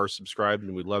y'all are subscribed,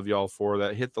 and we love y'all for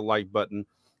that. Hit the like button.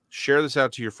 Share this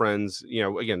out to your friends. You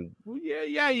know, again,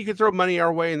 yeah, you can throw money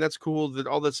our way, and that's cool. That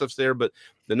all that stuff's there. But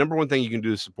the number one thing you can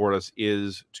do to support us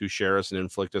is to share us and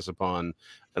inflict us upon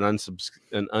an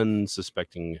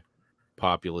unsuspecting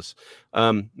populace.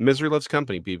 Misery loves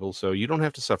company, people. So you don't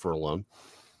have to suffer alone.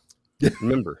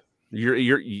 Remember,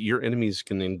 your enemies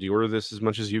can endure this as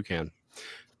much as you can.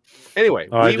 Anyway,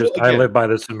 I live by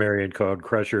the Sumerian code: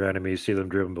 crush your enemies, see them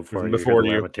driven before you.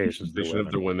 Lamentations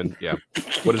of the women. Yeah,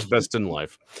 what is best in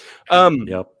life.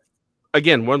 Yep.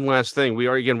 Again, one last thing. We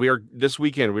are this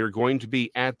weekend. We are going to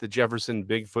be at the Jefferson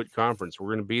Bigfoot Conference. We're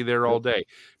going to be there all day,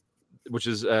 which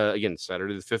is again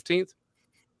Saturday the 15th.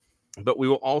 But we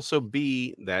will also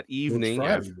be that evening.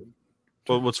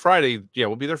 It's Friday. Yeah,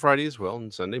 we'll be there Friday as well,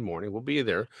 and Sunday morning we'll be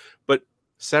there. But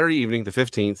Saturday evening, the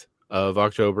 15th of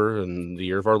October in the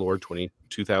year of our Lord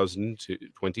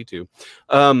 2022,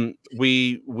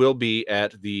 we will be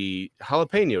at the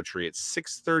Jalapeno Tree at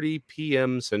 6:30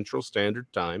 p.m. Central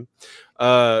Standard Time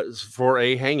for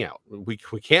a hangout. We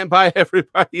can't buy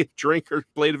everybody a drink or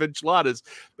plate of enchiladas,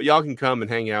 but y'all can come and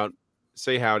hang out,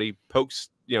 say howdy, poke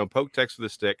Tex with a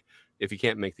stick if you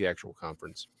can't make the actual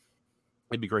conference.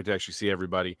 It'd be great to actually see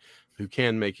everybody who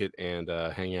can make it and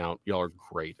hang out. Y'all are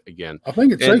great again. I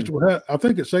think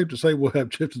it's safe to say we'll have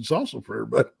chips and salsa for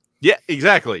everybody. Yeah,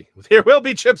 exactly. There will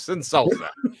be chips and salsa,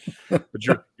 but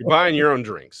you're buying your own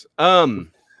drinks.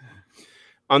 On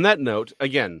that note,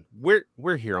 again,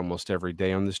 we're here almost every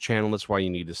day on this channel. That's why you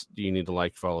need to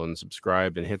like, follow, and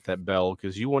subscribe, and hit that bell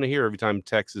because you want to hear every time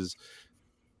Tex is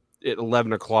at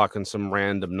 11 o'clock on some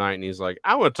random night and he's like,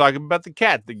 I want to talk about the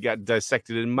cat that got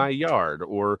dissected in my yard.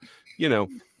 Or, you know,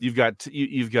 you've got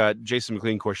Jason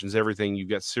McLean questions everything.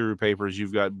 You've got Siri Papers.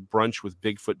 You've got Brunch with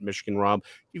Bigfoot Michigan Rob.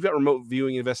 You've got Remote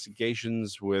Viewing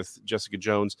Investigations with Jessica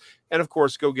Jones. And of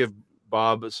course, go give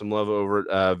Bob some love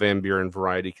over at Van Buren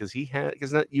Variety because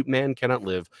man cannot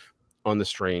live on the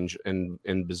strange and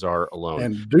bizarre alone.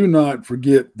 And do not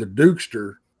forget the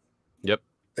Dukester. Yep.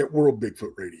 At World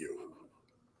Bigfoot Radio.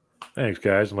 Thanks,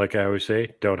 guys. And like I always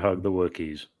say, don't hug the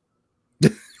Wookiees.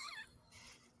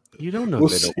 You don't know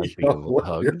if they don't like being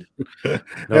hugged.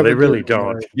 No, they really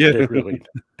don't. Yeah, they really.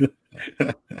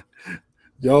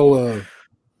 Y'all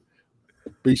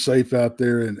Be safe out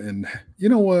there, and you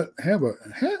know what? Have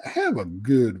a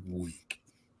good week.